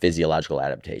same kind of physiological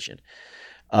adaptation.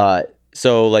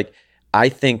 So like, I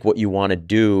think what you want to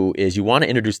do is you want to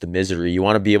introduce the misery. You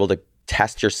want to be able to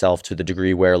test yourself to the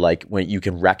degree where, like, when you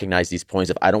can recognize these points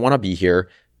of, I don't want to be here,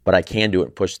 but I can do it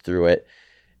and push through it.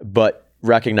 But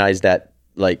recognize that,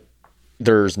 like,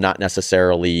 there's not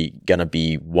necessarily going to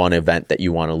be one event that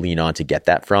you want to lean on to get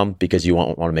that from, because you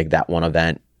won't want to make that one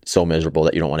event so miserable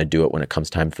that you don't want to do it when it comes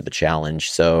time for the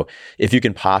challenge. So if you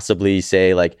can possibly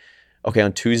say, like, okay,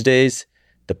 on Tuesdays,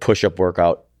 the push-up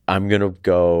workout, I'm going to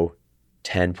go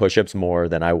 10 push-ups more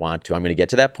than I want to. I'm going to get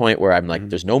to that point where I'm like,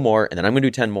 there's no more, and then I'm going to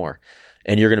do 10 more.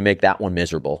 And you're going to make that one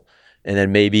miserable. And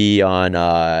then maybe on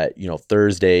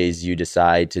Thursdays, you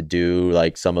decide to do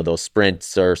like some of those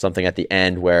sprints or something at the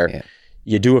end where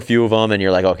you do a few of them and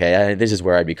you're like, okay, this is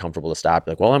where I'd be comfortable to stop.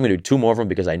 Like, well, I'm going to do 2 more of them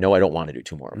because I know I don't want to do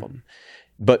 2 more of them.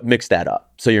 But mix that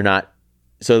up. So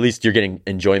at least you're getting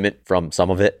enjoyment from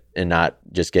some of it and not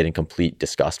just getting complete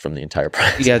disgust from the entire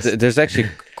process. Yeah, there's actually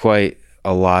quite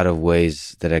a lot of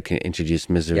ways that I can introduce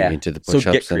misery into the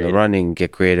push-ups and the running,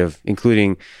 get creative,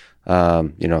 including,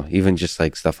 even just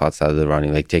like stuff outside of the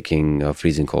running, like taking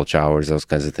freezing cold showers, those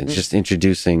kinds of things, just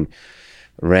introducing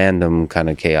random kind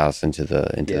of chaos into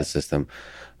the system,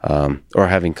 or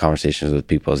having conversations with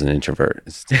people as an introvert.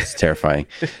 It's terrifying.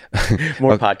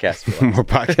 More podcasts. More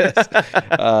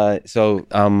podcasts. So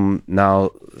I'm now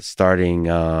starting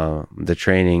the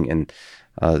training, and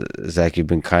Zach, you've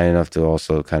been kind enough to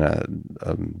also kind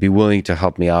of be willing to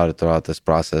help me out throughout this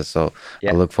process. So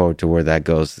I look forward to where that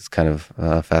goes. It's kind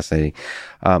of fascinating.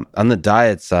 On the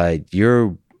diet side,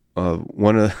 you're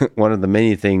one of the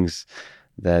many things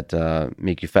that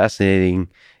make you fascinating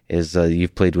is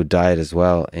you've played with diet as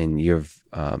well, and you're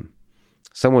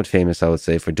somewhat famous, I would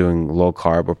say, for doing low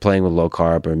carb or playing with low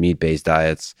carb or meat-based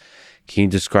diets. Can you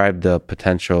describe the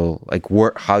potential, like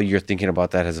how you're thinking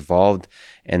about that has evolved,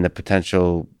 and the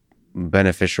potential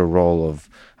beneficial role of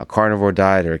a carnivore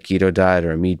diet or a keto diet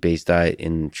or a meat-based diet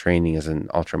in training as an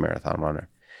ultramarathon runner?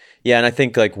 Yeah, and I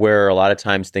think like where a lot of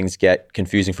times things get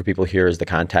confusing for people here is the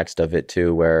context of it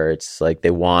too, where it's like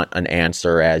they want an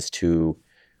answer as to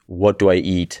what do I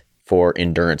eat for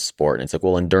endurance sport. And it's like,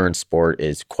 well, endurance sport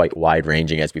is quite wide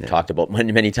ranging, as we've talked about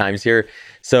many, many times here.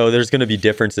 So there's going to be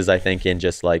differences, I think, in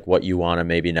just like what you want to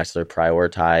maybe necessarily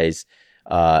prioritize,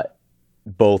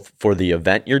 both for the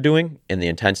event you're doing and the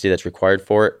intensity that's required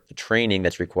for it, the training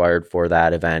that's required for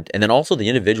that event, and then also the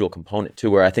individual component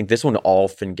too, where I think this one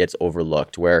often gets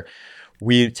overlooked, where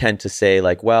we tend to say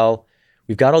like, well,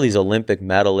 we've got all these Olympic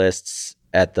medalists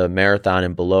at the marathon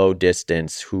and below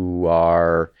distance who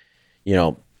are,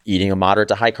 eating a moderate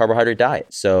to high carbohydrate diet.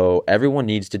 So everyone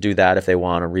needs to do that if they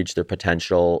want to reach their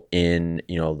potential in,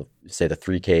 say the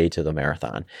 3K to the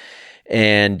marathon.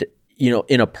 And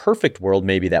in a perfect world,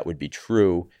 maybe that would be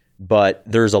true, but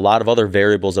there's a lot of other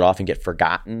variables that often get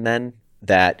forgotten then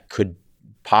that could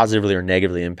positively or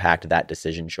negatively impact that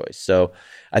decision choice. So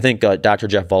I think Dr.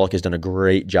 Jeff Volek has done a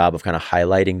great job of kind of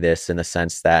highlighting this in the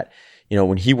sense that,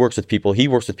 when he works with people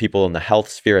in the health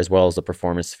sphere as well as the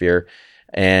performance sphere.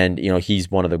 And, he's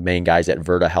one of the main guys at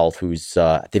Verta Health who's,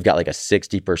 they've got like a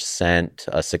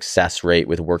 60% success rate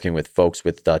with working with folks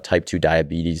with type 2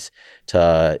 diabetes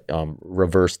to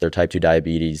reverse their type 2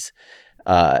 diabetes.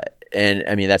 And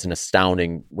I mean, that's an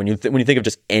astounding, when you think of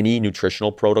just any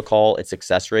nutritional protocol, its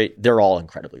success rate, they're all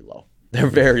incredibly low. They're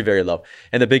very, very low.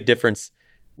 And the big difference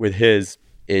with his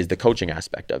is the coaching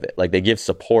aspect of it. Like they give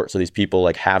support so these people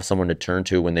like have someone to turn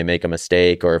to when they make a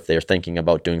mistake, or if they're thinking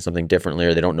about doing something differently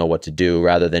or they don't know what to do,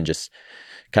 rather than just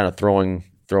kind of throwing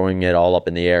it all up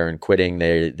in the air and quitting.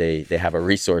 They have a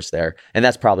resource there. And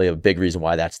that's probably a big reason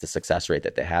why that's the success rate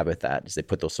that they have with that, is they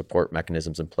put those support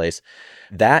mechanisms in place.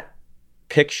 That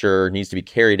picture needs to be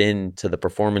carried into the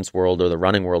performance world or the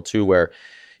running world too, where,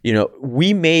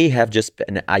 we may have just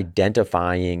been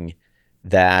identifying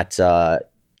that,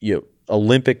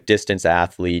 Olympic distance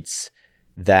athletes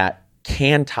that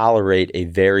can tolerate a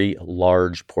very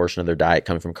large portion of their diet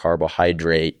coming from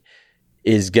carbohydrate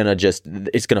it's going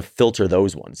to filter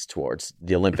those ones towards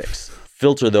the Olympics,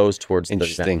 filter those towards the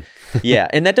event. Yeah.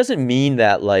 And that doesn't mean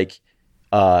that like,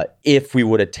 if we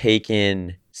would have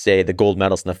taken, say, the gold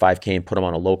medalists in the 5K and put them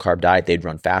on a low carb diet, they'd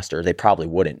run faster. They probably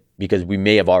wouldn't, because we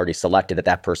may have already selected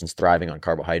that person's thriving on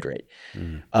carbohydrate.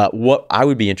 What I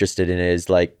would be interested in is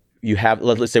like,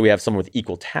 let's say we have someone with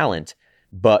equal talent,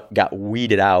 but got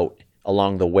weeded out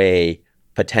along the way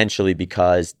potentially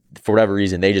because for whatever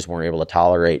reason they just weren't able to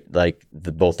tolerate like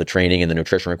both the training and the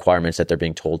nutrition requirements that they're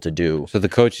being told to do. So the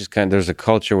coaches there's a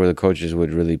culture where the coaches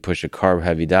would really push a carb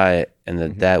heavy diet, and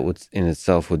that would in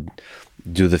itself would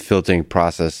do the filtering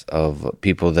process of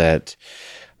people that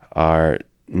are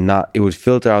not, it would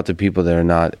filter out the people that are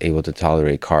not able to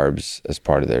tolerate carbs as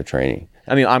part of their training.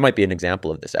 I mean, I might be an example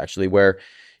of this actually, where,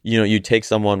 you take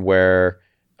someone where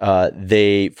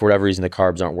they, for whatever reason, the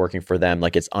carbs aren't working for them,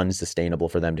 like it's unsustainable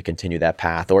for them to continue that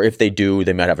path. Or if they do,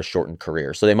 they might have a shortened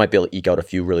career. So they might be able to eke out a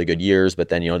few really good years, but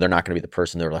then, they're not going to be the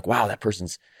person they're like, wow, that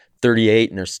person's 38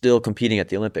 and they're still competing at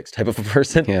the Olympics type of a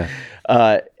person. Yeah.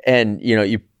 And,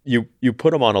 you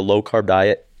put them on a low carb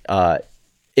diet.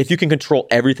 If you can control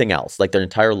everything else, like their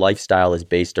entire lifestyle is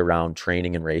based around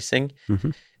training and racing,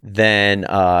 then,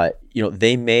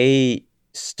 they may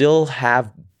still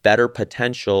have better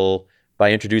potential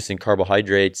by introducing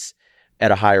carbohydrates at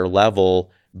a higher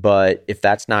level. But if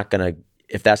that's not going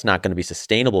to be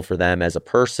sustainable for them as a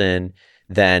person,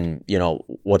 then,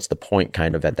 what's the point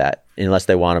kind of at that, unless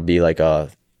they want to be like a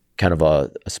kind of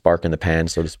a spark in the pan,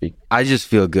 so to speak. I just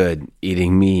feel good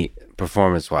eating meat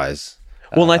performance wise.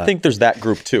 Well, and I think there's that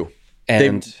group too.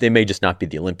 And they may just not be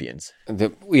the Olympians.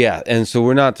 And so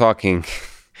we're not talking,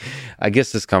 I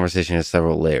guess this conversation has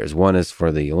several layers. One is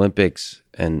for the Olympics,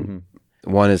 and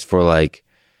one is for like,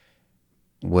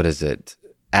 what is it?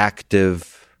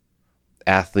 Active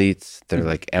athletes. They're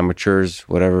like amateurs,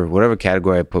 whatever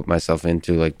category I put myself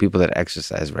into, like people that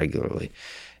exercise regularly.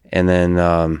 And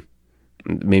then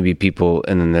maybe people,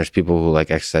 and then there's people who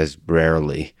like exercise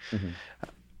rarely.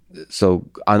 So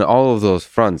on all of those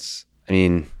fronts, I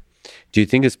mean, do you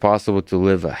think it's possible to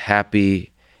live a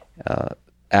happy,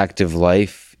 active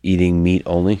life eating meat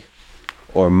only,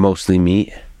 or mostly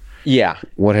meat? Yeah.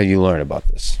 What have you learned about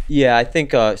this? Yeah, I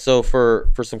think so.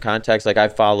 For some context, like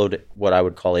I've followed what I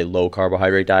would call a low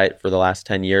carbohydrate diet for the last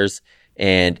 10 years,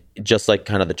 and just like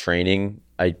kind of the training,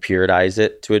 I periodize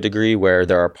it to a degree where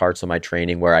there are parts of my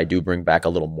training where I do bring back a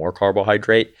little more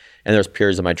carbohydrate, and there's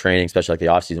periods of my training, especially like the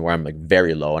off season, where I'm like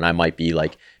very low, and I might be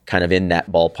like kind of in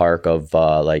that ballpark of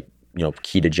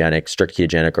ketogenic, strict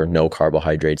ketogenic, or no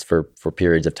carbohydrates for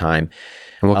periods of time.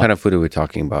 And what kind of food are we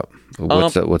talking about?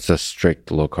 What's a strict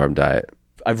low carb diet?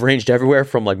 I've ranged everywhere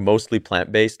from like mostly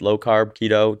plant-based low carb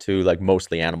keto to like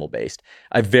mostly animal-based.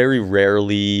 I've very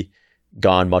rarely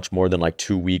gone much more than like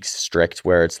 2 weeks strict,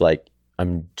 where it's like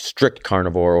I'm strict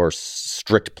carnivore or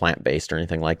strict plant-based or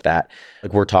anything like that.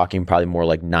 Like we're talking probably more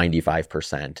like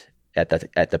 95% at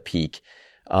the peak,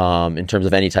 in terms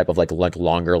of any type of like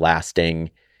longer lasting,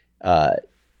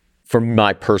 from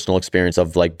my personal experience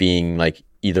of like being like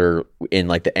either in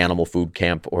like the animal food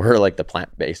camp or like the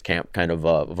plant-based camp kind of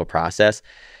a process.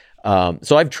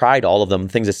 So I've tried all of them.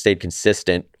 Things that stayed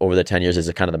consistent over the 10 years is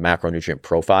a kind of the macronutrient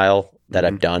profile that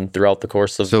I've done throughout the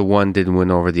course of. So one didn't win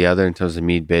over the other in terms of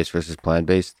meat-based versus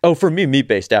plant-based? Oh, for me,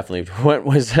 meat-based definitely.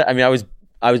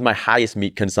 I was my highest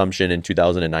meat consumption in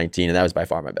 2019, and that was by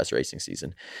far my best racing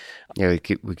season. Yeah,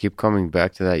 we keep coming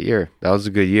back to that year. That was a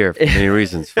good year for many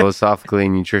reasons, philosophically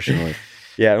and nutritionally.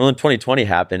 Yeah, well, 2020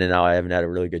 happened, and now I haven't had a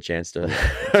really good chance to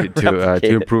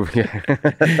improve.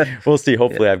 Yeah. We'll see.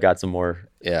 Hopefully, I've got some more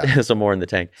in the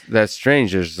tank. That's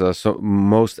strange. There's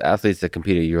most athletes that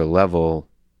compete at your level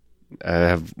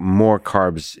have more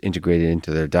carbs integrated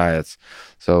into their diets.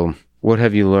 So, what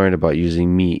have you learned about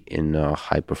using meat in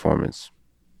high performance?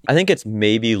 I think it's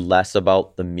maybe less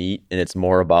about the meat, and it's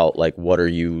more about like what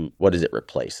is it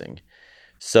replacing?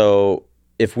 So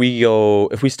if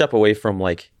we step away from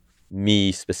like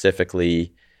me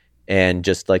specifically and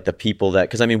just like the people that,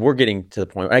 because I mean we're getting to the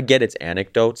point, I get it's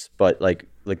anecdotes, but like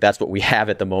that's what we have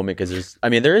at the moment, because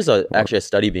there is actually a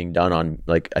study being done on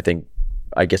like,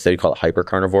 I guess they'd call it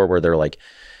hypercarnivore, where they're like,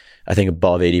 I think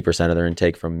above 80% of their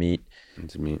intake from meat.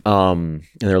 It's meat. And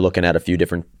they're looking at a few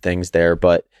different things there,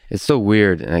 but it's so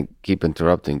weird, and I keep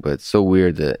interrupting, but it's so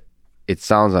weird that it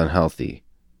sounds unhealthy,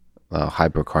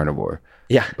 hypercarnivore.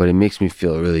 Yeah. But it makes me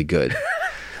feel really good.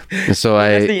 So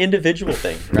that's the individual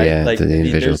thing, right? Yeah, like, the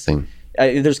individual thing.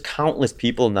 There's countless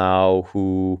people now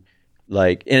who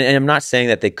like, and I'm not saying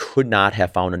that they could not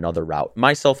have found another route,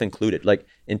 myself included. Like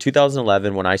in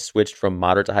 2011, when I switched from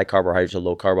moderate to high carbohydrate to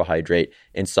low carbohydrate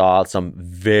and saw some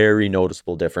very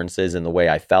noticeable differences in the way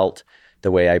I felt,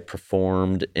 the way I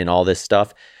performed, and all this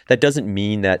stuff, that doesn't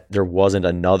mean that there wasn't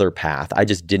another path. I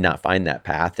just did not find that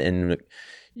path. And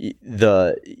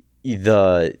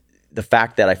the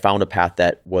fact that I found a path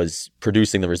that was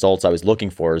producing the results I was looking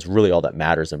for is really all that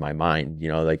matters in my mind.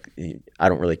 Like I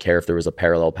don't really care if there was a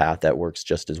parallel path that works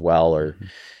just as well, or,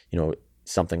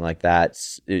 something like that,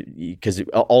 because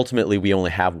ultimately we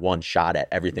only have one shot at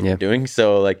everything we're doing.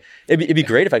 So like it'd be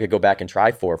great if I could go back and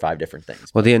try 4 or 5 different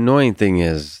things. Well, the annoying thing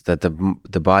is that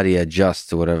the body adjusts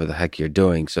to whatever the heck you're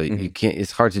doing. So you can't.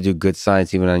 It's hard to do good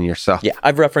science even on yourself. Yeah,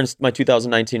 I've referenced my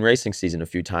 2019 racing season a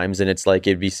few times, and it's like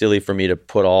it'd be silly for me to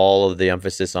put all of the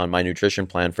emphasis on my nutrition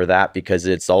plan for that, because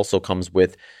it's also comes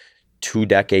with 2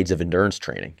 decades of endurance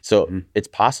training. So it's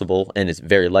possible, and it's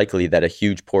very likely, that a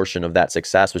huge portion of that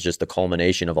success was just the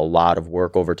culmination of a lot of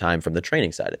work over time from the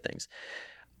training side of things.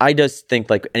 I just think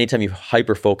like anytime you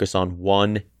hyper focus on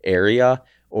one area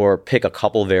or pick a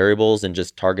couple variables and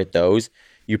just target those,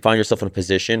 you find yourself in a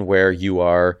position where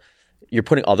you're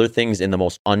putting other things in the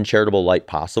most uncharitable light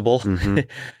possible.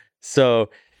 So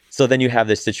then you have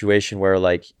this situation where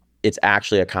like it's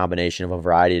actually a combination of a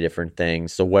variety of different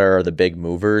things. So where are the big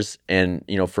movers? And,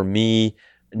 for me,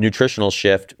 nutritional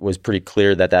shift was pretty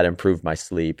clear that improved my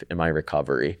sleep and my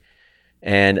recovery.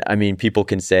 And I mean, people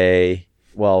can say,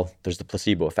 well, there's the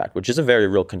placebo effect, which is a very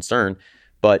real concern.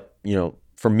 But,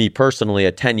 for me personally,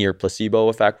 a 10-year placebo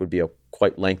effect would be a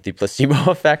quite lengthy placebo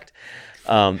effect.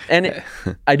 And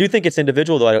I do think it's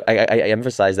individual, though. I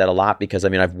emphasize that a lot because, I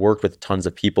mean, I've worked with tons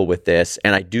of people with this,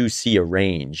 and I do see a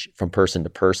range from person to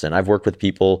person. I've worked with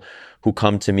people who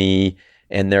come to me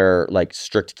and they're like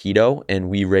strict keto, and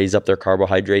we raise up their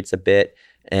carbohydrates a bit,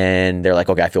 and they're like,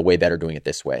 okay, I feel way better doing it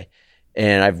this way.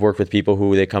 And I've worked with people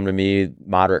who they come to me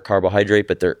moderate carbohydrate,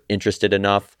 but they're interested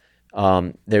enough.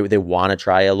 They want to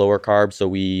try a lower carb, so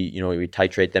we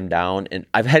titrate them down. And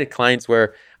I've had clients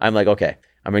where I'm like, okay,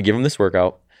 I'm going to give them this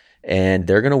workout, and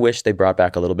they're going to wish they brought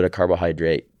back a little bit of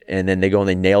carbohydrate. And then they go and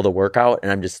they nail the workout,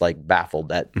 and I'm just like baffled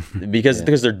that because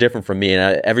they're different from me.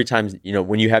 And every time,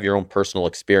 when you have your own personal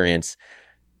experience,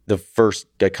 the first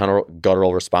kind of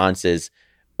guttural response is,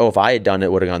 oh, if I had done it,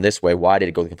 it would have gone this way. Why did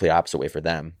it go the complete opposite way for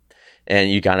them? And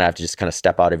you kind of have to just kind of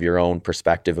step out of your own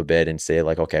perspective a bit and say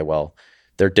like, okay, well,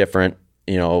 they're different,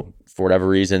 for whatever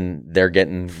reason, they're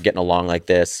getting along like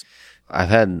this. I've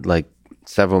had like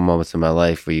several moments in my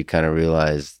life where you kind of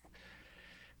realize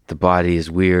the body is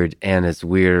weird, and it's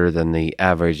weirder than the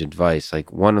average advice.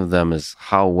 Like one of them is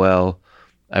how well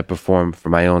I perform for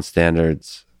my own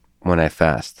standards when I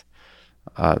fast.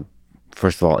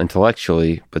 First of all,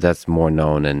 intellectually, but that's more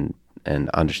known and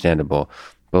understandable.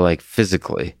 But like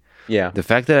physically, the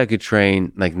fact that I could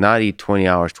train, like not eat 20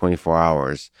 hours, 24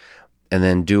 hours, and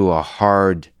then do a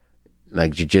hard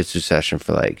like jiu-jitsu session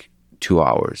for like 2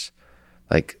 hours,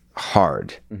 like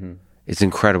hard. It's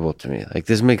incredible to me. Like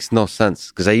this makes no sense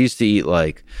because I used to eat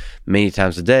like many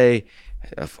times a day.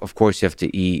 Of course you have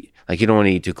to eat, like you don't want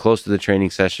to eat too close to the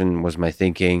training session was my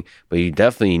thinking, but you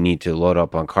definitely need to load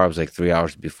up on carbs like 3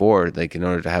 hours before, like in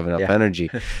order to have enough energy.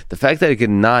 The fact that I could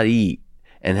not eat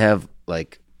and have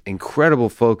like incredible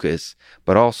focus,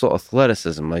 but also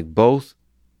athleticism, like both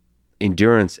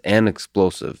endurance and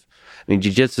explosive. I mean,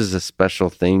 jiu-jitsu is a special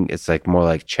thing. It's like more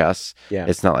like chess.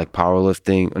 It's not like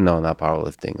powerlifting. No, not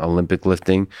powerlifting. Olympic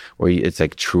lifting, where it's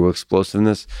like true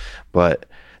explosiveness. But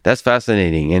that's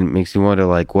fascinating, and it makes me wonder,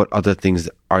 like, what other things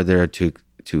are there to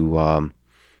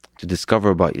discover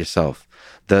about yourself?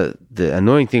 The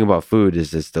annoying thing about food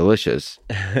is it's delicious,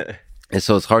 and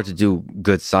so it's hard to do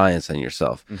good science on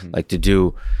yourself. Like to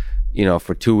do,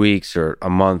 for 2 weeks or a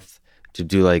month, to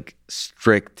do like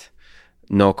strict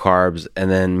no carbs, and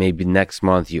then maybe next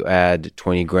month you add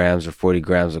 20 grams or 40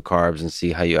 grams of carbs and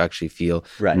see how you actually feel.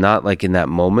 Right. Not like in that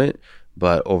moment,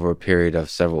 but over a period of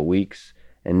several weeks,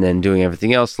 and then doing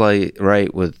everything else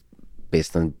right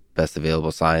based on best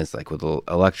available science, like with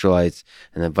electrolytes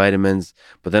and then vitamins,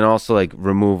 but then also like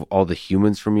remove all the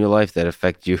humans from your life that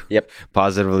affect you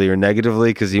positively or negatively,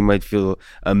 because you might feel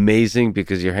amazing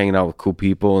because you're hanging out with cool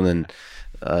people, and then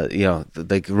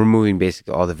like removing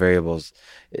basically all the variables.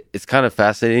 It's kind of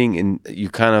fascinating, and you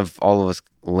kind of, all of us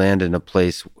land in a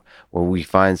place where we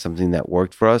find something that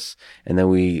worked for us, and then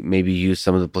we maybe use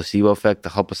some of the placebo effect to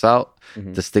help us out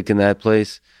to stick in that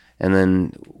place. And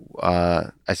then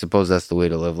I suppose that's the way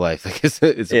to live life. Like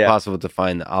it's impossible to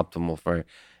find the optimal for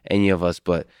any of us,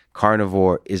 but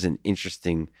carnivore is an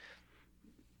interesting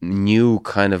new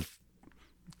kind of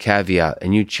caveat, a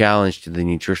new challenge to the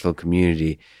nutritional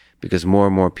community, because more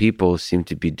and more people seem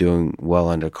to be doing well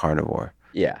under carnivore.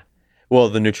 Yeah. Well,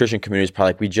 the nutrition community is probably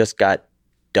like, we just got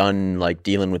done like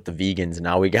dealing with the vegans, and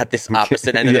now we got this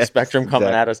opposite end of the spectrum coming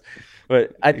at us.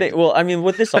 But I think, well, I mean,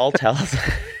 what this all tells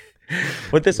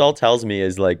me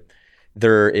is like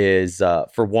there is,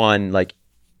 for one, like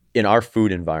in our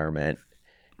food environment,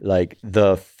 like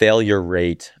the failure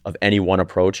rate of any one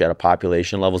approach at a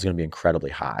population level is going to be incredibly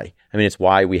high. I mean, it's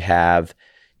why we have,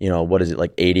 what is it,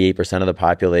 like 88% of the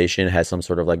population has some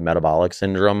sort of like metabolic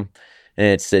syndrome. And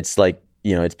it's like,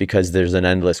 it's because there's an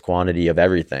endless quantity of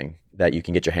everything that you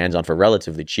can get your hands on for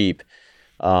relatively cheap.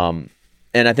 And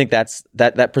I think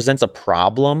that presents a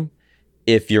problem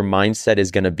if your mindset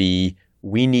is going to be,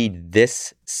 we need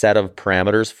this set of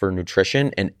parameters for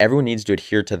nutrition and everyone needs to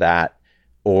adhere to that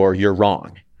or you're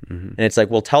wrong. And it's like,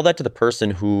 well, tell that to the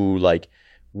person who like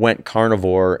went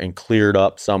carnivore and cleared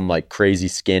up some like crazy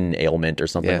skin ailment or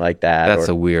something like that. That's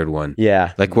a weird one.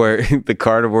 Yeah. Like where the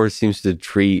carnivore seems to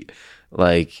treat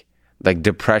like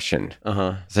depression.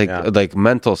 It's like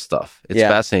mental stuff. It's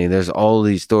fascinating. There's all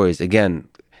these stories. Again,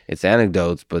 it's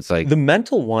anecdotes, but it's like the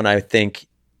mental one, I think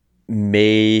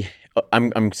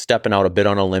I'm stepping out a bit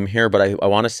on a limb here, but I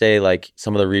want to say like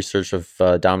some of the research of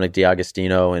Dominic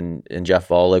D'Agostino and Jeff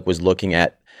Volek was looking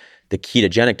at the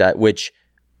ketogenic diet, which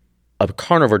a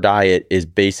carnivore diet is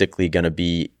basically going to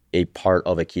be a part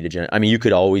of a ketogenic. I mean, you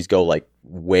could always go like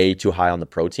way too high on the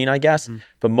protein, I guess,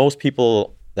 but most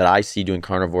people that I see doing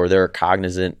carnivore, they're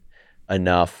cognizant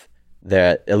enough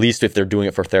that at least if they're doing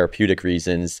it for therapeutic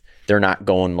reasons, they're not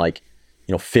going like,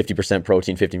 50%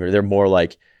 protein, 50%. They're more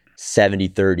like 70,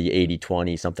 30, 80,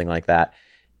 20, something like that.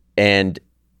 And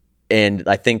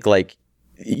I think like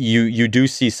you do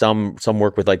see some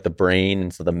work with like the brain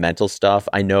and so the mental stuff.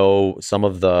 I know some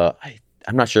of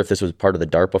I'm not sure if this was part of the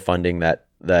DARPA funding that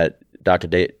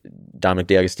Dominic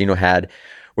D'Agostino had,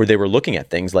 where they were looking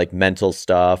at things like mental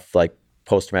stuff, like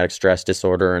post-traumatic stress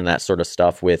disorder and that sort of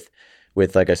stuff with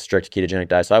like a strict ketogenic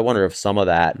diet. So I wonder if some of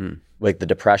that, like the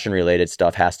depression related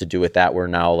stuff has to do with that, where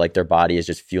now like their body is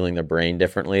just fueling their brain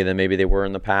differently than maybe they were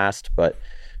in the past. But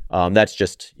that's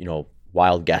just,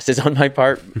 wild guesses on my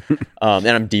part. And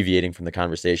I'm deviating from the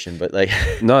conversation, but like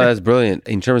no, that's brilliant.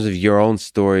 In terms of your own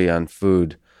story on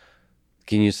food,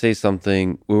 can you say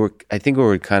something? I think we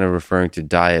were kind of referring to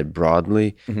diet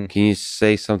broadly. Can you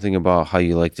say something about how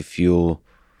you like to fuel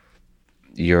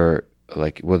your,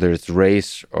 like, whether it's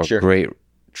race or great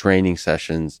training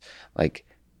sessions, like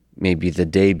maybe the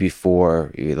day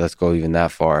before, let's go even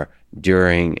that far,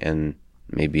 during, and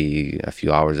maybe a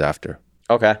few hours after?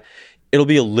 Okay. It'll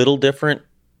be a little different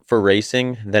for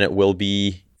racing than it will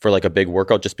be for like a big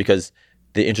workout, just because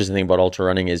the interesting thing about ultra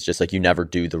running is just like you never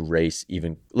do the race.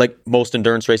 Even like most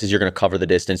endurance races, you're going to cover the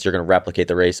distance, you're going to replicate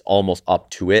the race almost up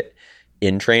to it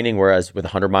in training, whereas with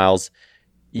 100 miles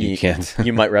you can't.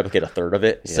 You might replicate a third of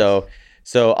it. Yes.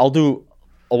 So I'll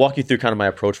walk you through kind of my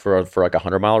approach for like a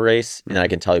 100-mile race, and I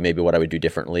can tell you maybe what I would do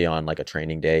differently on like a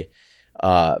training day.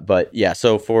 But yeah,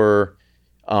 so for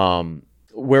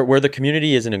where the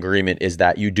community is in agreement is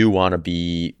that you do want to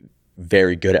be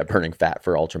very good at burning fat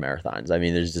for ultra marathons. I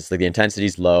mean, there's just like the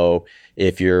intensity's low.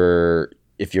 If your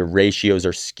ratios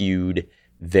are skewed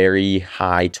very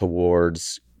high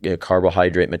towards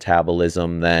carbohydrate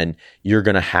metabolism, then you're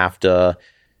going to have to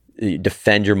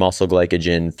defend your muscle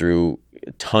glycogen through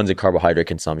tons of carbohydrate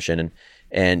consumption.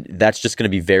 And that's just going to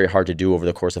be very hard to do over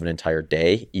the course of an entire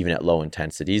day, even at low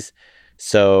intensities.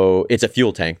 So it's a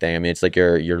fuel tank thing. I mean, it's like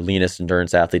your leanest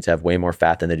endurance athletes have way more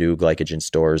fat than they do glycogen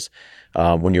stores.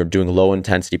 When you're doing low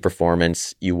intensity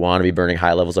performance, you want to be burning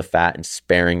high levels of fat and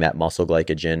sparing that muscle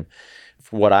glycogen.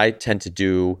 What I tend to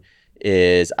do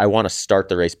is I want to start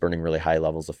the race burning really high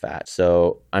levels of fat.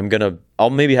 So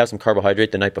I'll maybe have some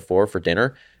carbohydrate the night before for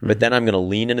dinner, but then I'm going to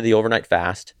lean into the overnight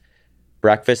fast.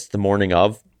 Breakfast the morning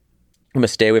of, I'm going to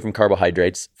stay away from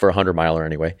carbohydrates for a 100-miler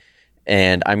anyway.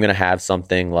 And I'm going to have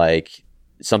something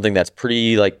that's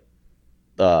pretty like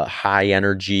high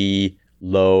energy,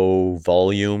 low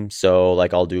volume. So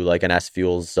like I'll do like an S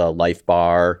Fuels Life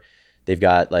Bar. They've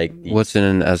got like what's in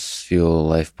an S Fuel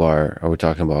Life Bar? Are we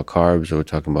talking about carbs? Or are we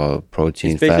talking about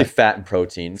protein? It's basically fat and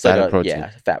protein. It's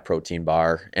fat protein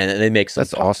bar, and they make some.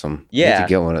 That's awesome. Yeah, you need to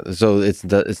get one. So it's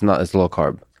low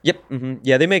carb. Yep. Mm-hmm.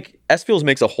 Yeah, S Fuels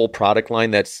makes a whole product line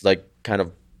that's like kind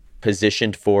of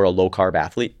positioned for a low carb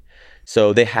athlete.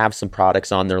 So they have some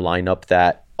products on their lineup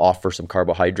that offer some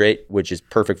carbohydrate, which is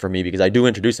perfect for me because I do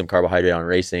introduce some carbohydrate on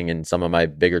racing and some of my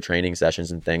bigger training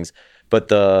sessions and things. But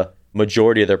the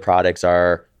majority of their products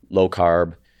are low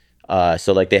carb.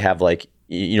 So like they have like,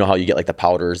 you know how you get like the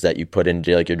powders that you put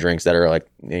into like your drinks that are like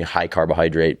high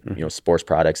carbohydrate, sports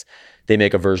products. They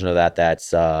make a version of that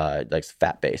that's like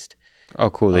fat based. Oh,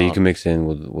 cool. That you can mix in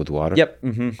with water? Yep.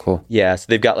 Mm-hmm. Cool. Yeah. So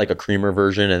they've got like a creamer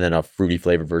version and then a fruity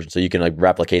flavored version. So you can like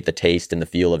replicate the taste and the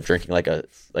feel of drinking like a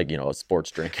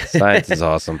sports drink. Science is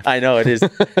awesome. I know it is.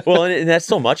 Well, and that's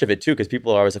so much of it too, because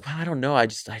people are always like, well, I don't know. I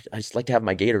just like to have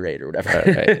my Gatorade or whatever.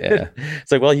 Right, yeah.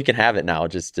 It's like, well, you can have it now.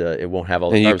 Just it won't have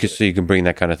all the carbs. So you can bring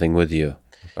that kind of thing with you.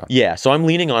 Yeah. So I'm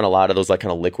leaning on a lot of those like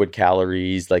kind of liquid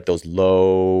calories, like those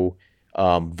low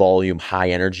volume, high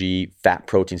energy, fat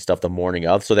protein stuff the morning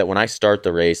of, so that when I start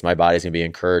the race, my body's going to be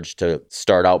encouraged to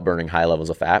start out burning high levels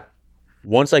of fat.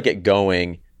 Once I get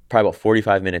going, probably about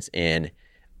 45 minutes in,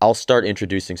 I'll start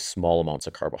introducing small amounts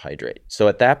of carbohydrate. So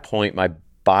at that point, my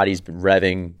body's been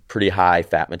revving pretty high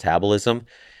fat metabolism.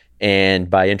 And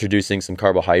by introducing some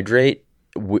carbohydrate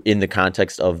in the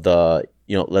context of the,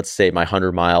 let's say my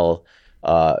 100-mile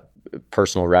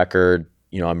personal record,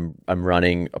 I'm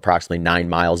running approximately 9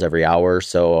 miles every hour.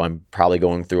 So I'm probably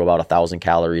going through about 1,000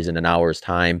 calories in an hour's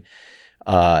time.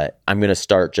 I'm going to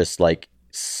start just like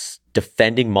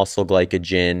defending muscle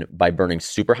glycogen by burning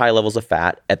super high levels of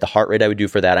fat. At the heart rate I would do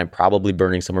for that, I'm probably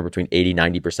burning somewhere between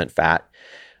 80-90% fat.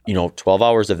 12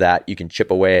 hours of that, you can chip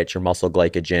away at your muscle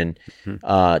glycogen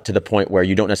to the point where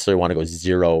you don't necessarily want to go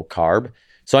zero carb.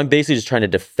 So I'm basically just trying to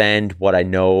defend what I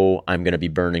know I'm going to be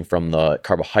burning from the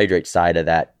carbohydrate side of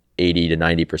that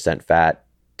 80-90% fat,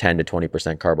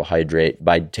 10-20% carbohydrate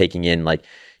by taking in like,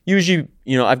 usually,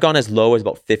 I've gone as low as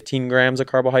about 15 grams of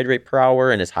carbohydrate per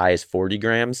hour and as high as 40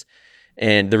 grams.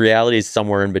 And the reality is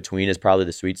somewhere in between is probably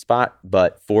the sweet spot,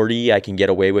 but 40 I can get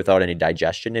away without any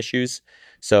digestion issues.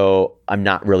 So I'm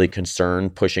not really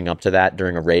concerned pushing up to that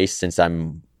during a race since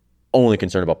I'm only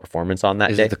concerned about performance on that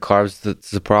day. Is it the carbs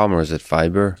that's the problem, or is it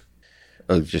fiber?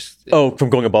 From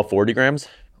going above 40 grams?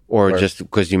 Or just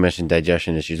because you mentioned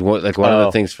digestion issues. One of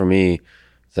the things for me,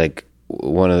 it's like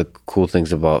one of the cool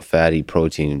things about fatty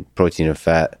protein and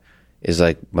fat is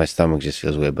like my stomach just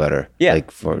feels way better. Yeah. Like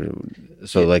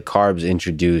carbs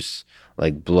introduce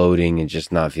like bloating and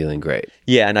just not feeling great.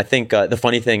 Yeah, and I think the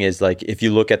funny thing is like if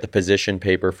you look at the position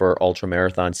paper for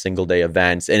ultramarathon single day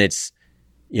events, and it's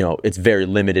very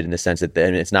limited in the sense that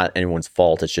and it's not anyone's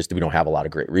fault. It's just that we don't have a lot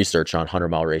of great research on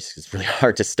 100-mile races. It's really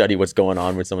hard to study what's going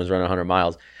on when someone's running 100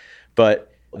 miles.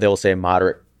 But they'll say a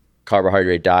moderate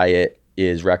carbohydrate diet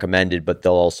is recommended, but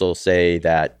they'll also say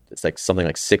that it's like something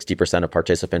like 60% of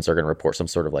participants are going to report some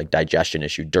sort of like digestion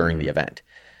issue during the event.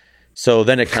 So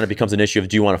then it kind of becomes an issue of,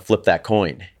 do you want to flip that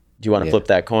coin? Do you want to flip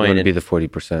that coin? You want to be the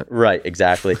 40%. Right,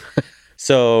 exactly.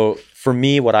 So for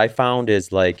me, what I found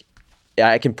is like,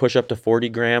 I can push up to 40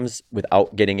 grams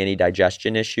without getting any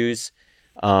digestion issues.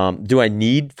 Do I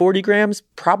need 40 grams?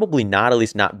 Probably not, at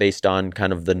least not based on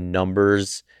kind of the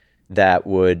numbers that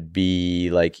would be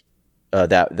like,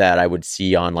 that I would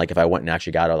see on like if I went and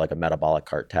actually got a metabolic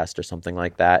cart test or something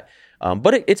like that.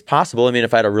 But it's possible. I mean,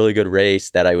 if I had a really good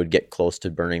race that I would get close to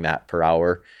burning that per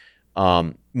hour.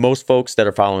 Most folks that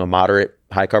are following a moderate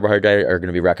high carbohydrate diet are going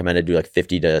to be recommended to do like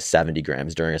 50 to 70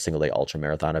 grams during a single day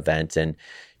ultramarathon event. And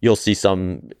you'll see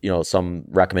some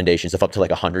recommendations of up to like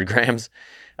 100 grams.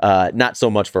 Not so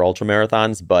much for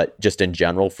ultramarathons, but just in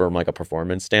general from like a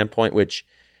performance standpoint, which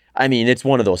I mean, it's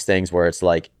one of those things where it's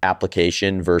like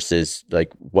application versus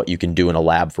like what you can do in a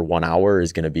lab for 1 hour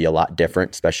is going to be a lot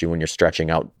different, especially when you're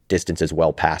stretching out distances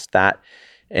well past that.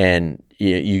 And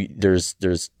there's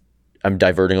I'm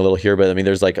diverting a little here, but I mean,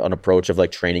 there's like an approach of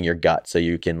like training your gut so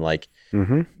you can like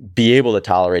be able to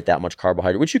tolerate that much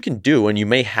carbohydrate, which you can do, and you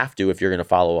may have to if you're going to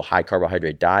follow a high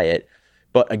carbohydrate diet.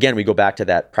 But again, we go back to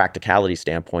that practicality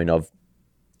standpoint of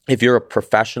if you're a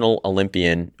professional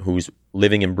Olympian who's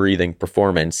living and breathing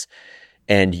performance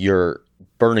and you're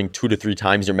burning 2 to 3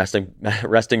 times your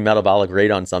resting metabolic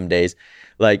rate on some days,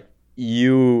 like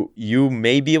you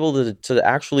may be able to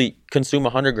actually consume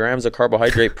 100 grams of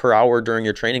carbohydrate per hour during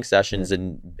your training sessions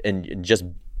and just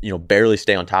barely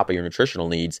stay on top of your nutritional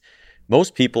needs.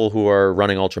 Most people who are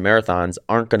running ultra marathons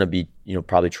aren't going to be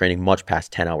probably training much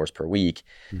past 10 hours per week,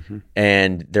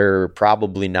 and they're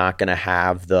probably not going to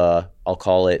have I'll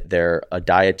call it a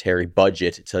dietary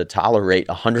budget to tolerate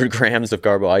 100 grams of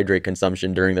carbohydrate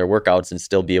consumption during their workouts and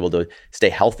still be able to stay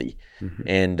healthy.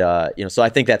 And so I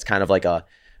think that's kind of like a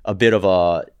bit of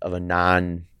a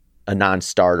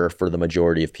non-starter for the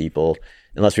majority of people,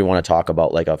 unless we want to talk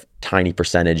about like a tiny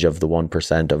percentage of the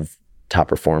 1% of top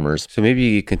performers. So maybe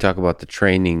you can talk about the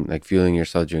training, like fueling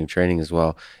yourself during training as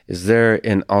well. Is there,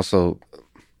 and also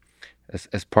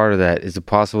as part of that, is it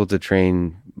possible to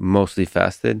train mostly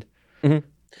fasted?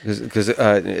 Because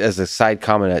as a side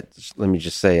comment, let me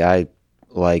just say, I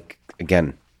like,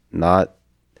 again, not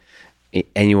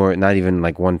anywhere, not even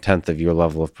like 1/10 of your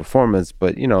level of performance,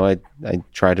 but I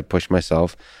try to push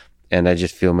myself, and I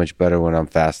just feel much better when I'm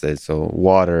fasted. So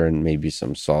water and maybe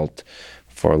some salt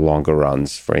for longer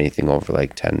runs, for anything over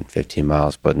like 10, 15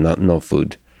 miles, but no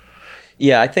food.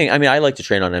 Yeah, I like to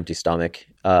train on an empty stomach.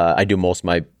 I do most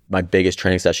of my my biggest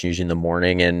training session usually in the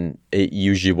morning, and it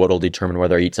usually what'll determine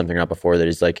whether I eat something or not before that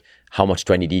is like how much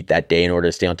do I need to eat that day in order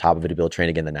to stay on top of it to be able to train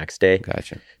again the next day.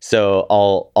 Gotcha. So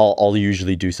I'll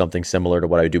usually do something similar to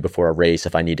what I would do before a race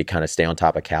if I need to kind of stay on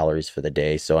top of calories for the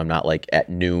day. So I'm not like at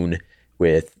noon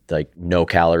with like no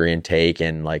calorie intake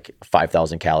and like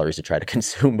 5,000 calories to try to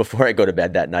consume before I go to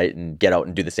bed that night and get out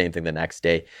and do the same thing the next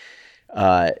day.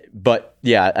 But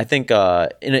yeah, I think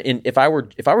if I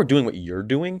were doing what you're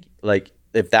doing, like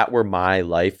if that were my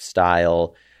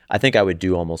lifestyle, I think I would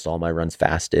do almost all my runs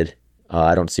fasted.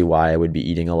 I don't see why I would be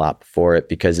eating a lot before it,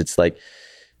 because it's like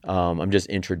I'm just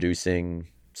introducing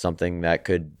something that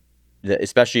could,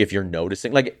 especially if you're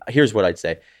noticing. Like, here's what I'd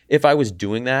say: if I was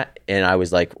doing that and I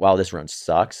was like, "Wow, this run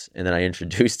sucks," and then I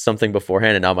introduced something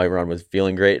beforehand, and now my run was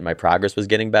feeling great and my progress was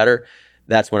getting better,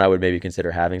 that's when I would maybe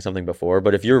consider having something before.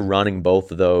 But if you're running both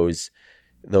of those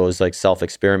like self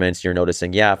experiments, you're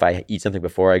noticing, yeah, if I eat something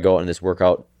before I go out in this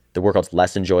workout, the workout's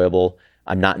less enjoyable.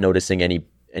 I'm not noticing any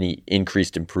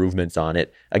increased improvements on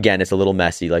it. Again, it's a little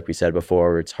messy, like we said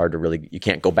before. It's hard to really, you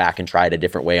can't go back and try it a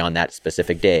different way on that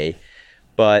specific day.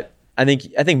 But I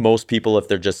think most people, if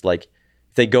they're just like,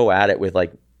 if they go at it with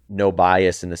like no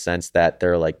bias in the sense that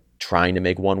they're like trying to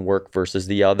make one work versus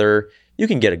the other, you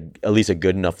can get at least a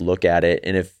good enough look at it.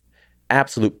 And if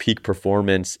absolute peak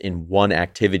performance in one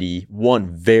activity,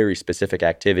 one very specific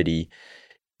activity,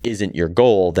 isn't your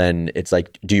goal, then it's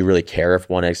like, do you really care if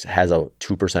one has a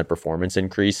 2% performance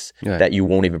increase that you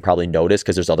won't even probably notice,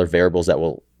 because there's other variables that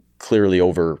will clearly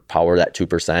overpower that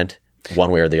 2%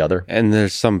 one way or the other? And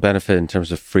there's some benefit in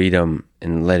terms of freedom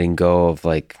and letting go of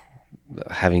like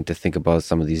having to think about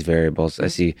some of these variables. I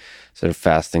see sort of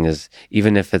fasting as,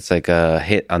 even if it's like a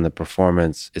hit on the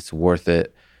performance, it's worth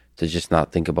it to just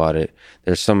not think about it.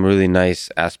 There's some really nice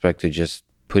aspect to just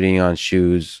putting on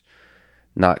shoes,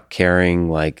 not caring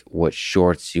like what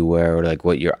shorts you wear or like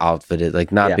what your outfit is,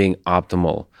 like not being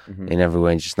optimal in every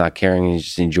way, and just not caring and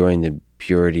just enjoying the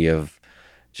purity of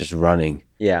just running.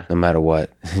 Yeah. No matter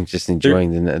what, just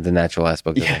enjoying the natural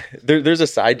aspect of it. There's a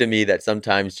side to me that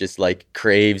sometimes just like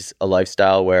craves a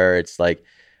lifestyle where it's like,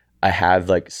 I have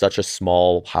like such a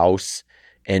small house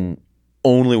and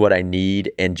only what I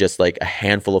need and just like a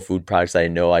handful of food products that I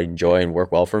know I enjoy and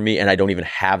work well for me, and I don't even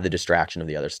have the distraction of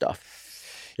the other stuff.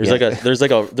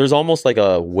 There's almost like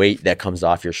a weight that comes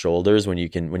off your shoulders when you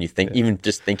think, even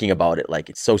just thinking about it, like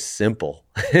it's so simple.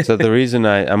 So the reason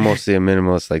I'm mostly a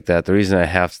minimalist like that, the reason I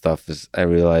have stuff is I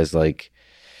realize like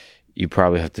you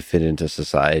probably have to fit into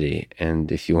society,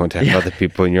 and if you want to have other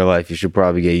people in your life, you should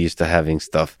probably get used to having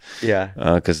stuff. Yeah.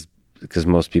 Because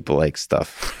most people like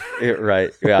stuff.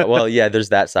 Right. Yeah. Well, yeah, there's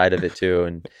that side of it too.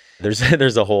 And there's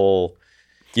a whole,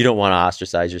 you don't want to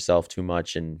ostracize yourself too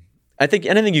much. And I think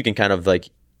you can kind of like,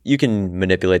 you can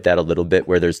manipulate that a little bit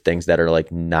where there's things that are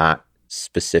like not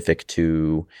specific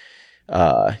to,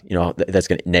 that's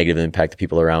going to negatively impact the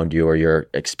people around you or your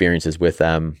experiences with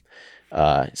them.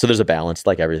 So there's a balance,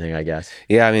 like everything, I guess.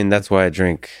 Yeah. I mean, that's why I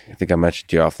drink, I think I mentioned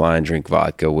to you offline, drink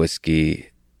vodka, whiskey,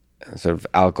 sort of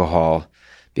alcohol,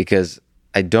 because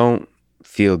I don't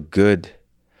feel good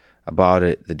about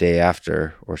it the day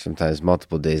after, or sometimes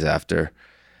multiple days after.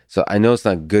 So I know it's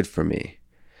not good for me.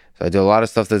 So I do a lot of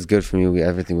stuff that's good for me,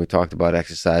 everything we talked about,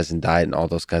 exercise and diet and all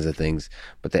those kinds of things.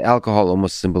 But the alcohol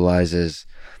almost symbolizes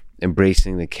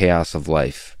embracing the chaos of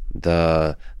life,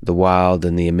 the wild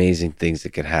and the amazing things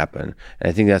that could happen. And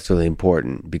I think that's really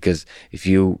important, because if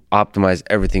you optimize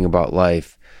everything about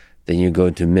life, then you're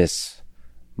going to miss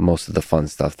most of the fun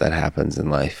stuff that happens in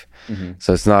life. Mm-hmm.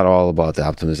 So it's not all about the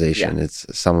optimization. Yeah. It's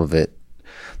some of it,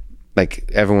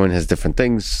 like everyone has different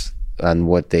things on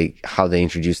how they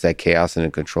introduce that chaos in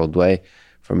a controlled way.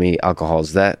 For me, alcohol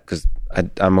is that, because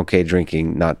I'm okay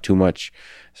drinking not too much,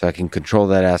 so I can control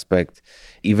that aspect.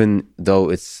 Even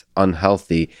though it's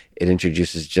unhealthy, it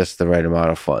introduces just the right amount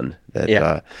of fun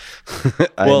that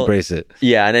I embrace it.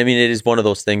 Yeah, and I mean, it is one of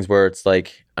those things where it's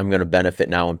like, I'm going to benefit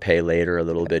now and pay later a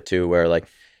little bit too, where like,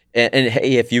 and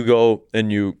hey, if you go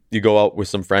and you go out with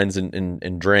some friends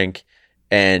and drink,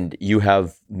 and you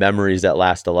have memories that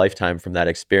last a lifetime from that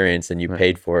experience, and you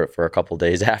paid for it for a couple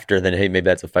days after, then hey, maybe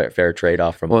that's a fair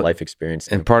trade-off from a life experience.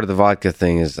 And part of the vodka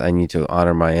thing is I need to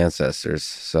honor my ancestors.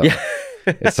 So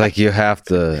it's like you have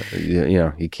to,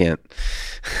 you can't,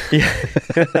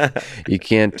 you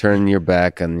can't turn your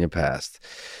back on your past.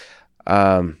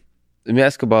 Let me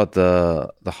ask about the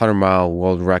 100-mile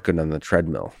world record on the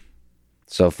treadmill.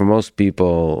 So for most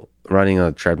people, running on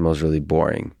a treadmill is really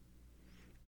boring.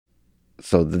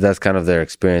 So that's kind of their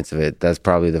experience of it. That's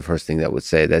probably the first thing that would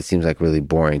say. That seems like really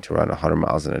boring to run 100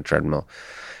 miles on a treadmill.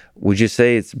 Would you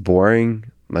say it's boring?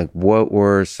 Like, what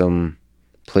were some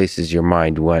places your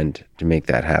mind went to make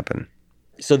that happen?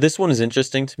 So this one is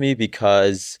interesting to me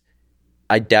because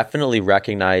I definitely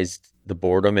recognized the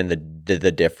boredom and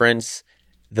the difference.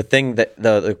 The thing that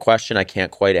the question I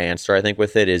can't quite answer, I think,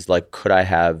 with it is like, could I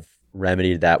have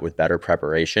remedied that with better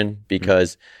preparation?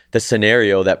 Because the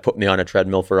scenario that put me on a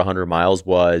treadmill for 100 miles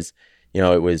was,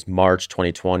 it was March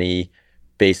 2020.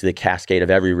 Basically, the cascade of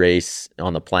every race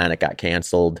on the planet got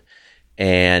canceled.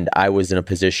 And I was in a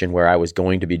position where I was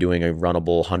going to be doing a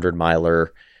runnable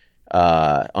 100-miler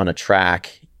on a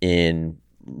track in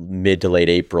mid to late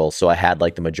April. So I had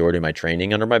like the majority of my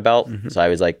training under my belt. So I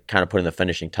was like kind of putting the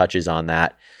finishing touches on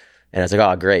that. And I was like,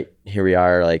 oh, great. Here we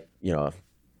are. Like,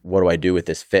 what do I do with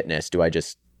this fitness? Do I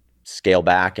just scale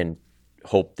back and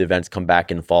hope the events come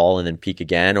back in fall and then peak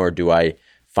again? Or do I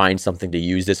find something to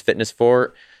use this fitness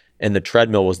for? And the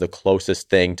treadmill was the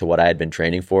closest thing to what I had been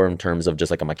training for in terms of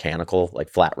just like a mechanical, like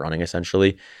flat running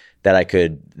essentially, that I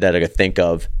could think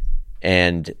of.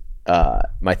 And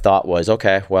my thought was,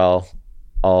 okay, well,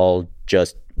 I'll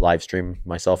just live stream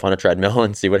myself on a treadmill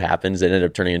and see what happens. It ended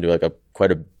up turning into like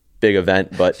quite a big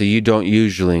event. But so you don't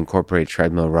usually incorporate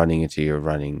treadmill running into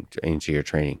your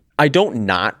training? I don't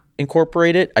not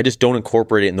incorporate it. I just don't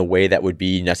incorporate it in the way that would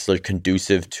be necessarily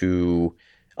conducive to,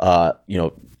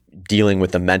 dealing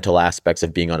with the mental aspects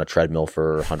of being on a treadmill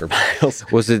for 100 miles.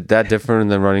 Was it that different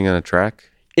than running on a track?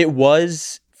 It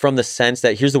was, from the sense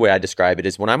that, here's the way I describe it,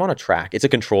 is when I'm on a track, it's a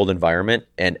controlled environment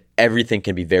and everything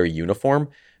can be very uniform,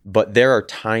 but there are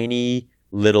tiny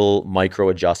little micro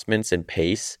adjustments in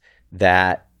pace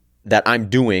that I'm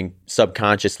doing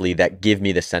subconsciously that give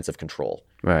me the sense of control.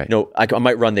 Right. I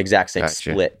might run the exact same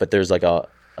split, but there's like a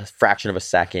fraction of a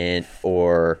second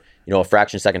or a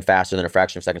fraction of a second faster than a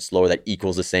fraction of a second slower that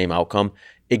equals the same outcome.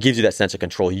 It gives you that sense of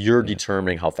control. You're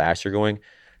determining how fast you're going.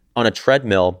 On a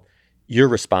treadmill, you're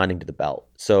responding to the belt.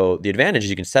 So the advantage is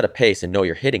you can set a pace and know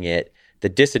you're hitting it. The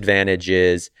disadvantage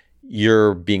is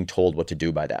you're being told what to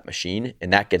do by that machine,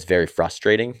 and that gets very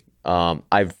frustrating.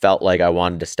 I felt like I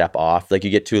wanted to step off. Like you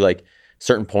get to like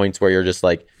certain points where you're just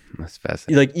like, that's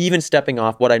fascinating. Like even stepping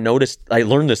off, what I noticed, I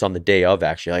learned this on the day of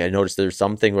actually. Like I noticed there's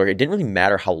something where it didn't really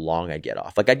matter how long I get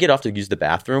off. Like I'd get off to use the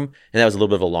bathroom, and that was a little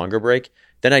bit of a longer break.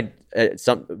 Then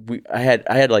I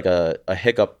had like a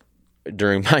hiccup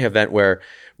during my event where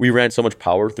we ran so much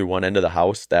power through one end of the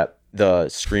house that the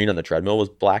screen on the treadmill was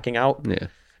blacking out. Yeah.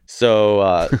 So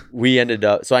I ended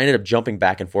up jumping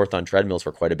back and forth on treadmills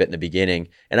for quite a bit in the beginning,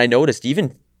 and I noticed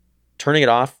even turning it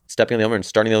off, stepping on the other one, and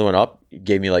starting the other one up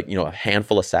gave me like, a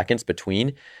handful of seconds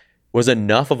between was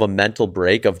enough of a mental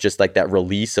break of just like that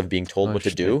release of being told what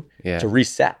to do to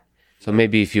reset. So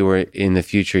maybe if you were in the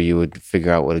future, you would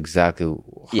figure out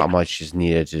how much is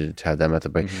needed to have that mental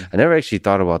break. I never actually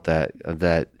thought about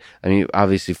that. I mean,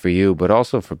 obviously for you, but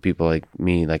also for people like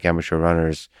me, like amateur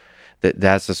runners,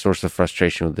 that's a source of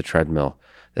frustration with the treadmill.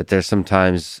 That there's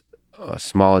sometimes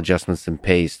small adjustments in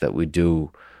pace that we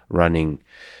do running,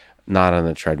 not on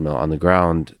the treadmill, on the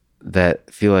ground,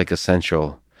 that feel like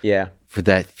essential. Yeah. For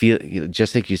that feel,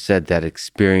 just like you said, that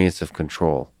experience of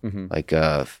control, like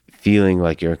feeling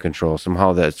like you're in control.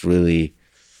 Somehow that's really,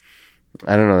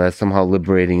 I don't know, that's somehow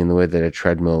liberating in the way that a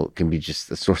treadmill can be just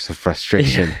a source of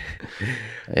frustration.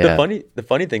 Yeah. The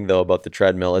funny thing though about the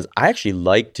treadmill is I actually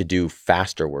like to do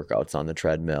faster workouts on the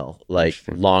treadmill, like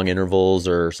long intervals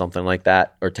or something like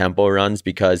that, or tempo runs,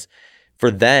 because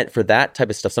for that type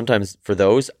of stuff, sometimes for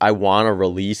those, I want to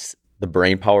release the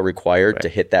brain power required to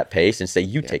hit that pace and say,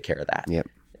 you take care of that. Yep.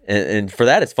 And for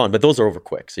that, it's fun, but those are over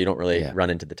quick, so you don't really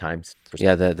run into the times.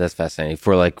 Yeah, that's fascinating.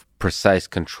 For like precise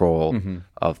control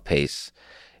of pace.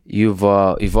 You've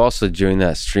also, during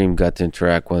that stream, got to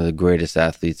interact with one of the greatest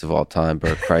athletes of all time,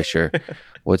 Bert Kreischer.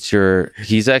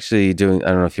 He's actually doing, I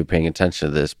don't know if you're paying attention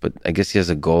to this, but I guess he has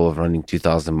a goal of running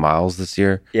 2,000 miles this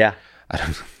year. Yeah.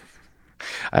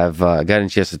 I've gotten a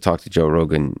chance to talk to Joe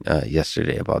Rogan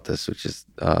yesterday about this, which is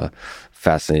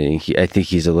fascinating. I think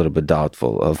he's a little bit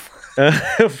doubtful of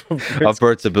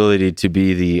Bert's ability to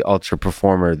be the ultra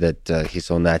performer that he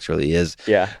so naturally is.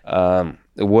 Yeah.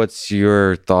 What's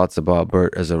your thoughts about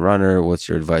Bert as a runner? What's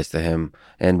your advice to him?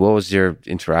 And what was your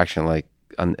interaction like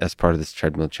as part of this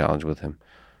treadmill challenge with him?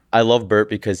 I love Bert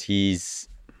because he's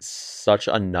such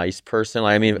a nice person.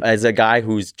 I mean, as a guy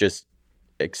who's just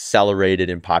accelerated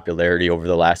in popularity over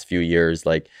the last few years,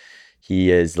 like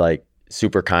he is like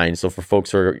super kind. So for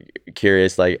folks who are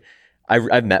curious, like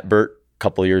I've met Bert a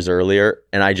couple years earlier,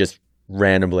 and I just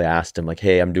randomly asked him like,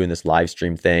 hey, I'm doing this live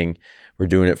stream thing. We're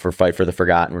doing it for Fight for the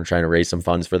Forgotten. We're trying to raise some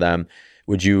funds for them.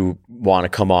 Would you want to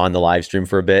come on the live stream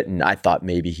for a bit? And I thought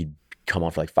maybe he'd come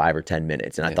on for like 5 or 10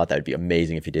 minutes. And I thought that would be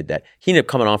amazing if he did that. He ended up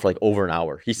coming on for like over an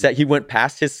hour. He said he went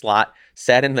past his slot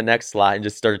sat in the next slot and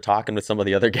just started talking with some of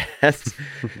the other guests.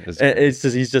 It's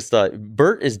just, he's just,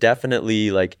 Bert is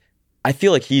definitely like, I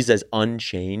feel like he's as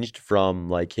unchanged from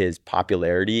like his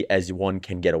popularity as one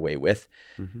can get away with.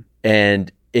 Mm-hmm.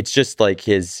 And it's just like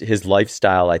his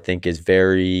lifestyle, I think, is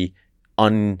very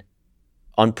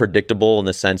unpredictable in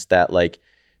the sense that like,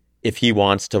 if he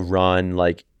wants to run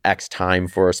like X time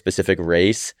for a specific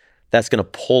race, that's going to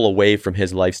pull away from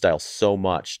his lifestyle so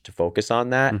much to focus on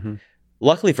that. Mm-hmm.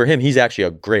 Luckily for him, he's actually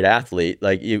a great athlete.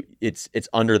 Like it's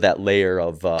under that layer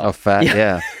of fat.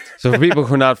 Yeah. So for people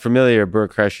who are not familiar,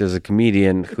 Bert Kreischer is a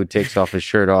comedian who takes off his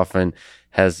shirt often,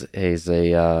 has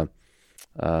a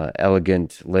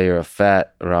elegant layer of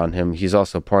fat around him. He's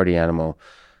also a party animal.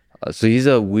 So he's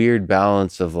a weird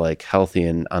balance of like healthy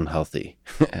and unhealthy.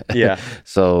 Yeah.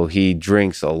 So he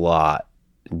drinks a lot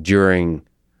during,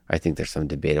 I think there's some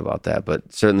debate about that,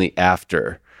 but certainly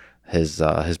after his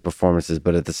performances.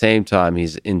 But at the same time,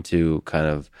 he's into kind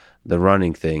of the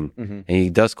running thing. Mm-hmm. And he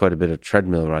does quite a bit of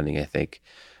treadmill running, I think.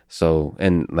 So,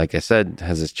 and like I said,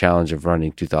 has this challenge of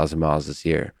running 2,000 miles this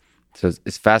year. So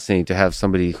it's fascinating to have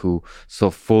somebody who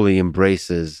so fully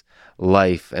embraces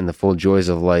life and the full joys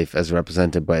of life as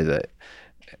represented by the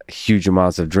huge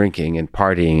amounts of drinking and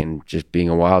partying and just being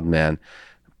a wild man,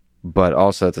 but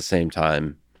also at the same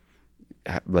time,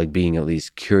 like being at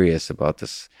least curious about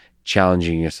this,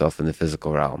 challenging yourself in the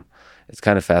physical realm. It's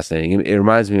kind of fascinating. It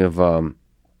reminds me of one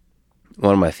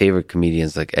of my favorite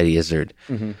comedians, like Eddie Izzard,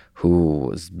 mm-hmm.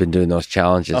 who's been doing those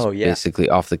challenges basically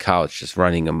off the couch, just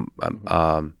running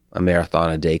a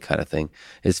marathon a day kind of thing.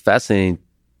 It's fascinating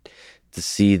to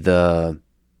see the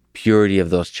purity of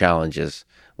those challenges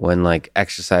when like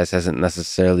exercise hasn't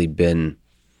necessarily been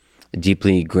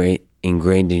deeply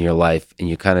ingrained in your life, and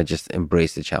you kind of just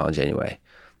embrace the challenge anyway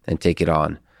and take it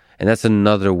on. And that's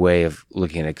another way of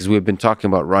looking at it, because we've been talking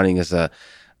about running as a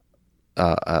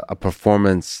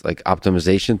performance like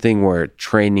optimization thing, where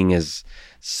training is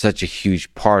such a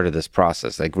huge part of this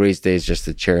process. Like race day is just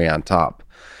the cherry on top.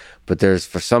 But there's,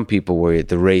 for some people, where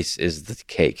the race is the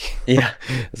cake. Yeah.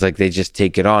 It's like they just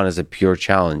take it on as a pure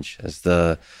challenge, as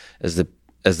the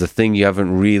thing you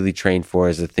haven't really trained for,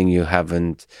 as the thing you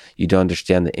don't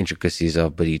understand the intricacies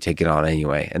of, but you take it on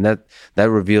anyway. And that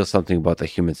reveals something about the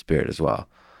human spirit as well.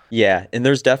 Yeah. And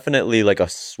there's definitely like a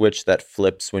switch that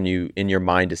flips when you, in your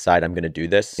mind, decide I'm going to do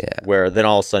this, where then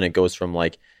all of a sudden it goes from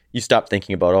like, you stop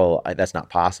thinking about, that's not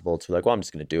possible, to like, well, I'm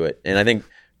just going to do it. And I think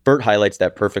Bert highlights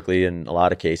that perfectly in a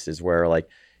lot of cases, where like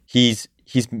he's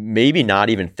maybe not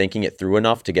even thinking it through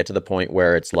enough to get to the point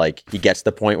where it's like he gets to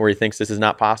the point where he thinks this is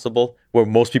not possible, where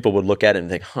most people would look at it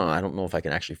and think, I don't know if I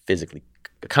can actually physically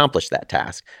accomplish that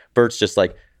task. Bert's just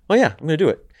like, oh yeah, I'm going to do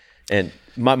it. And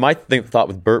my thought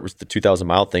with Bert was the 2,000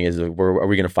 mile thing is, are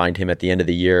we going to find him at the end of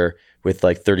the year with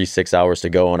like 36 hours to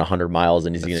go on 100 miles,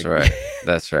 and he's going to... Right.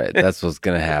 That's right. That's what's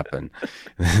going to happen.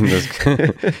 And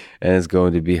it's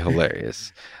going to be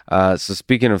hilarious. So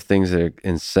speaking of things that are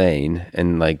insane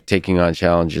and like taking on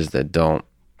challenges that don't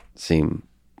seem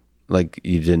like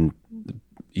you didn't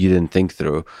think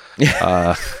through,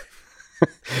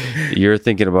 you're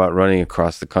thinking about running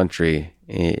across the country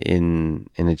in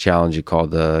a challenge you call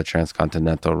the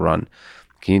Transcontinental Run.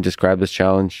 Can you describe this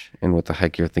challenge and what the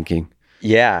heck you're thinking?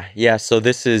 Yeah. So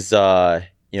this is,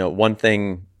 one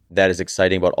thing that is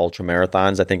exciting about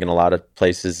ultramarathons. I think in a lot of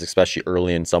places, especially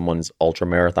early in someone's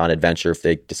ultramarathon adventure, if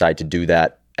they decide to do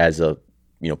that as a,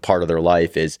 part of their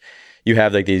life, is you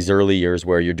have like these early years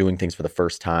where you're doing things for the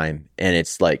first time, and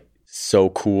it's like so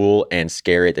cool and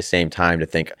scary at the same time to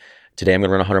think, today I'm going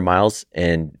to run 100 miles,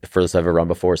 and the furthest I've ever run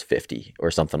before is 50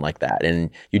 or something like that. And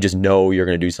you just know you're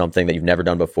going to do something that you've never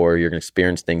done before. You're going to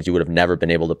experience things you would have never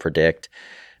been able to predict.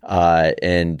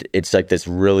 And it's like this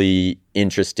really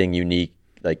interesting, unique,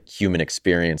 like human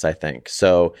experience, I think.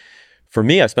 So for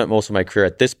me, I've spent most of my career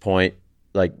at this point,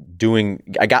 like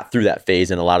I got through that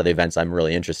phase in a lot of the events I'm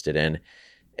really interested in.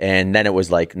 And then it was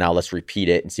like, now let's repeat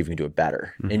it and see if we can do it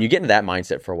better. Mm-hmm. And you get into that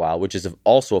mindset for a while, which is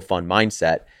also a fun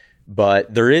mindset.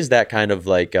 But there is that kind of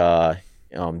like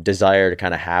desire to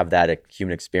kind of have that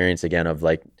human experience again of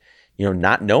like,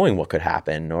 not knowing what could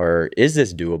happen, or is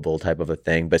this doable type of a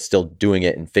thing, but still doing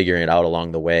it and figuring it out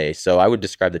along the way. So I would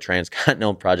describe the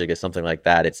Transcontinental Project as something like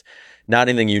that. It's not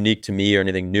anything unique to me or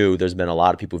anything new. There's been a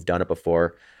lot of people who've done it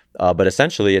before. But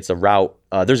essentially it's a route.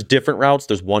 There's different routes.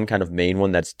 There's one kind of main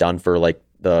one that's done for like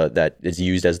that is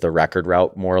used as the record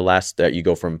route, more or less, that you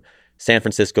go from San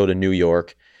Francisco to New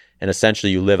York. And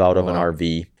essentially you live out of an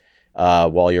RV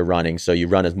while you're running. So you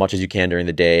run as much as you can during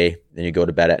the day, then you go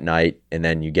to bed at night, and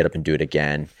then you get up and do it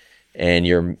again. And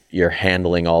you're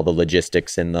handling all the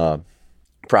logistics and the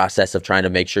process of trying to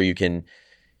make sure you can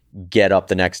get up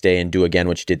the next day and do again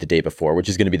what you did the day before, which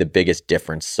is going to be the biggest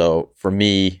difference. So for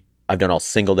me, I've done all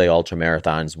single day ultra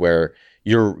marathons where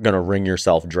you're going to wring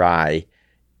yourself dry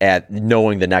at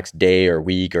knowing the next day or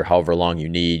week or however long you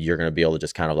need, you're going to be able to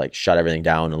just kind of like shut everything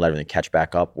down and let everything catch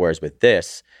back up. Whereas with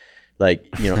this, like,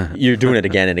 you know, you're doing it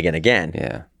again and again and again.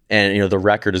 Yeah. And, you know, the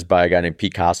record is by a guy named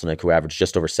Pete Kostelnick, who averaged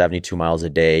just over 72 miles a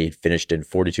day, finished in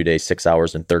 42 days, 6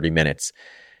 hours and 30 minutes.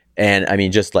 And I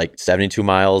mean, just like 72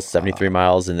 miles, 73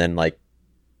 miles, and then like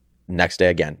next day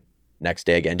again.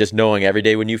 Just knowing every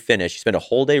day when you finish, you spend a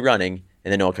whole day running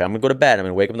and then, okay, I'm going to go to bed. I'm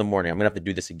going to wake up in the morning. I'm going to have to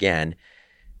do this again.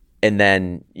 And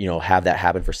then, you know, have that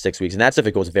happen for 6 weeks. And that's if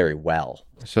it goes very well.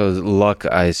 So luck,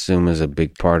 I assume, is a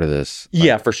big part of this.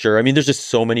 Yeah, for sure. I mean, there's just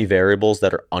so many variables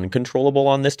that are uncontrollable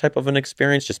on this type of an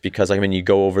experience, just because, I mean, you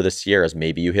go over the Sierras,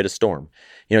 maybe you hit a storm.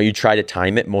 You know, you try to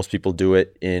time it. Most people do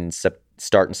it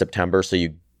start in September, so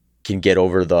you can get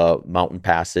over the mountain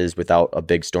passes without a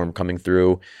big storm coming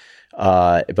through.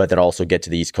 But then also get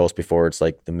to the East Coast before it's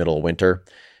like the middle of winter.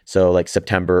 So like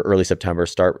early September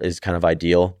start is kind of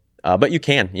ideal. But you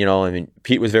can, you know, I mean,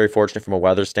 Pete was very fortunate from a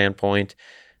weather standpoint.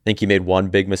 I think he made one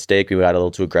big mistake. We got a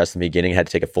little too aggressive in the beginning, had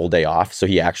to take a full day off. So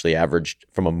he actually averaged,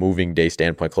 from a moving day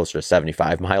standpoint, closer to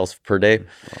 75 miles per day.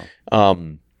 Wow.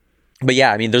 But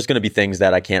yeah, I mean, there's going to be things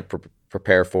that I can't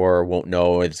prepare for or won't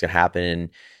know it's going to happen. And,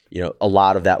 you know, a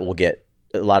lot of the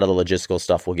logistical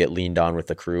stuff will get leaned on with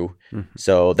the crew. Mm-hmm.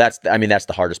 So that's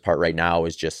the hardest part right now,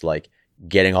 is just like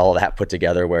getting all of that put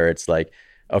together, where it's like,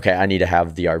 okay, I need to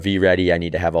have the RV ready. I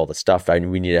need to have all the stuff.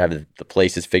 We need to have the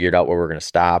places figured out where we're going to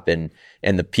stop, and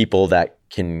the people that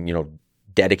can, you know,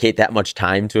 dedicate that much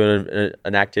time to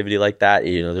an activity like that.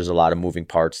 You know, there's a lot of moving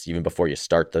parts even before you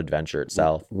start the adventure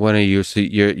itself. When are you? So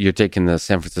you're taking the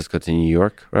San Francisco to New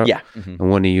York, right? Yeah. Mm-hmm. And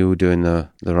when are you doing the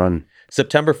run?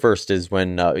 September 1st is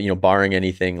when, you know, barring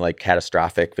anything like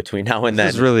catastrophic between now and then.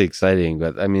 This is really exciting,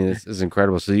 but I mean, it's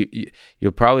incredible. So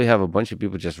you'll probably have a bunch of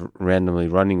people just randomly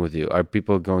running with you. Are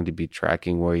people going to be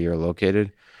tracking where you're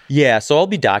located? Yeah, so I'll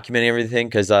be documenting everything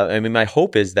because, I mean, my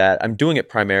hope is that I'm doing it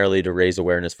primarily to raise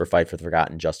awareness for Fight for the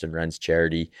Forgotten, Justin Wren's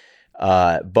charity.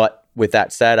 But with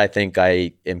that said, I think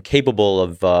I am capable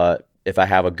of, if I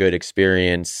have a good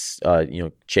experience, you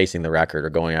know, chasing the record or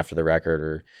going after the record,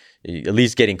 or at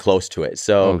least getting close to it.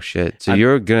 So, oh shit! So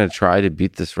you're gonna try to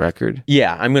beat this record?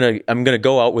 Yeah, I'm gonna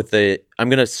go out with I'm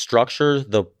gonna structure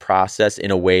the process in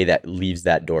a way that leaves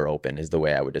that door open, is the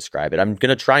way I would describe it. I'm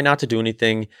gonna try not to do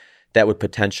anything that would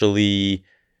potentially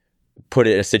put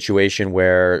it in a situation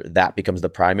where that becomes the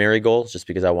primary goal, just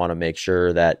because I want to make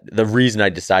sure that the reason I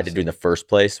decided to do in the first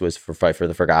place was for Fight for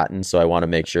the Forgotten. So I want to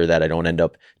make sure that I don't end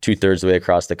up 2/3 the way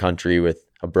across the country with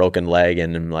a broken leg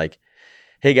and I'm like,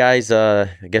 hey guys, I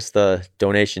guess the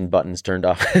donation button's turned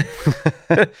off.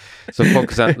 So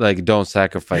focus on, like, don't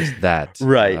sacrifice that,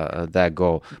 right? That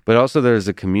goal. But also there's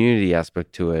a community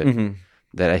aspect to it, mm-hmm.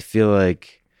 that I feel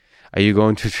like, are you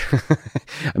going to,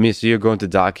 I mean, so you're going to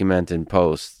document and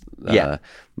post, yeah.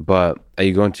 But are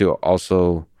you going to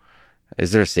also,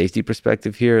 is there a safety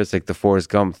perspective here? It's like the Forrest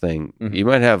Gump thing. Mm-hmm. You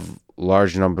might have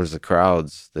large numbers of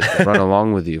crowds that run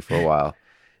along with you for a while.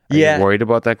 Are you worried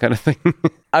about that kind of thing?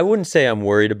 I wouldn't say I'm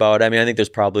worried about it. I mean, I think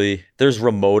there's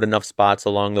remote enough spots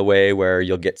along the way where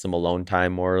you'll get some alone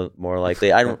time more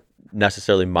likely. I don't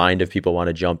necessarily mind if people want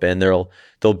to jump in. There'll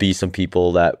be some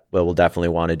people that will definitely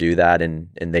want to do that, and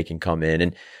they can come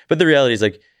in. But the reality is,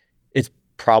 like, it's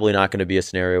probably not going to be a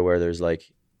scenario where there's, like,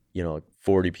 you know,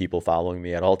 40 people following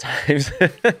me at all times.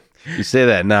 You say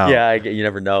that now. Yeah, you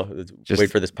never know. Just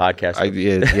wait for this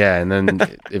podcast. Yeah, and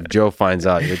then if Joe finds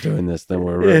out you're doing this, then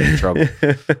we're really in trouble.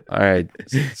 All right.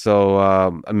 So,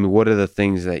 I mean, what are the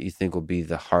things that you think will be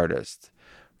the hardest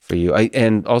for you?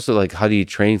 And also, like, how do you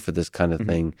train for this kind of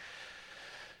thing?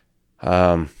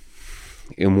 And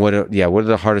what are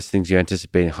the hardest things you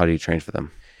anticipate, and how do you train for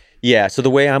them? Yeah, so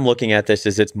the way I'm looking at this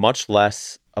is it's much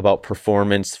less about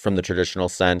performance from the traditional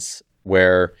sense,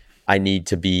 where I need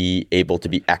to be able to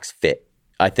be X fit.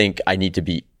 I think I need to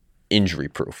be injury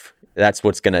proof. That's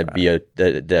what's going to be a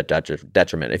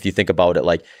detriment. If you think about it,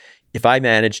 like, if I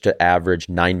manage to average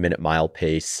 9-minute mile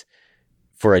pace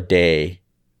for a day,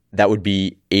 that would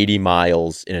be 80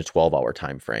 miles in a 12-hour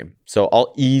time frame. So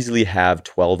I'll easily have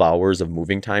 12 hours of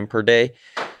moving time per day.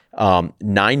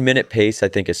 9-minute pace, I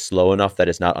think, is slow enough that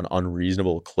it's not an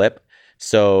unreasonable clip.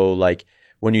 So, like,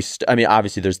 when you, I mean,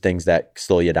 obviously there's things that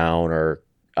slow you down, or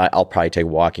I'll probably take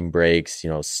walking breaks, you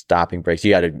know, stopping breaks.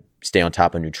 You got to stay on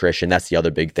top of nutrition. That's the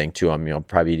other big thing too. I'm, you know,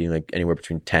 probably eating like anywhere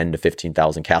between 10 to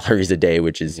 15,000 calories a day,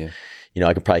 which is, you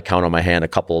I can probably count on my hand a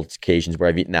couple of occasions where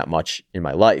I've eaten that much in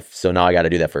my life. So now I got to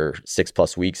do that for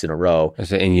 6+ weeks in a row.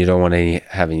 And you don't want to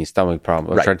have any stomach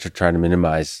problems. Right. Try to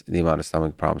minimize the amount of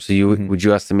stomach problems. So would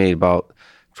you estimate about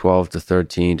 12 to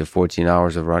 13 to 14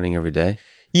 hours of running every day?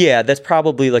 Yeah, that's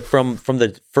probably like from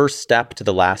the first step to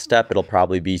the last step, it'll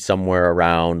probably be somewhere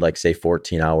around like say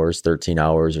 14 hours, 13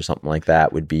 hours or something like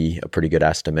that would be a pretty good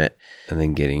estimate. And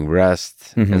then getting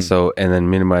rest. And then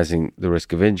minimizing the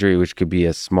risk of injury, which could be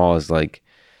as small as like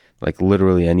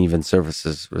literally uneven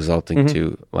surfaces resulting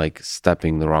to like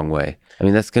stepping the wrong way. I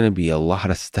mean, that's going to be a lot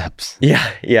of steps.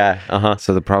 Yeah.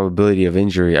 So the probability of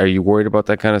injury, are you worried about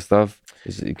that kind of stuff?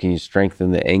 Can you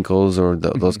strengthen the ankles or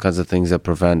those kinds of things that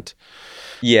prevent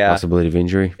possibility of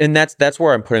injury? And that's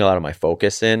where I'm putting a lot of my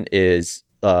focus in is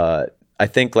I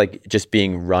think like just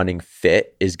being running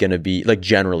fit is going to be, like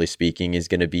generally speaking, is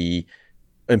going to be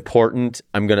important.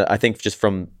 I think just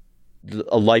from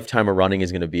a lifetime of running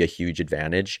is going to be a huge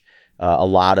advantage. A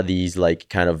lot of these like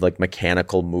kind of like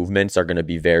mechanical movements are going to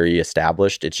be very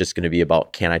established. It's just going to be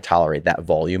about, can I tolerate that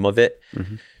volume of it?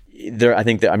 I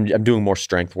think that I'm doing more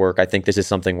strength work. I think this is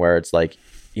something where it's like,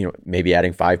 maybe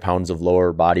adding 5 pounds of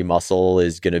lower body muscle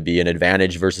is going to be an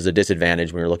advantage versus a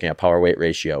disadvantage when you're looking at power weight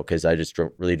ratio. Because I just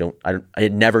I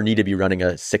never need to be running a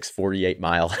 6:48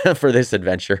 mile for this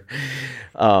adventure.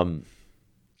 So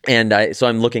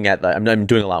I'm looking at that. I'm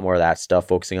doing a lot more of that stuff,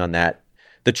 focusing on that.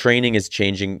 The training is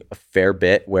changing a fair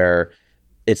bit where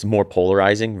it's more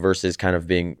polarizing versus kind of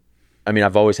being, I mean,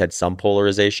 I've always had some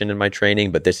polarization in my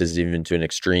training, but this is even to an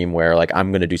extreme where like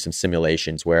I'm going to do some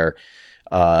simulations where,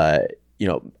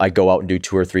 I go out and do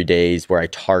 2 or 3 days where I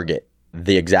target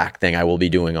the exact thing I will be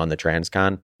doing on the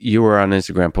Transcon. You were on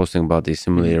Instagram posting about these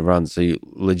simulated runs. So you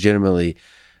legitimately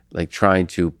like trying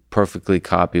to perfectly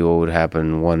copy what would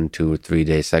happen 1, 2, or 3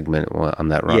 day segment on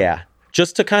that run. Yeah.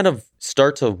 Just to kind of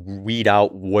start to weed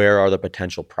out where are the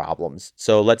potential problems.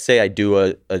 So let's say I do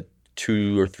a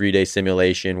 2 or 3 day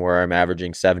simulation where I'm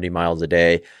averaging 70 miles a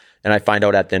day, and I find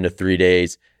out at the end of 3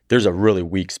 days, there's a really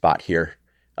weak spot here.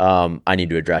 I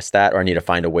need to address that, or I need to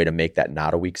find a way to make that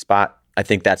not a weak spot. I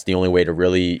think that's the only way to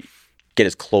really get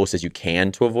as close as you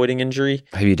can to avoiding injury.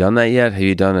 Have you done that yet? Have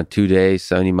you done a 2 day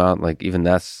 70 mile? Like even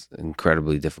that's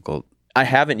incredibly difficult. I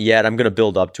haven't yet. I'm going to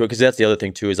build up to it because that's the other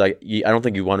thing too is I don't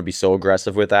think you want to be so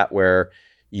aggressive with that where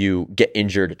you get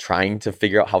injured trying to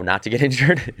figure out how not to get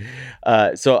injured.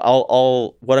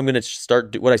 So what I'm going to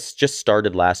start, what I just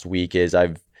started last week is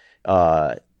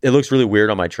it looks really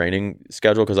weird on my training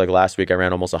schedule because like last week I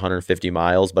ran almost 150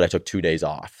 miles, but I took 2 days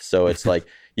off. So it's like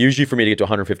usually for me to get to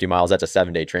 150 miles, that's a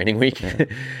 7-day training week.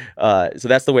 So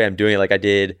that's the way I'm doing it. Like I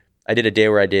did a day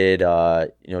where I did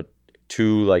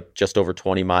 2 like just over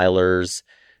 20 milers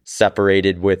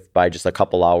separated by just a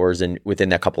couple hours, and within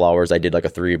that couple hours I did like a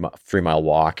 3-mile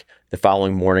walk. The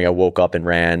following morning I woke up and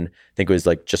ran, I think it was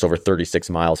like just over 36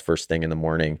 miles first thing in the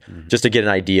morning, just to get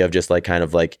an idea of just like kind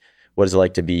of like what is it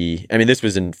like to be, I mean, this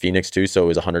was in Phoenix too, so it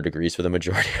was 100 degrees for the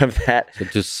majority of that. So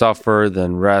to suffer,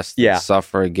 then rest,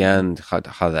 suffer again,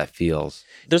 how that feels.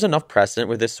 There's enough precedent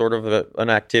with this sort of an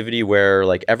activity where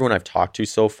like everyone I've talked to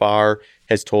so far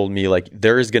has told me like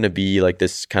there is going to be like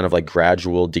this kind of like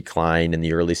gradual decline in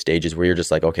the early stages where you're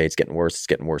just like, okay, it's getting worse, it's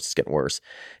getting worse, it's getting worse.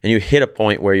 And you hit a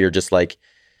point where you're just like,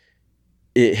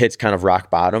 it hits kind of rock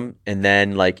bottom, and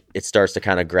then like it starts to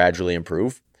kind of gradually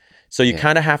improve. So you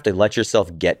kind of have to let yourself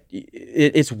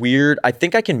it's weird. I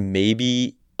think I can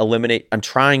maybe I'm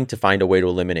trying to find a way to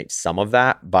eliminate some of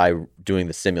that by doing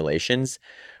the simulations.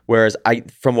 Whereas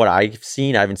from what I've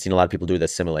seen, I haven't seen a lot of people do the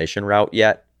simulation route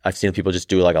yet. I've seen people just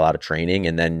do like a lot of training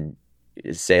and then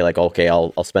say like, okay,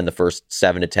 I'll spend the first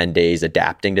 7 to 10 days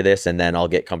adapting to this, and then I'll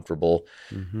get comfortable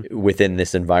within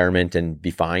this environment and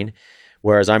be fine.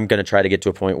 Whereas I'm going to try to get to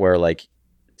a point where like,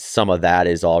 some of that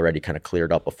is already kind of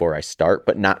cleared up before I start,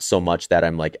 but not so much that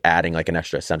I'm like adding like an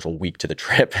extra essential week to the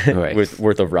trip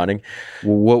worth of running.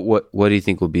 What do you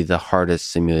think will be the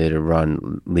hardest simulated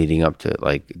run leading up to it?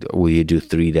 Like, will you do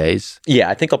 3 days? Yeah,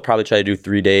 I think I'll probably try to do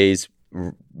 3 days,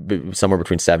 somewhere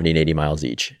between 70 and 80 miles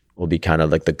each will be kind of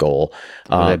like the goal.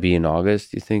 Will that be in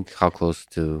August, do you think? How close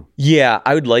to? Yeah,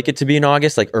 I would like it to be in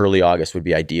August. Like early August would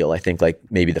be ideal. I think like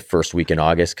maybe the first week in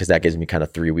August, because that gives me kind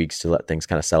of 3 weeks to let things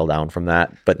kind of settle down from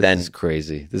that. But this is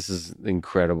crazy. This is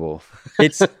incredible.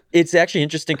 It's actually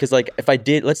interesting because like if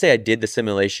let's say I did the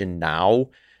simulation now,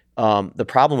 the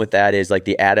problem with that is like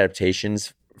the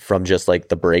adaptations from just like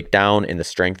the breakdown and the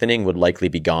strengthening would likely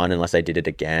be gone unless I did it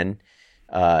again.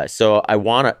 So I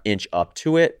want to inch up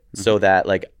to it so that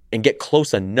like, and get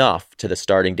close enough to the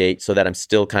starting date so that I'm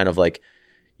still kind of like,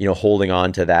 holding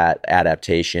on to that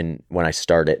adaptation when I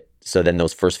start it. So then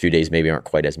those first few days maybe aren't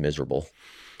quite as miserable.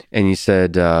 And you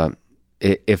said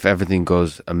if everything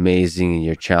goes amazing and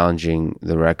you're challenging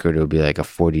the record, it'll be like a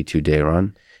 42-day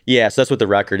run. Yeah, so that's what the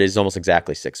record is, almost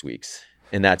exactly 6 weeks.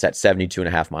 And that's at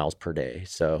 72.5 miles per day.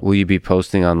 So will you be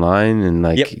posting online and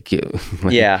like,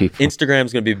 yeah,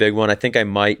 Instagram's going to be a big one. I think I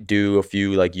might do a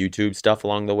few like YouTube stuff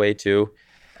along the way too.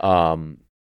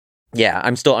 Yeah,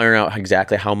 I'm still ironing out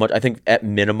exactly how much. I think at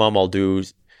minimum I'll do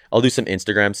some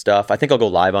Instagram stuff. I think I'll go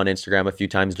live on Instagram a few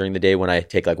times during the day when I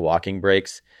take like walking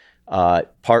breaks.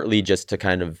 Partly just to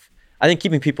kind of, I think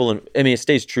keeping people in, I mean, it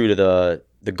stays true to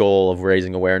the goal of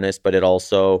raising awareness, but it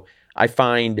also, I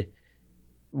find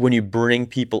when you bring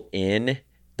people in,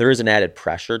 there is an added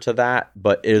pressure to that,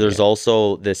 but there's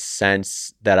also this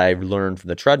sense that I've learned from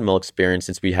the treadmill experience,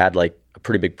 since we had like a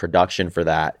pretty big production for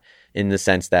that, in the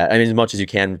sense that, I mean, as much as you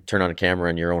can turn on a camera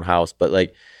in your own house, but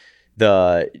like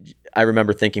I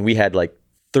remember thinking we had like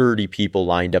 30 people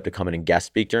lined up to come in and guest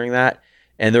speak during that.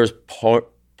 And there was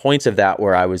points of that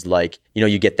where I was like,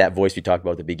 you get that voice we talked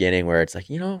about at the beginning where it's like,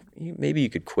 maybe you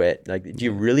could quit. Like, do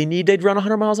you really need to run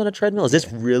 100 miles on a treadmill? Is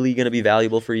this really going to be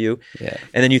valuable for you? Yeah.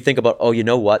 And then you think about, oh, you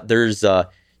know what? There's, Courtney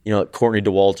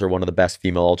DeWalter, one of the best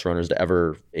female ultra runners to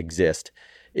ever exist,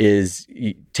 is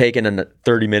taking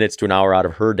 30 minutes to an hour out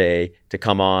of her day to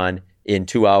come on in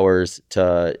 2 hours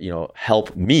to,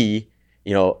 help me,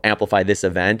 amplify this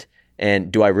event.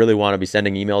 And do I really want to be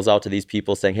sending emails out to these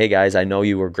people saying, hey guys, I know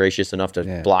you were gracious enough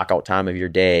to block out time of your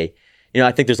day.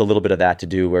 I think there's a little bit of that to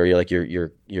do where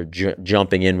you're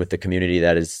jumping in with the community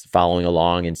that is following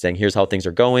along and saying, here's how things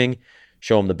are going,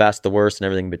 show them the best, the worst, and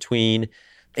everything in between.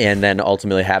 And then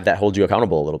ultimately have that hold you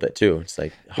accountable a little bit too. It's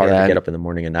like hard to get up in the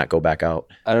morning and not go back out.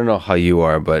 I don't know how you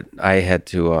are, but I had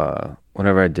to,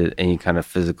 whenever I did any kind of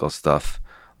physical stuff,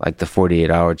 like the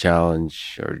 48-hour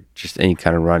challenge or just any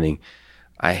kind of running,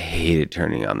 I hated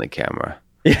turning on the camera.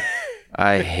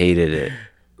 I hated it.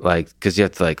 Like, because you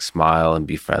have to like smile and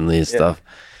be friendly and stuff.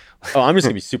 Oh, I'm just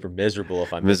going to be super miserable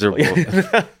if I'm miserable.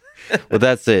 Well,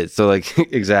 that's it. So like,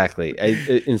 exactly.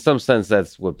 In some sense,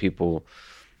 that's what people,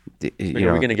 are we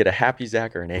going to get a happy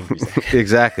Zach or an angry Zach?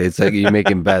 Exactly. It's like you're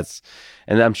making bets.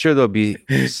 And I'm sure there'll be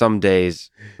some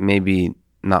days, maybe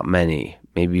not many,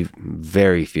 maybe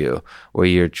very few, where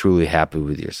you're truly happy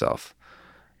with yourself.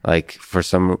 Like for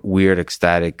some weird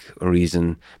ecstatic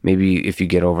reason, maybe if you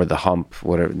get over the hump,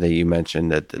 whatever that you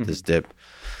mentioned, that this dip.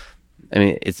 I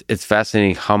mean, it's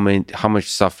fascinating how much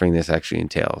suffering this actually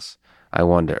entails. I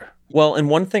wonder. Well, and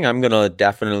one thing I'm going to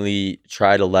definitely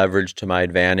try to leverage to my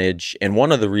advantage, and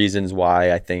one of the reasons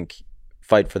why I think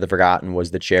Fight for the Forgotten was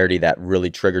the charity that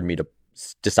really triggered me to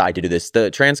decide to do this.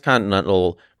 The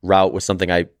transcontinental route was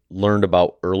something I learned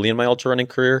about early in my ultra running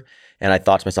career. And I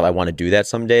thought to myself, I want to do that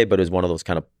someday, but it was one of those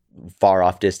kind of far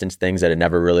off distance things that had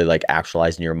never really like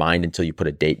actualized in your mind until you put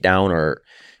a date down or,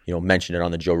 mention it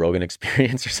on the Joe Rogan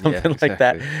Experience or something like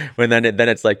that. When then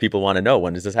it's like people want to know,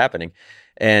 when is this happening?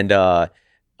 And, what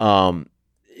I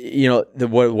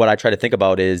try to think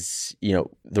about is,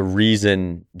 the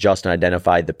reason Justin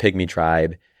identified the Pygmy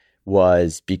tribe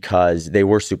was because they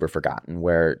were super forgotten,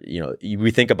 where,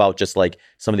 we think about just like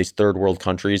some of these third world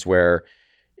countries where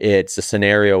it's a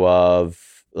scenario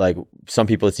of like, some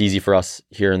people, it's easy for us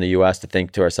here in the US to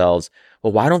think to ourselves,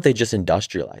 well, why don't they just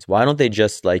industrialize? Why don't they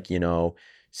just like,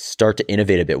 start to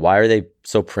innovate a bit? Why are they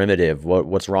so primitive?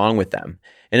 What's wrong with them?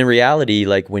 And in reality,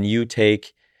 like when you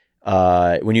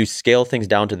scale things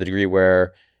down to the degree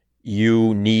where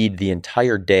you need the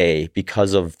entire day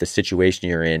because of the situation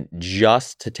you're in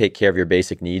just to take care of your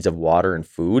basic needs of water and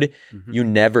food, you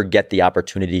never get the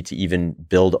opportunity to even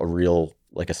build a real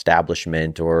like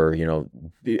establishment or,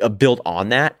 build on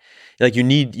that. Like you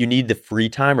need the free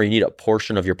time, or you need a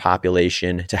portion of your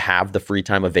population to have the free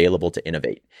time available to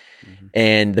innovate.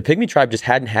 And the Pygmy tribe just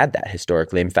hadn't had that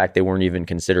historically. In fact, they weren't even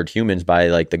considered humans by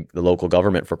like the local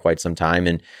government for quite some time.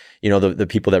 And, the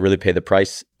people that really pay the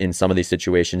price in some of these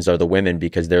situations are the women,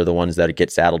 because they're the ones that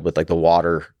get saddled with like the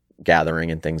water gathering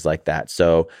and things like that.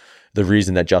 So the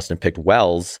reason that Justin picked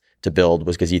wells to build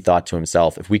was because he thought to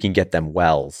himself, if we can get them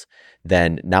wells,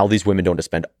 then now these women don't have to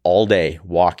spend all day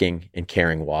walking and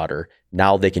carrying water.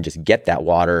 Now they can just get that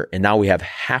water, and now we have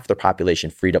half their population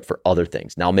freed up for other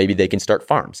things. Now maybe they can start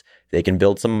farms. They can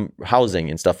build some housing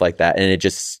and stuff like that. And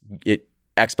it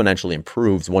exponentially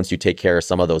improves once you take care of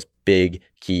some of those big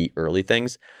key early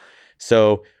things.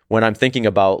 So when I'm thinking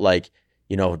about like,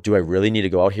 do I really need to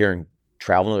go out here and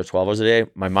travel another 12 hours a day?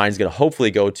 My mind's going to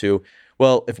hopefully go to,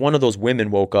 well, if one of those women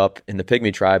woke up in the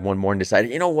Pygmy tribe one morning and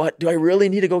decided, you know what, do I really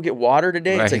need to go get water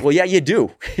today? Right. It's like, well, yeah, you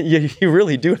do. you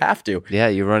really do have to. Yeah,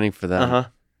 you're running for them.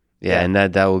 Yeah, and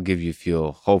that will give you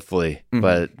fuel, hopefully.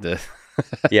 But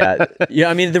yeah.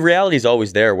 I mean, the reality is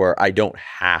always there where I don't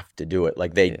have to do it.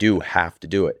 Like they do have to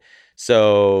do it.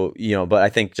 So, but I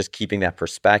think just keeping that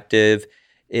perspective,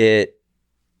 it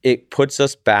puts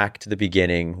us back to the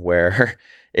beginning where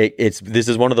this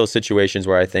is one of those situations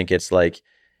where I think it's like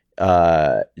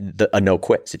a no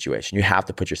quit situation. You have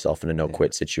to put yourself in a no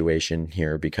quit situation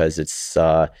here because it's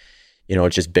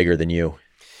it's just bigger than you.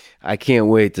 I can't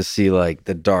wait to see like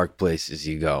the dark places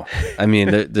you go. I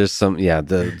mean, there's some,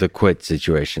 the quit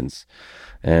situations,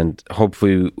 and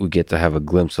hopefully we get to have a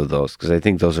glimpse of those, because I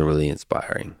think those are really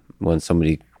inspiring when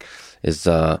somebody is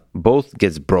both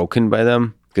gets broken by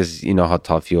them, because you know how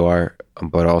tough you are,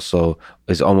 but also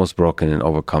is almost broken and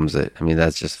overcomes it. I mean,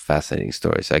 that's just a fascinating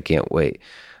story. So I can't wait.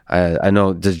 I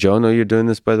know. Does Joe know you're doing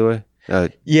this, by the way?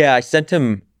 Yeah, I sent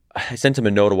him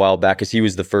a note a while back because he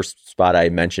was the first spot I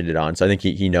mentioned it on. So I think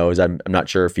he knows. I'm not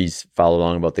sure if he's followed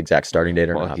along about the exact starting date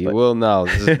or not. He will now.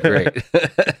 This is great.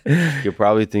 You'll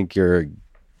probably think you're a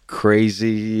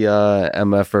crazy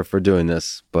MFer for doing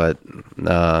this, but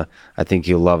I think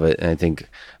you'll love it. And I think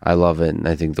I love it. And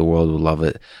I think the world will love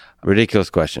it. Ridiculous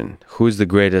question. Who's the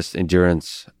greatest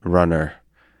endurance runner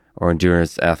or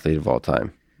endurance athlete of all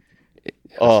time?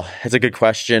 Oh, that's a good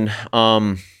question.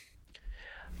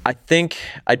 I think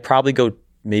I'd probably go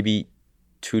maybe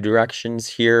two directions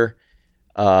here.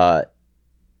 I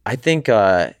think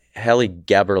Heli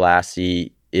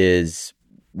Gebrselassie is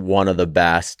one of the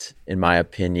best, in my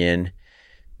opinion,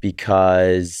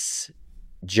 because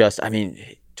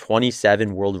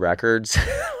 27 world records,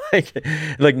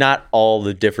 like not all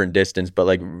the different distance, but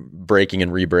like breaking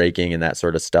and re-breaking and that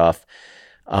sort of stuff.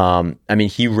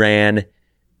 He ran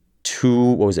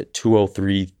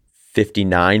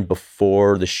 2:03:59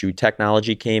 before the shoe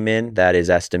technology came in. That is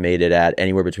estimated at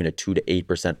anywhere between a 2 to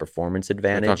 8% performance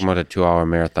advantage. We're talking about a 2-hour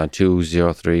marathon,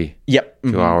 2:03. Yep.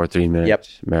 2 hour, 3 minutes. Yep.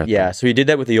 Marathon. Yeah. So he did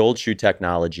that with the old shoe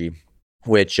technology,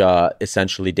 which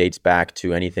essentially dates back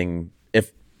to anything.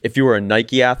 If you were a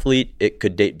Nike athlete, it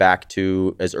could date back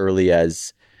to as early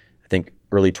as, I think,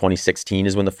 early 2016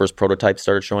 is when the first prototype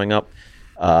started showing up.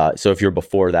 So if you're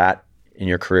before that in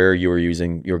your career,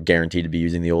 you're guaranteed to be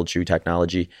using the old shoe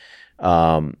technology.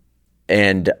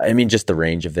 And I mean, just the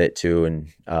range of it too. And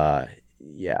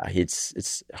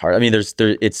it's hard. I mean, is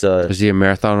he a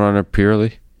marathon runner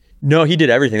purely? No, he did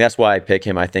everything. That's why I pick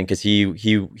him, I think, because he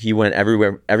went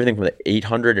everywhere, everything from the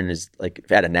 800 and is like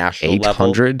at a national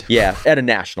 800? level. Yeah, at a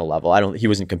national level. He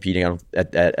wasn't competing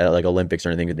at like Olympics or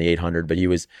anything in the 800, but he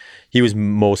was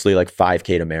mostly like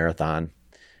 5K to marathon.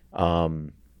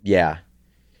 Yeah,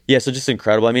 so just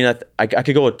incredible. I mean, I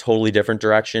could go a totally different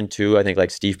direction too. I think like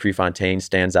Steve Prefontaine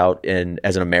stands out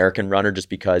as an American runner just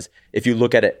because if you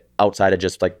look at it outside of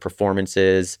just like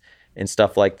performances and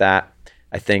stuff like that,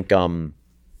 I think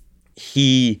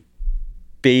you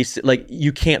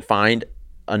can't find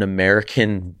an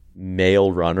American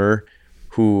male runner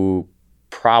who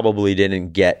probably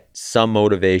didn't get some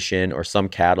motivation or some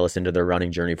catalyst into their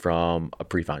running journey from a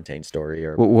Prefontaine story.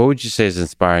 Or what would you say is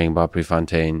inspiring about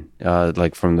Prefontaine,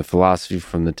 like from the philosophy,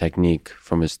 from the technique,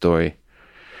 from his story?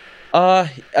 I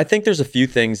think there's a few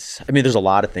things. I mean, there's a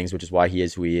lot of things, which is why he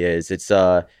is who he is. It's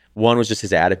one was just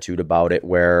his attitude about it,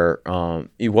 where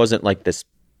he wasn't like this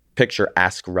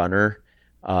picturesque runner.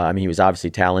 He was obviously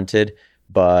talented,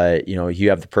 but you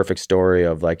have the perfect story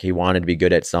of like he wanted to be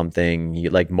good at something.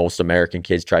 Like most American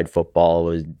kids tried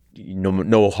football.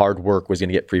 No hard work was going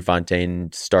to get Prefontaine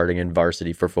starting in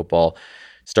varsity for football.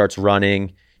 Starts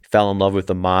running, fell in love with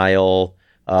the mile.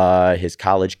 His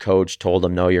college coach told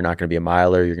him, no, you're not going to be a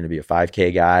miler. You're going to be a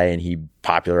 5K guy. And he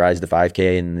popularized the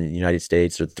 5K in the United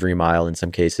States, or 3 mile in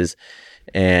some cases.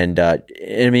 And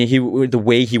the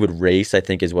way he would race, I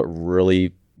think, is what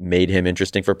really made him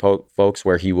interesting for folks,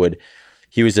 where he was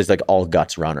just like all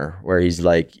guts runner, where he's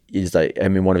like,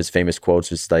 one of his famous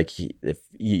quotes was like, if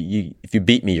you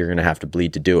beat me, you're going to have to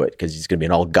bleed to do it, because he's going to be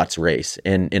an all guts race.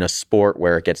 And in a sport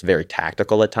where it gets very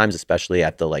tactical at times, especially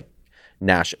at the like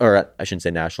national, or I shouldn't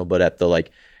say national, but at the like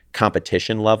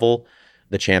competition level,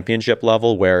 the championship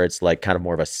level, where it's like kind of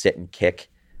more of a sit and kick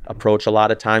approach a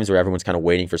lot of times, where everyone's kind of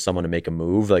waiting for someone to make a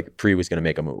move. Like Pre was going to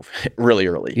make a move really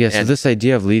early. Yeah. So this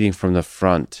idea of leading from the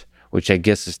front, which I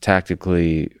guess is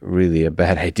tactically really a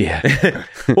bad idea.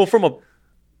 Well,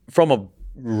 from a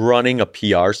running a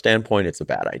PR standpoint, it's a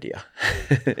bad idea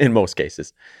in most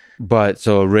cases. But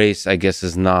so a race, I guess,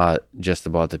 is not just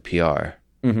about the PR.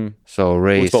 Mm-hmm. So a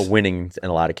race, it's about winning in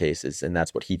a lot of cases, and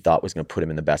that's what he thought was going to put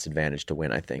him in the best advantage to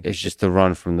win, I think. It's just to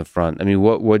run from the front. I mean,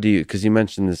 what do you? Because you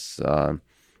mentioned this, the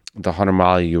 100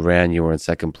 mile you ran, you were in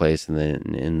second place, and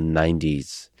then in the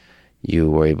 90s, you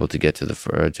were able to get to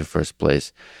first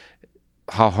place.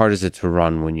 How hard is it to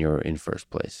run when you're in first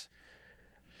place?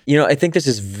 I think this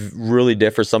is really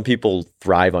different. Some people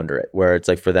thrive under it, where it's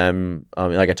like for them,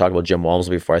 like I talked about Jim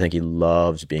Walmsley before, I think he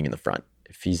loves being in the front.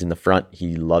 If he's in the front,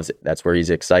 he loves it. That's where he's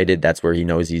excited. That's where he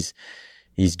knows he's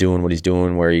doing what he's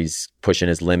doing, where he's pushing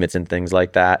his limits and things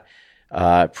like that.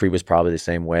 Pre was probably the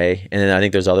same way. And then I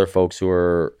think there's other folks who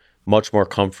are much more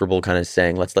comfortable kind of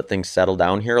saying, let's let things settle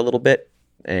down here a little bit.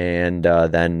 And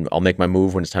then I'll make my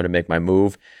move when it's time to make my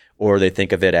move. Or they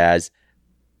think of it as,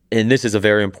 and this is a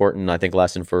very important, I think,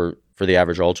 lesson for the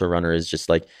average ultra runner, is just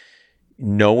like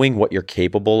knowing what you're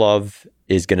capable of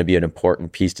is going to be an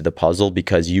important piece to the puzzle,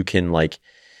 because you can like,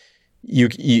 you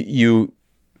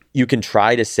can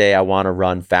try to say, I want to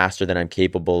run faster than I'm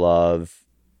capable of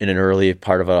in an early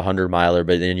part of a 100 miler,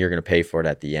 but then you're going to pay for it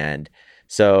at the end.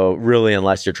 So really,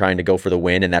 unless you're trying to go for the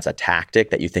win, and that's a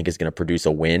tactic that you think is going to produce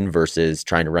a win versus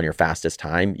trying to run your fastest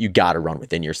time, you got to run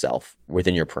within yourself,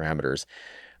 within your parameters.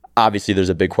 Obviously, there's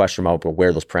a big question about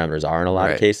where those parameters are in a lot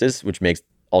of cases, which makes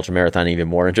ultramarathon even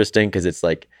more interesting, because it's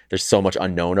like there's so much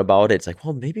unknown about it. It's like,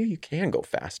 well, maybe you can go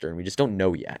faster, and we just don't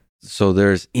know yet. So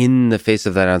there's, in the face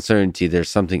of that uncertainty, there's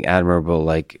something admirable,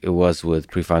 like it was with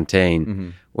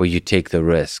Prefontaine, where you take the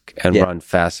risk and run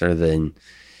faster than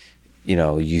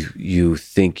you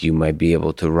think you might be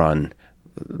able to run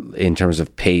in terms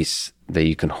of pace that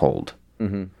you can hold.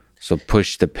 So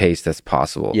push the pace that's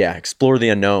possible. Yeah, explore the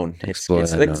unknown. It's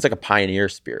like a pioneer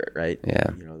spirit, right?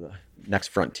 Yeah. The next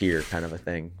frontier kind of a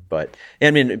thing. But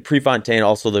I mean, Prefontaine,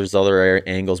 also there's other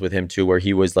angles with him too, where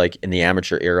he was like in the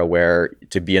amateur era, where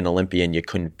to be an Olympian, you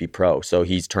couldn't be pro. So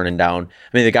he's turning down,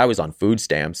 I mean, the guy was on food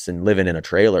stamps and living in a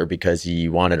trailer because he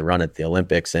wanted to run at the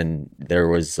Olympics. And there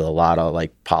was a lot of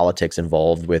like politics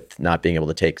involved with not being able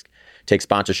to take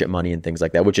sponsorship money and things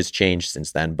like that, which has changed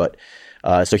since then. But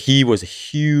so he was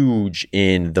huge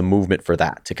in the movement for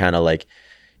that, to kind of like,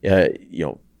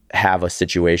 have a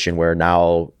situation where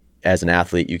now as an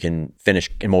athlete, you can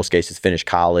in most cases, finish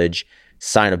college,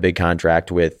 sign a big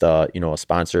contract with, a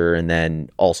sponsor, and then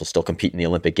also still compete in the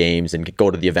Olympic Games and go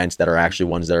to the events that are actually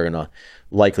ones that are going to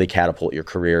likely catapult your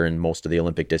career in most of the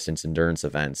Olympic distance endurance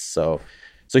events. So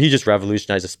he just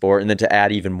revolutionized the sport. And then to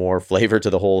add even more flavor to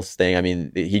the whole thing, I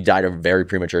mean, he died a very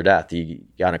premature death. He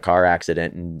got in a car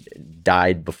accident and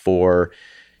died before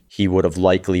he would have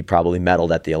likely probably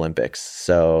medaled at the Olympics.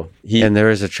 So and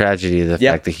there is a tragedy, the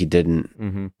fact that he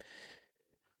didn't.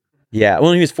 Yeah,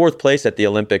 well, he was fourth place at the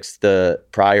Olympics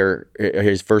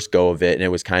his first go of it, and it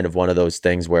was kind of one of those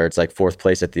things where it's like fourth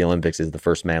place at the Olympics is the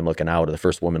first man looking out, or the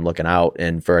first woman looking out,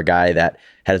 and for a guy that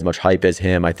had as much hype as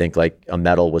him, I think like a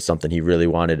medal was something he really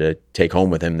wanted to take home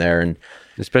with him there, and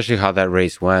especially how that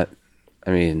race went.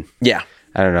 I mean, yeah,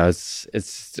 I don't know,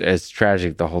 it's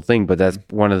tragic, the whole thing, but that's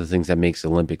one of the things that makes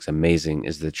Olympics amazing,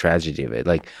 is the tragedy of it.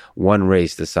 Like one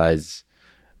race decides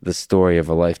the story of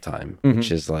a lifetime,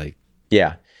 which is like,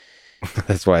 yeah.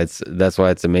 That's why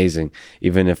it's amazing,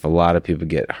 even if a lot of people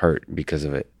get hurt because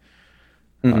of it.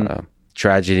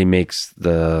 Tragedy makes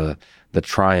the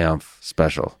triumph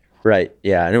special, right?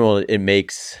 Yeah, and well, it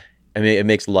makes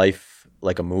life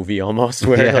like a movie almost,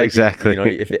 where exactly.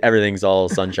 If everything's all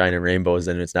sunshine and rainbows,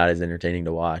 then it's not as entertaining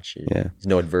to watch. There's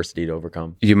no adversity to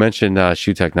overcome. You mentioned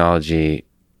shoe technology.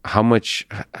 How much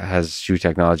has shoe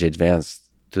technology advanced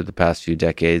through the past few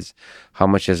decades? How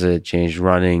much has it changed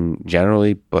running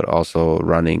generally, but also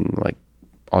running, like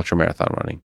ultramarathon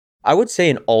running? I would say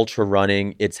in ultra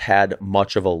running, it's had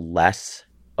much of a less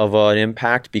of an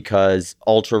impact, because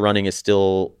ultra running is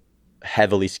still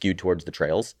heavily skewed towards the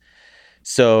trails.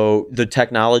 So the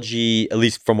technology, at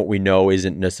least from what we know,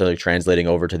 isn't necessarily translating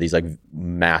over to these like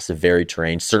massive varied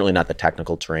terrains, certainly not the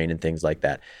technical terrain and things like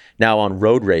that. Now on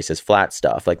road races, flat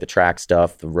stuff, like the track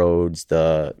stuff, the roads,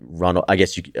 a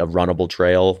runnable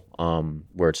trail,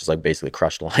 where it's just like basically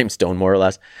crushed limestone more or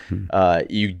less,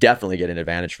 you definitely get an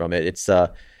advantage from it. It's and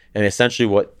essentially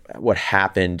what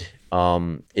happened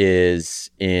is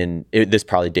this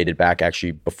probably dated back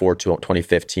actually before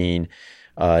 2015.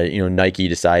 Nike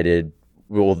decided,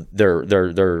 well, their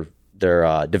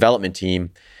development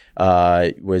team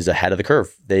was ahead of the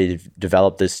curve. They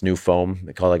developed this new foam,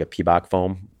 they call it like a PBOK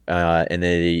foam, and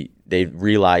they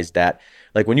realized that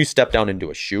like when you step down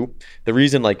into a shoe, the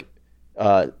reason like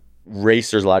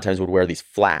racers a lot of times would wear these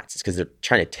flats is because they're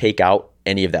trying to take out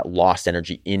any of that lost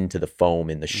energy into the foam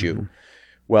in the shoe.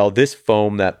 Well, this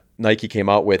foam that Nike came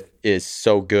out with is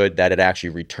so good that it actually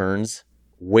returns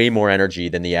way more energy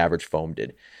than the average foam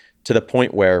did, to the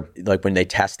point where like when they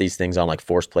test these things on like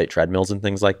force plate treadmills and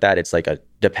things like that, it's like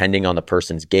depending on the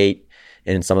person's gait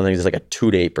and some of the things, it's like a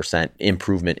 2 to 8%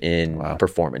 improvement in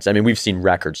performance. I mean, we've seen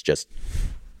records just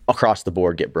across the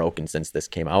board get broken since this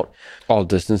came out. All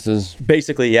distances?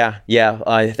 Basically, yeah.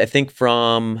 I think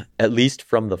at least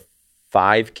from the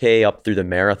 5K up through the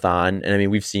marathon, and I mean,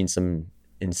 we've seen some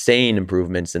insane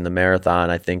improvements in the marathon.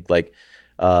 I think like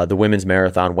the women's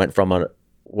marathon went from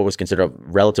what was considered a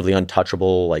relatively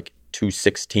untouchable like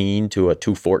 2:16 to a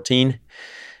 2:14.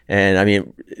 And I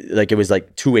mean, like it was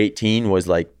like 2:18 was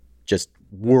like just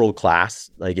world class.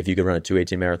 Like if you could run a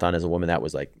 2:18 marathon as a woman, that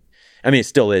was like, I mean, it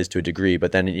still is to a degree,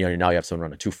 but then, now you have someone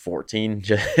run a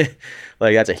 2:14.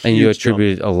 Like that's a huge And you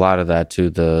attribute jump. a lot of that to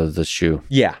the shoe.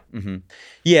 Yeah. Mm-hmm.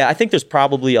 Yeah. I think there's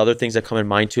probably other things that come in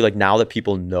mind too. Like now that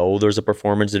people know there's a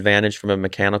performance advantage from a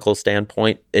mechanical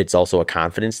standpoint, it's also a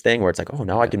confidence thing where it's like, oh,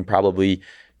 now I can probably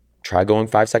try going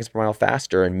 5 seconds per mile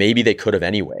faster. And maybe they could have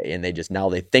anyway. And now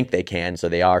they think they can. So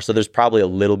they are. So there's probably a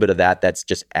little bit of that's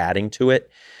just adding to it.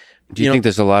 Do you think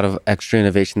there's a lot of extra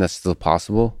innovation that's still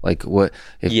possible? Like what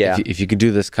if you could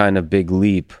do this kind of big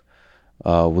leap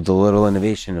with a little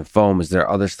innovation in foam, is there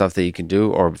other stuff that you can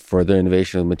do or further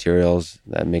innovation of materials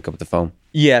that make up the foam?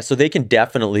 Yeah, so they can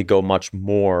definitely go much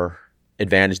more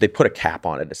advantage. They put a cap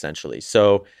on it essentially.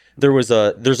 So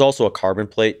there's also a carbon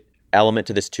plate element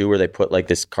to this too, where they put like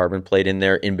this carbon plate in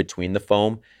there in between the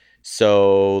foam.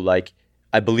 So like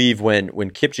I believe when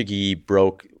Kipchoge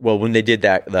broke, when they did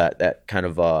that kind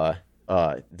of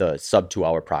the sub 2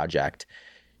 hour project,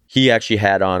 he actually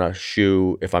had on a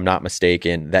shoe, if I'm not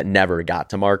mistaken, that never got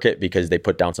to market because they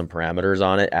put down some parameters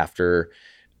on it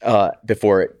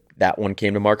before that one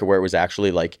came to market, where it was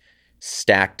actually like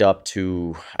stacked up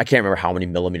to, I can't remember how many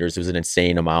millimeters. It was an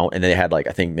insane amount, and they had like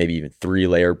I think maybe even 3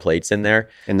 layered plates in there.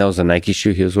 And that was a Nike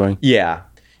shoe he was wearing? Yeah.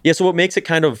 So what makes it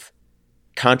kind of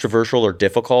controversial or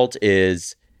difficult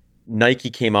is Nike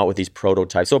came out with these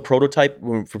prototypes. So a prototype,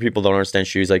 for people who don't understand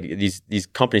shoes, like these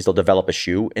companies, they'll develop a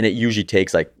shoe and it usually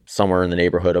takes like somewhere in the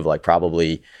neighborhood of like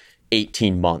probably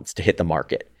 18 months to hit the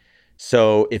market.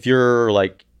 So if you're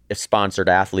like a sponsored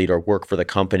athlete or work for the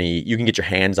company, you can get your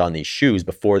hands on these shoes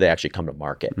before they actually come to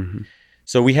market. Mm-hmm.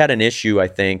 So we had an issue, I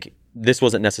think, this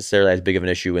wasn't necessarily as big of an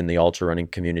issue in the ultra running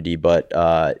community, but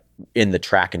in the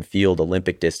track and field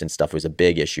Olympic distance stuff was a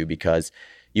big issue because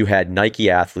you had Nike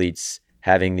athletes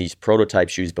having these prototype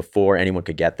shoes before anyone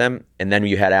could get them. And then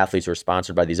you had athletes who were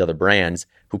sponsored by these other brands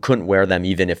who couldn't wear them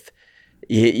even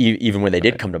when they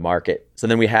did come to market. So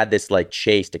then we had this like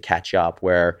chase to catch up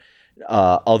where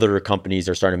other companies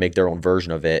are starting to make their own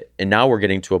version of it. And now we're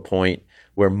getting to a point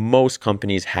where most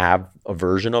companies have a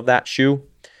version of that shoe.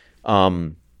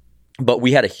 But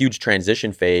we had a huge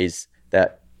transition phase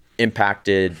that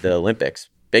impacted the Olympics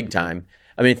big time.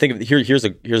 I mean, think of here's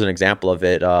an example of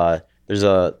it.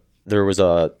 There was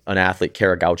an athlete,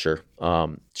 Kara Goucher.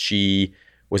 She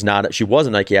was a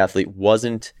Nike athlete,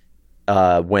 wasn't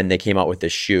when they came out with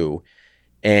this shoe,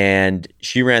 and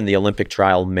she ran the Olympic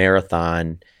trial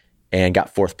marathon and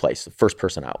got 4th place, the first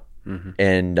person out. Mm-hmm.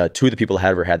 And 2 of the people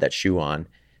ahead of her had that shoe on.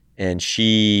 And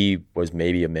she was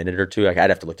maybe a minute or 2. Like I'd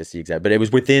have to look to see exactly, but it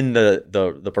was within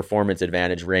the performance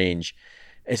advantage range.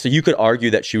 And so you could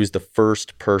argue that she was the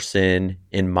first person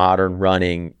in modern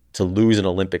running to lose an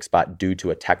Olympic spot due to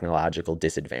a technological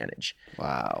disadvantage.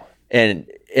 Wow. And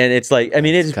it's like, I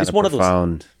mean, it's one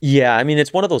profound. Of those. Yeah, I mean,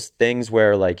 it's one of those things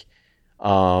where like,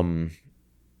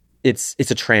 it's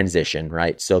a transition,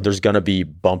 right? So there's going to be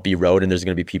bumpy road, and there's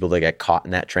going to be people that get caught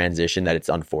in that transition that it's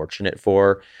unfortunate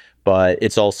for. But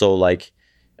it's also like,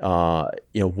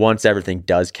 once everything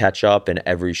does catch up and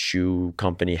every shoe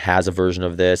company has a version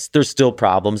of this, there's still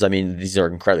problems. I mean, these are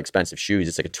incredibly expensive shoes.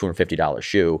 It's like a $250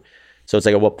 shoe. So it's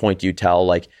like, at what point do you tell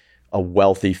like a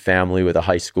wealthy family with a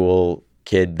high school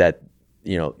kid that,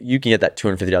 you can get that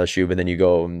 $250 shoe, but then you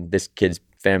go, this kid's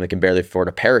family can barely afford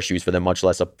a pair of shoes for them, much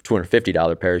less a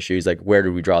 $250 pair of shoes. Like, where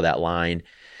do we draw that line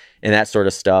and that sort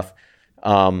of stuff?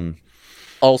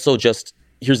 Also, just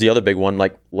here's the other big one.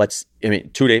 Like, 2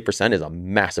 to 8% is a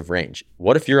massive range.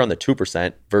 What if you're on the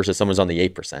 2% versus someone's on the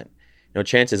 8%?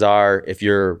 Chances are if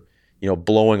you're,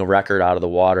 blowing a record out of the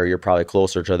water, you're probably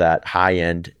closer to that high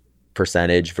end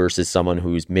percentage versus someone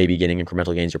who's maybe getting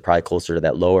incremental gains. You're probably closer to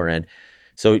that lower end.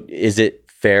 So is it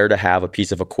fair to have a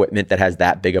piece of equipment that has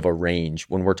that big of a range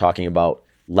when we're talking about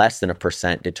less than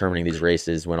 1% determining these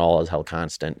races when all is held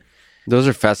constant? Those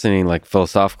are fascinating, like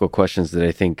philosophical questions that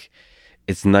I think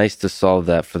it's nice to solve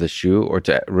that for the shoe or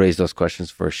to raise those questions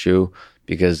for a shoe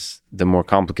because the more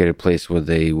complicated place where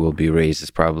they will be raised is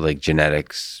probably like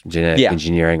genetics, genetic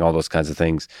engineering, all those kinds of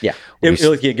things. Yeah,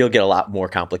 it'll get a lot more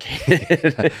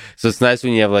complicated. So it's nice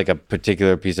when you have like a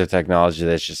particular piece of technology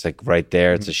that's just like right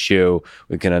there. It's a shoe.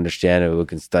 We can understand it. We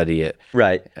can study it.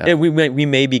 Right. And we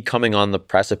may be coming on the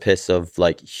precipice of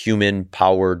like human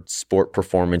powered sport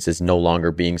performance is no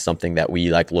longer being something that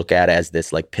we like look at as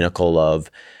this like pinnacle of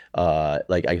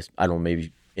like I don't know,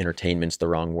 maybe entertainment's the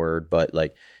wrong word, but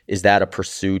like, is that a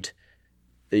pursuit?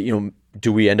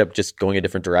 Do we end up just going a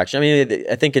different direction? I mean,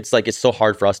 I think it's like, it's so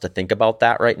hard for us to think about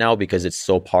that right now because it's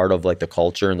so part of like the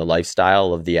culture and the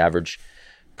lifestyle of the average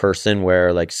person,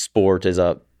 where like sport is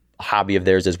a hobby of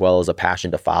theirs as well as a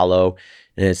passion to follow.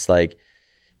 And it's like,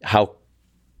 how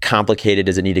complicated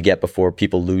does it need to get before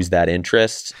people lose that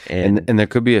interest? And there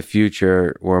could be a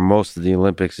future where most of the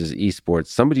Olympics is esports.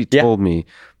 Somebody told me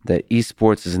that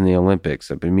esports is in the Olympics.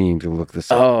 I've been meaning to look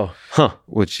this up. Oh, huh.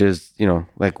 Which is,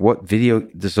 like what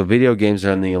so video games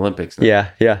are in the Olympics now. Yeah,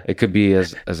 yeah. It could be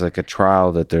as like a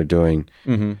trial that they're doing.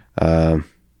 Mm-hmm.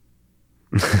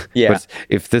 Yeah. But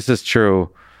if this is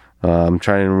true, I'm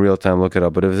trying in real time look it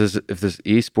up. But if this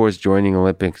esports joining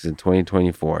Olympics in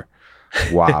 2024,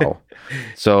 wow.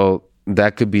 So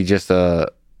that could be just a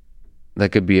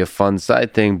fun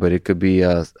side thing, but it could be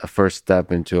a first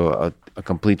step into a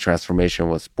complete transformation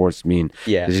of what sports mean.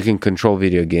 Yeah. Because you can control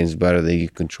video games better than you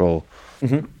control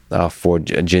for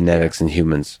genetics and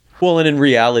humans. Well, and in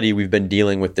reality, we've been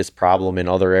dealing with this problem in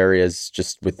other areas,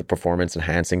 just with the performance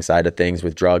enhancing side of things,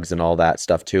 with drugs and all that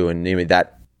stuff too. And I mean,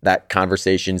 that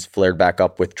conversation's flared back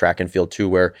up with track and field too,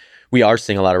 where we are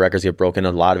seeing a lot of records get broken.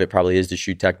 A lot of it probably is the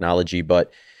shoe technology,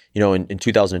 but in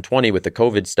 2020 with the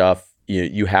COVID stuff,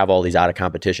 you have all these out of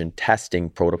competition testing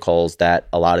protocols that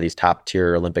a lot of these top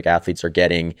tier Olympic athletes are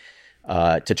getting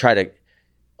to try to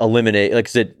eliminate,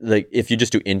 like if you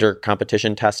just do inter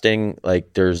competition testing,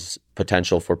 like there's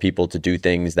potential for people to do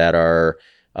things that are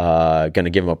going to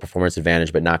give them a performance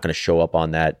advantage, but not going to show up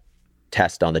on that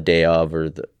test on the day of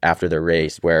or after their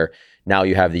race, where now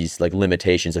you have these like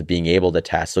limitations of being able to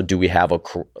test. So do we have a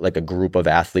group of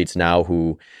athletes now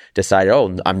who decided,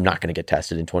 oh, I'm not going to get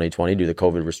tested in 2020 due to the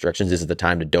COVID restrictions. This is the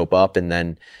time to dope up and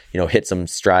then, hit some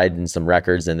stride and some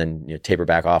records and then taper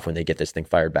back off when they get this thing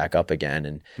fired back up again.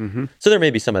 And so there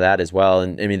may be some of that as well.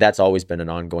 And I mean, that's always been an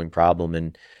ongoing problem.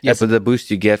 And yeah, but the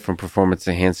boost you get from performance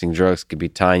enhancing drugs could be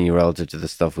tiny relative to the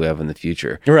stuff we have in the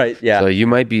future. Right. Yeah. So you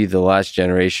might be the last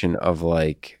generation of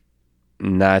like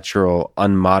natural,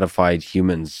 unmodified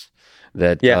humans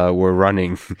that were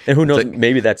running. And who knows?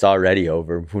 Maybe that's already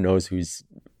over. Who knows who's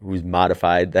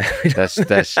modified that?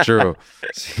 That's true.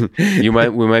 We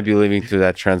might be living through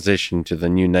that transition to the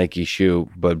new Nike shoe,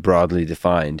 but broadly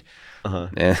defined.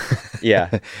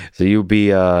 Yeah. So you'll be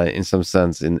in some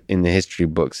sense in the history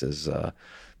books as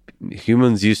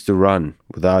humans used to run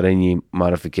without any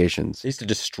modifications. They used to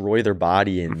destroy their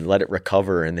body and let it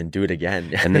recover and then do it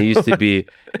again. And they used to be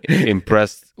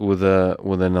impressed with an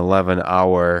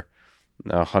 11-hour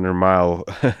 100-mile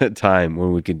time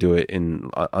when we could do it in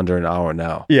under an hour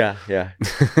now. Yeah.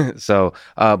 So,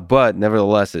 but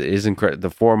nevertheless, it is incredible. The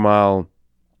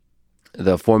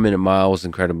 4-minute mile was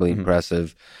incredibly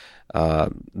impressive. I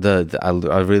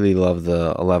really love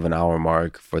the 11-hour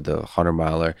mark for the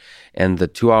 100-miler, and the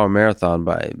 2-hour marathon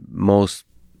by most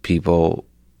people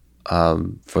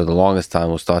for the longest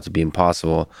time was thought to be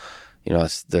impossible.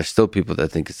 There's still people that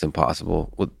think it's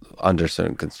impossible under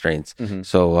certain constraints.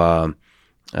 So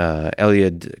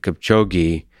Eliud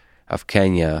Kipchoge of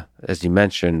Kenya, as you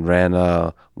mentioned, ran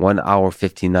a 1 hour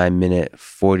 59-minute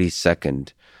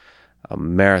 40-second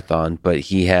marathon, but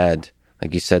he had,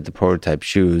 like you said, the prototype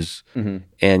shoes,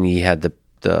 and he had the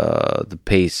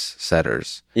pace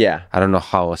setters. Yeah. I don't know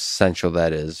how essential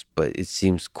that is, but it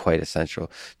seems quite essential.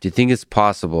 Do you think it's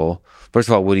possible? First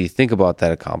of all, what do you think about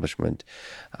that accomplishment?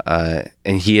 And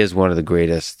he is one of the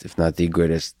greatest, if not the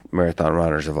greatest, marathon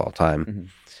runners of all time.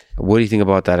 What do you think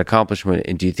about that accomplishment?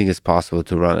 And do you think it's possible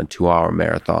to run a 2-hour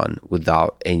marathon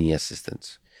without any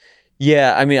assistance?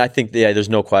 Yeah, I mean, I think there's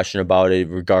no question about it.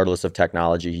 Regardless of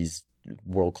technology, he's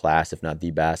world class, if not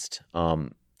the best.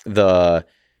 I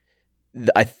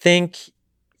think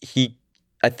he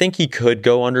could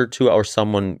go under 2 hours.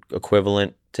 Someone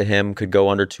equivalent to him could go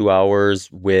under 2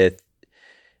 hours with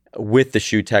the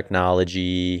shoe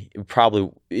technology.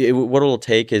 What it'll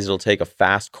take is a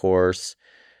fast course,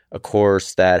 a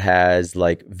course that has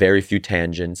like very few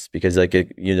tangents, because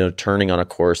turning on a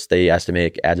course they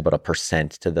estimate adds about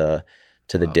 1% to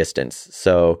the distance.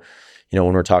 So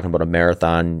when we're talking about a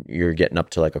marathon, you're getting up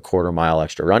to like a quarter mile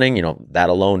extra running. That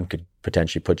alone could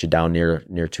potentially put you down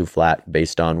near 2 flat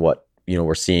based on what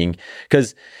we're seeing.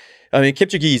 Because I mean,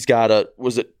 Kipchoge's got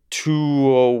was it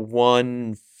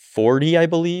 2:01:40, I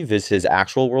believe, is his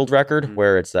actual world record,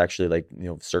 where it's actually like,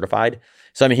 certified.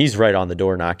 So, I mean, he's right on the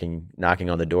door, knocking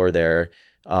on the door there.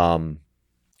 But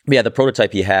yeah, the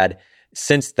prototype he had,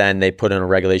 since then, they put in a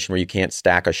regulation where you can't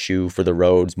stack a shoe for the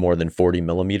roads more than 40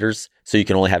 millimeters. So you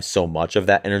can only have so much of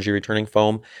that energy returning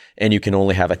foam. And you can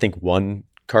only have, I think, one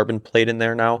carbon plate in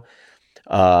there now.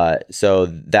 So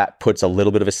that puts a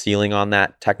little bit of a ceiling on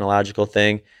that technological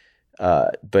thing.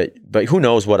 But who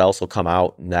knows what else will come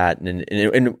out in that.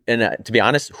 And to be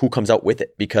honest, who comes out with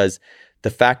it? Because the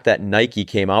fact that Nike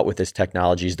came out with this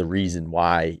technology is the reason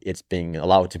why it's being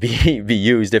allowed to be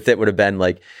used. If it would have been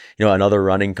like, another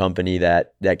running company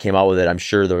that came out with it, I'm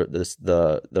sure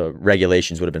the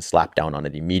regulations would have been slapped down on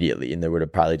it immediately, and they would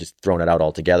have probably just thrown it out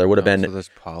altogether. It would have been. So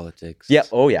there's politics. Yeah.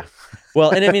 Oh yeah.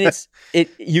 Well, and I mean,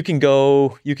 you can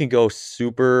go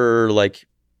super like,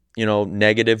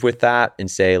 negative with that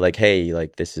and say like, hey,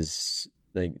 like this is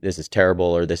terrible,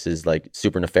 or this is like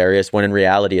super nefarious. When in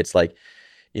reality, it's like,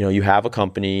 you have a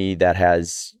company that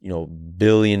has,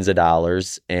 billions of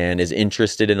dollars and is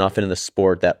interested enough in the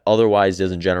sport that otherwise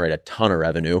doesn't generate a ton of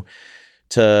revenue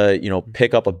to,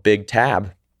 pick up a big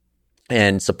tab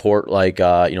and support like,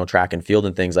 track and field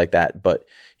and things like that. But,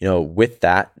 with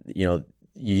that,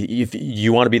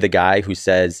 you want to be the guy who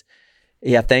says,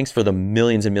 yeah, thanks for the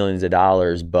millions and millions of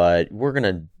dollars, but we're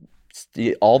going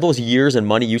to, all those years and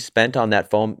money you spent on that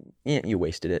foam, you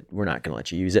wasted it. We're not going to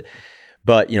let you use it.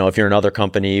 But, if you're another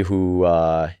company who,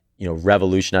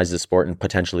 revolutionizes the sport in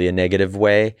potentially a negative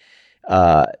way,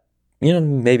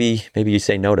 maybe you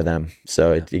say no to them.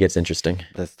 So it gets interesting.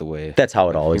 That's the way. That's how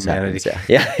it always happens.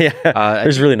 Yeah.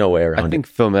 There's really no way around it. I think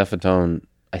Phil Meffetone,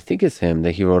 I think it's him,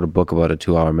 that he wrote a book about a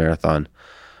 2-hour marathon.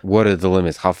 What are the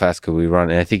limits? How fast could we run?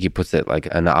 And I think he puts it like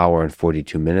an hour and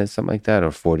 42 minutes, something like that,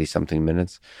 or 40 something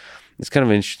minutes. It's kind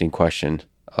of an interesting question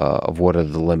of what are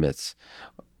the limits.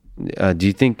 Do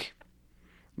you think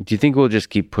we'll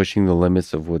just keep pushing the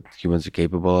limits of what humans are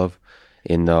capable of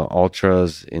in the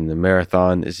ultras, in the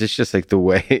marathon? Is this just like the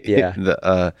way,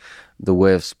 the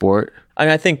way of sport? I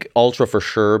mean, I think ultra for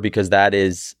sure, because that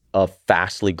is a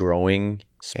fastly growing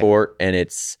sport, and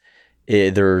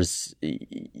there's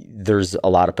a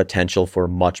lot of potential for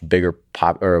much bigger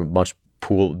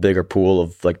bigger pool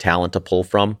of like talent to pull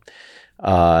from.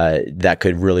 That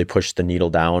could really push the needle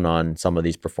down on some of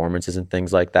these performances and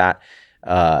things like that.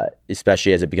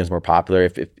 Especially as it becomes more popular.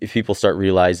 If people start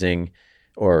realizing,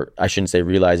 or I shouldn't say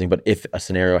realizing, but if a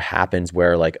scenario happens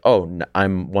where like, oh,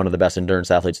 I'm one of the best endurance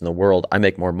athletes in the world, I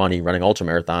make more money running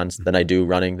ultramarathons than I do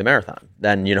running the marathon,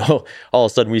 then, all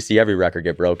of a sudden we see every record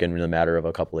get broken in a matter of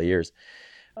a couple of years.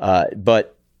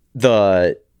 But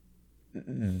for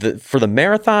the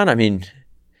marathon, I mean,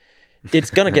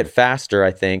 it's going to get faster, I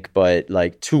think, but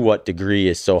like to what degree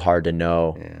is so hard to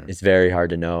know. Yeah. It's very hard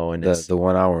to know. And the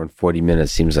 1 hour and 40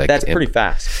 minutes seems like that's pretty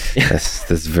fast.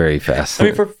 That's very fast. I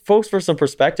mean, for folks, for some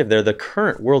perspective there, the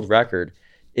current world record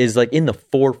is like in the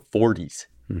 440s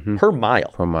per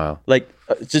mile. Per mile. Like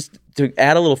just to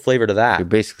add a little flavor to that. You're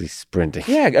basically sprinting.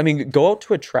 Yeah. I mean, go out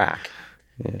to a track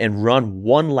and run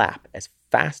one lap as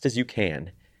fast as you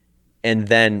can, and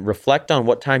then reflect on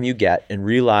what time you get and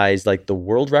realize like the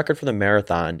world record for the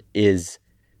marathon is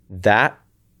that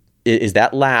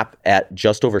lap at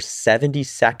just over 70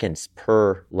 seconds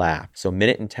per lap. So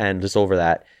minute and 10, just over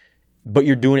that. But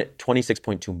you're doing it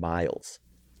 26.2 miles.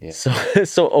 Yeah.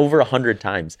 So over 100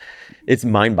 times. It's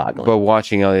mind-boggling. But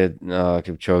watching Eliud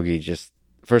Kipchoge, just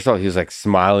first of all, he was like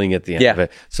smiling at the end of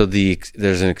it. So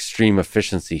there's an extreme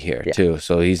efficiency here too.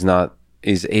 So he's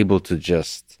able to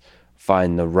just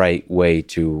find the right way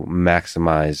to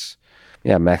maximize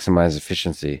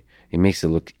efficiency. It makes it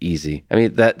look easy. I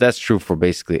mean, that's true for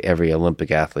basically every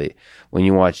Olympic athlete. When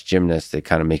you watch gymnasts, they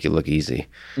kind of make it look easy.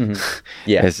 Mm-hmm.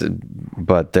 Yeah.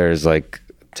 But there's like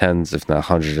tens, if not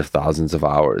hundreds of thousands of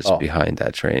hours behind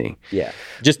that training. Yeah.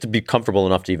 Just to be comfortable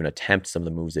enough to even attempt some of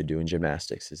the moves they do in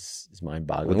gymnastics is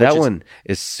mind-boggling. Well, that one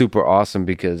is super awesome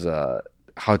because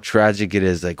how tragic it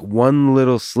is. Like one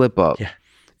little slip up. Yeah.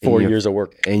 4 years of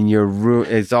work. And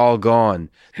it's all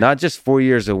gone. Not just 4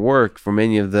 years of work. For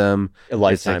many of them,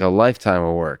 it's like a lifetime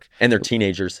of work. And they're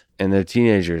teenagers. And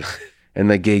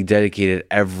like they dedicated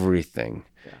everything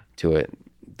to it.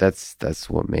 That's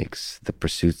what makes the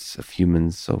pursuits of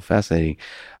humans so fascinating.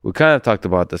 We kind of talked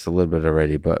about this a little bit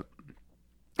already, but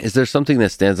is there something that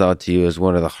stands out to you as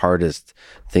one of the hardest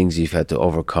things you've had to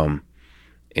overcome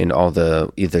in all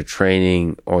the either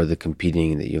training or the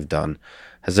competing that you've done?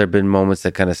 Has there been moments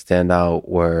that kind of stand out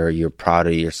where you're proud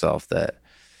of yourself that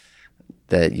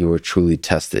you were truly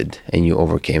tested and you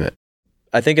overcame it?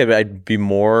 I think I'd be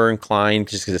more inclined,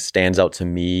 just because it stands out to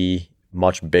me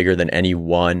much bigger than any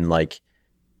one like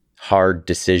hard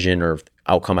decision or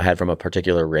outcome I had from a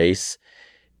particular race,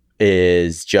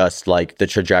 is just like the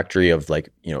trajectory of like,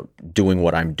 doing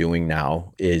what I'm doing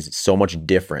now is so much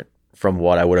different from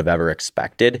what I would have ever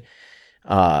expected.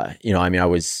 I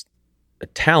was a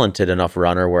talented enough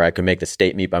runner where I could make the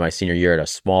state meet by my senior year at a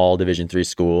small Division III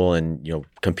school, and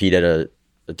compete at a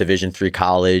Division III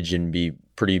college and be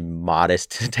pretty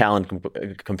modest talent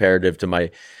comparative to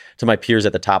my peers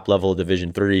at the top level of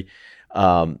Division III.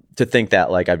 To think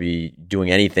that like I'd be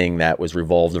doing anything that was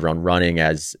revolved around running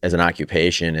as an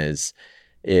occupation is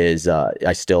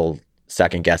I still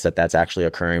second guess that that's actually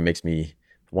occurring. Makes me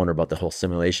wonder about the whole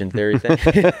simulation theory thing.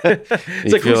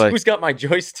 It's like, who's got my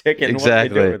joystick and exactly. what are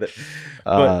they doing with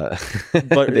it?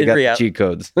 But they in got reality, cheat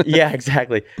codes. Yeah,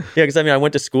 exactly. Yeah, because I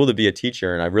went to school to be a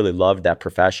teacher, and I really loved that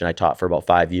profession. I taught for about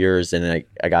 5 years, and then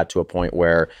I got to a point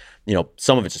where,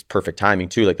 some of it's just perfect timing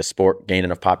too. Like the sport gained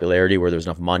enough popularity where there's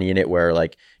enough money in it where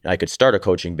like I could start a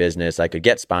coaching business, I could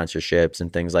get sponsorships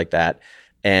and things like that,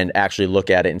 and actually look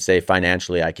at it and say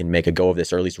financially I can make a go of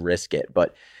this, or at least risk it.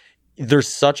 But there's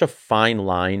such a fine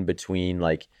line between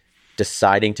like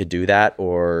deciding to do that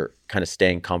or kind of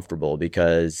staying comfortable,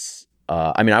 because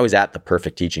I was at the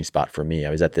perfect teaching spot for me. I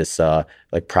was at this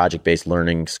like project-based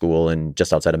learning school in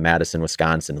just outside of Madison,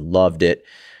 Wisconsin. Loved it.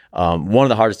 One of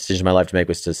the hardest decisions in my life to make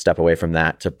was to step away from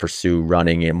that to pursue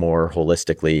running it more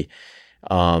holistically.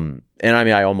 And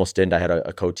I almost didn't. I had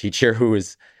a co-teacher who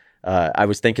was, I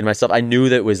was thinking to myself, I knew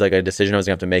that it was like a decision I was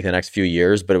going to have to make in the next few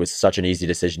years, but it was such an easy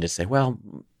decision to say, well,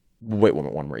 wait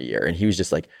one more year. And he was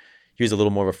just like, he was a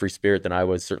little more of a free spirit than I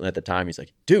was, certainly at the time. He's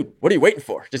like, dude, what are you waiting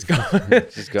for? Just go.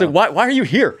 Just go. Like, why are you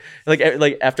here? Like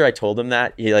after I told him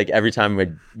that, he like every time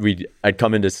I'd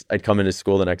come into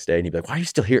school the next day, and he'd be like, why are you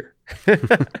still here?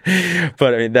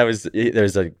 But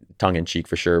there's a tongue in cheek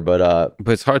for sure. But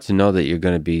it's hard to know that you're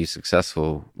going to be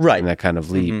successful in that kind of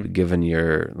leap, given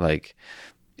your like,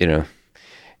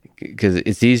 because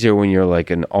it's easier when you're like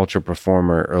an ultra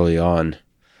performer early on,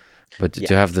 but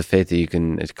to have the faith that you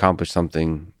can accomplish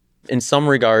something. In some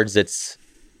regards, it's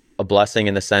a blessing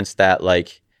in the sense that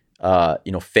like,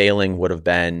 failing would have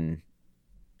been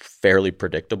fairly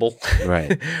predictable.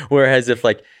 Right. Whereas if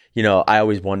like, I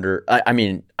always wonder,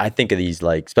 I think of these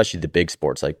like, especially the big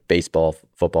sports like baseball,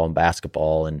 football, and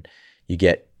basketball, and you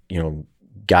get,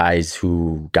 guys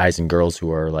and girls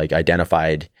who are like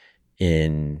identified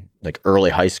in like early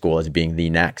high school as being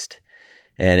the next.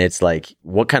 And it's like,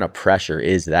 what kind of pressure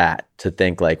is that to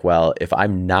think like, well, if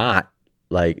I'm not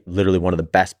like literally one of the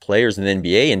best players in the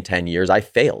NBA in 10 years, I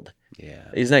failed. Yeah.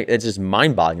 It's just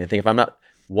mind-boggling to think if I'm not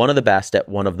one of the best at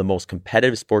one of the most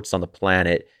competitive sports on the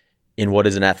planet in what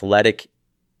is an athletic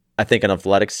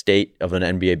state of an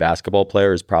NBA basketball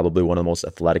player is probably one of the most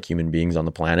athletic human beings on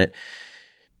the planet.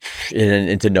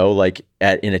 And to know like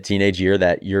in a teenage year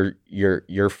that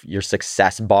your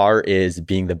success bar is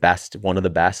being the best, one of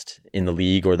the best in the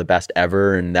league or the best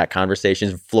ever, and that conversation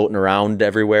is floating around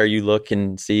everywhere you look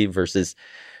and see, versus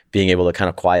being able to kind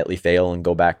of quietly fail and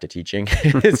go back to teaching.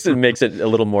 It makes it a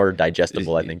little more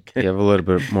digestible, I think. You have a little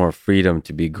bit more freedom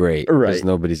to be great, because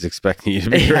nobody's expecting you to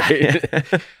be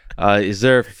great. Is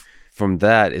there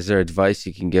advice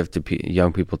you can give to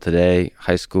young people today,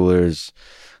 high schoolers,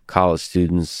 college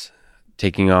students,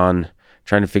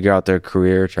 trying to figure out their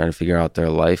career, trying to figure out their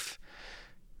life?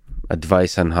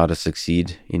 Advice on how to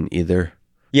succeed in either?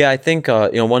 Yeah, I think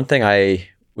one thing I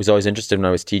was always interested in when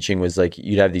I was teaching was like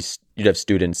you'd have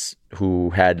students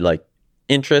who had like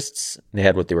interests, and they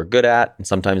had what they were good at, and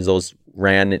sometimes those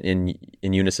ran in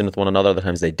unison with one another, other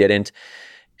times they didn't.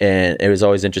 And it was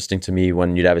always interesting to me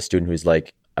when you'd have a student who's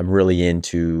like, I'm really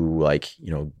into like,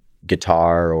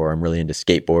 guitar, or I'm really into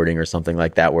skateboarding or something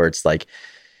like that, where it's like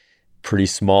pretty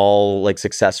small like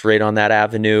success rate on that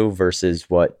avenue versus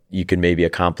what you can maybe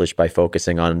accomplish by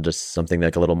focusing on just something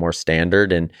like a little more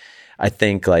standard. And I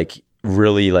think like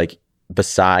really like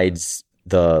besides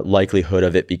the likelihood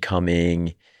of it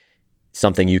becoming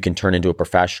something you can turn into a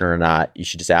profession or not, you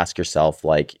should just ask yourself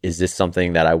like, is this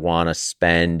something that I want to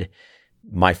spend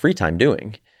my free time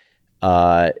doing?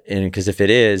 And because if it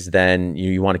is, then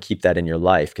you want to keep that in your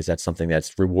life, because that's something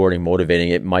that's rewarding, motivating.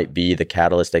 It might be the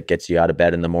catalyst that gets you out of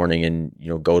bed in the morning and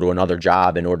go to another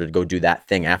job in order to go do that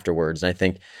thing afterwards. And I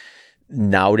think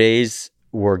nowadays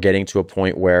we're getting to a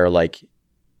point where like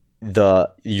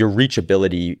your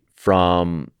reachability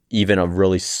from even a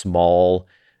really small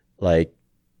like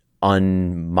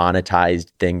unmonetized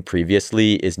thing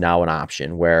previously is now an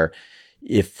option, where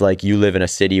if like you live in a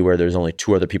city where there's only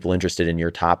 2 other people interested in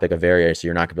your topic of area, so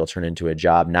you're not gonna be able to turn it into a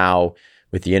job. Now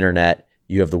with the internet,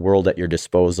 you have the world at your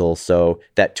disposal. So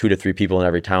that 2 to 3 people in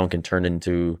every town can turn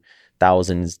into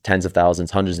thousands, tens of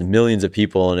thousands, hundreds of millions of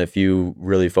people. And if you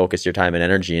really focus your time and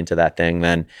energy into that thing,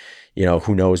 then,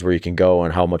 who knows where you can go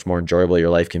and how much more enjoyable your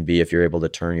life can be if you're able to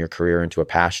turn your career into a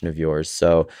passion of yours.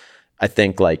 So I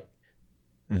think like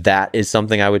that is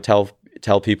something I would tell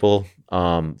people,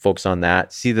 focus on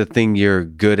that. See the thing you're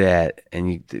good at,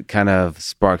 and it kind of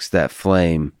sparks that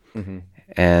flame,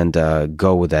 and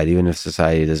go with that, even if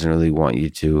society doesn't really want you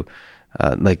to.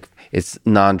 Like it's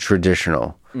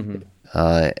non-traditional,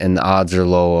 and the odds are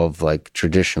low of like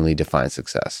traditionally defined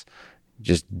success.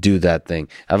 Just do that thing.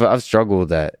 I've struggled with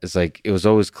that. It's like it was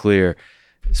always clear,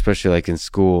 especially like in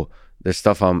school, there's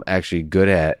stuff I'm actually good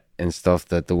at and stuff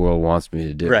that the world wants me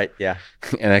to do. Right. Yeah.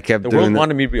 And I kept the doing world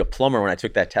wanted me to be a plumber when I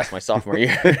took that test my sophomore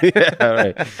year. Yeah,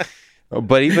 right.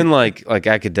 But even like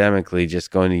academically,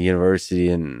 just going to university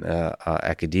and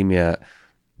academia,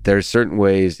 there's certain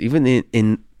ways, even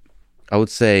in I would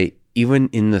say, even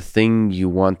in the thing you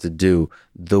want to do,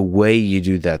 the way you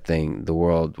do that thing, the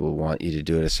world will want you to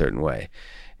do it a certain way.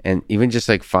 And even just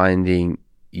like finding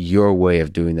your way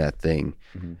of doing that thing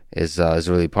is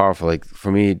really powerful. Like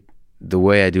for me, the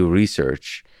way I do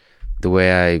research, the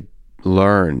way I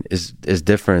learn is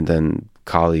different than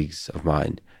colleagues of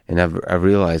mine. And I've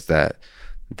realized that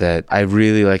I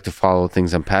really like to follow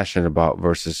things I'm passionate about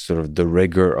versus sort of the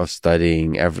rigor of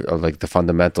studying like the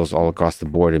fundamentals all across the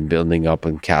board and building up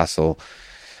and castle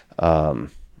on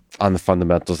the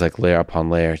fundamentals, like layer upon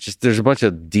layer. Just there's a bunch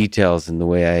of details in the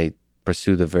way I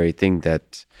pursue the very thing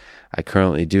that I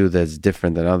currently do that's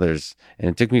different than others. And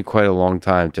it took me quite a long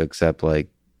time to accept, like,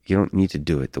 you don't need to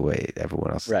do it the way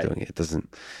everyone else is doing it. It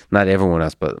doesn't, not everyone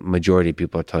else, but majority of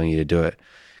people are telling you to do it.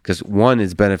 Because one,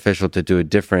 it's beneficial to do it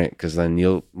different because then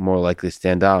you'll more likely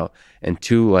stand out. And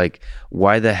two, like,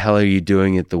 why the hell are you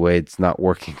doing it the way it's not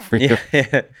working for you?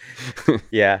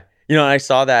 Yeah. I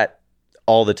saw that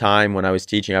all the time when I was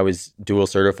teaching. I was dual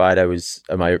certified. I was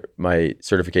my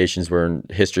certifications were in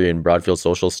history and broadfield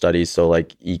social studies. So like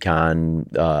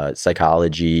econ,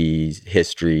 psychology,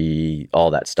 history,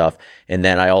 all that stuff. And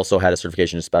then I also had a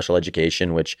certification in special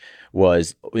education, which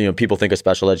was, people think of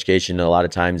special education a lot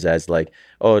of times as like,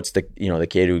 oh, it's the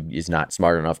kid who is not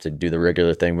smart enough to do the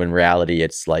regular thing. When in reality,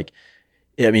 it's like,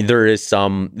 there is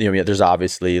some, there's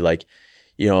obviously like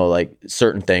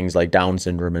certain things like Down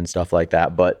syndrome and stuff like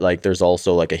that. But like, there's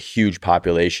also like a huge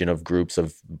population of groups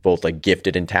of both like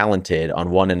gifted and talented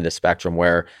on one end of the spectrum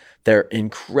where they're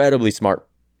incredibly smart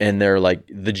and they're like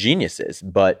the geniuses.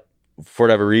 But for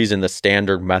whatever reason, the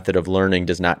standard method of learning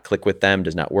does not click with them,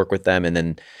 does not work with them. And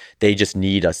then they just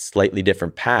need a slightly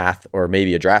different path or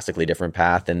maybe a drastically different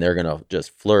path, and they're going to just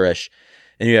flourish.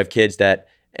 And you have kids that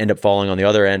end up falling on the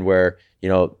other end where,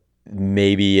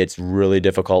 maybe it's really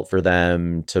difficult for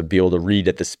them to be able to read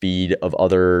at the speed of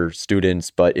other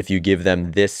students. But if you give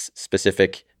them this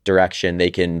specific direction, they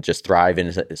can just thrive in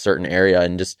a certain area.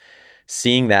 And just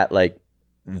seeing that, like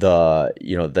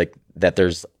that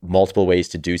there's multiple ways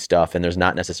to do stuff and there's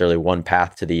not necessarily one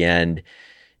path to the end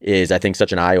is, I think,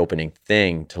 such an eye-opening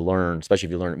thing to learn, especially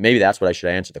if you learn. Maybe that's what I should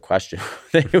answer the question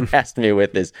that you asked me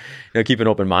with is, keep an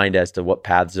open mind as to what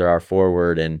paths there are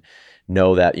forward, and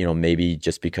know that, maybe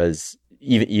just because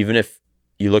even if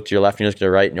you look to your left and you look to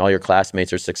your right and all your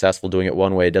classmates are successful doing it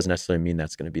one way, it doesn't necessarily mean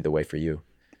that's going to be the way for you.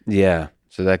 Yeah.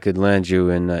 So that could land you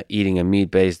in eating a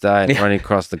meat-based diet, running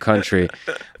across the country,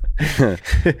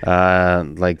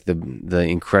 like the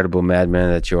incredible madman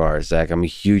that you are, Zach. I'm a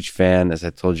huge fan. As I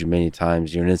told you many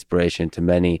times, you're an inspiration to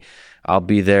many. I'll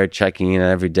be there checking in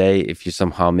every day if you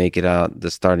somehow make it out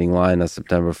the starting line on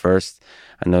September 1st.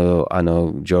 I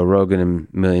know Joe Rogan and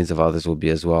millions of others will be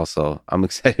as well. So I'm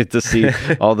excited to see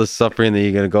all the suffering that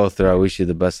you're going to go through. I wish you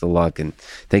the best of luck. And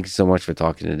thank you so much for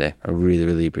talking today. I really,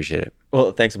 really appreciate it.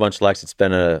 Well, thanks a bunch, Lex. It's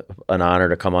been an honor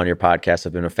to come on your podcast.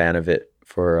 I've been a fan of it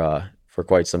for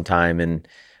quite some time. And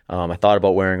I thought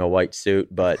about wearing a white suit,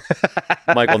 but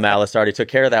Michael Malice already took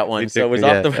care of that one. So it was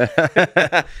off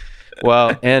the...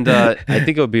 Well, and I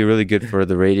think it would be really good for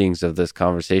the ratings of this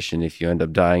conversation if you end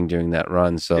up dying during that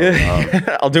run. So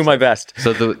I'll do my best.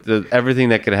 So the everything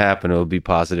that could happen will be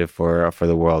positive for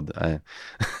the world. So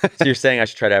you're saying I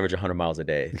should try to average 100 miles a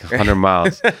day? 100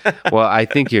 miles. Well, I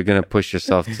think you're going to push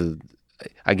yourself to.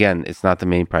 Again, it's not the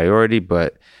main priority,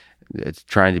 but it's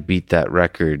trying to beat that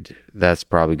record. That's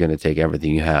probably going to take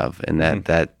everything you have, and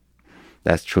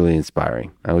that's truly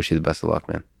inspiring. I wish you the best of luck,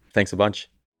 man. Thanks a bunch.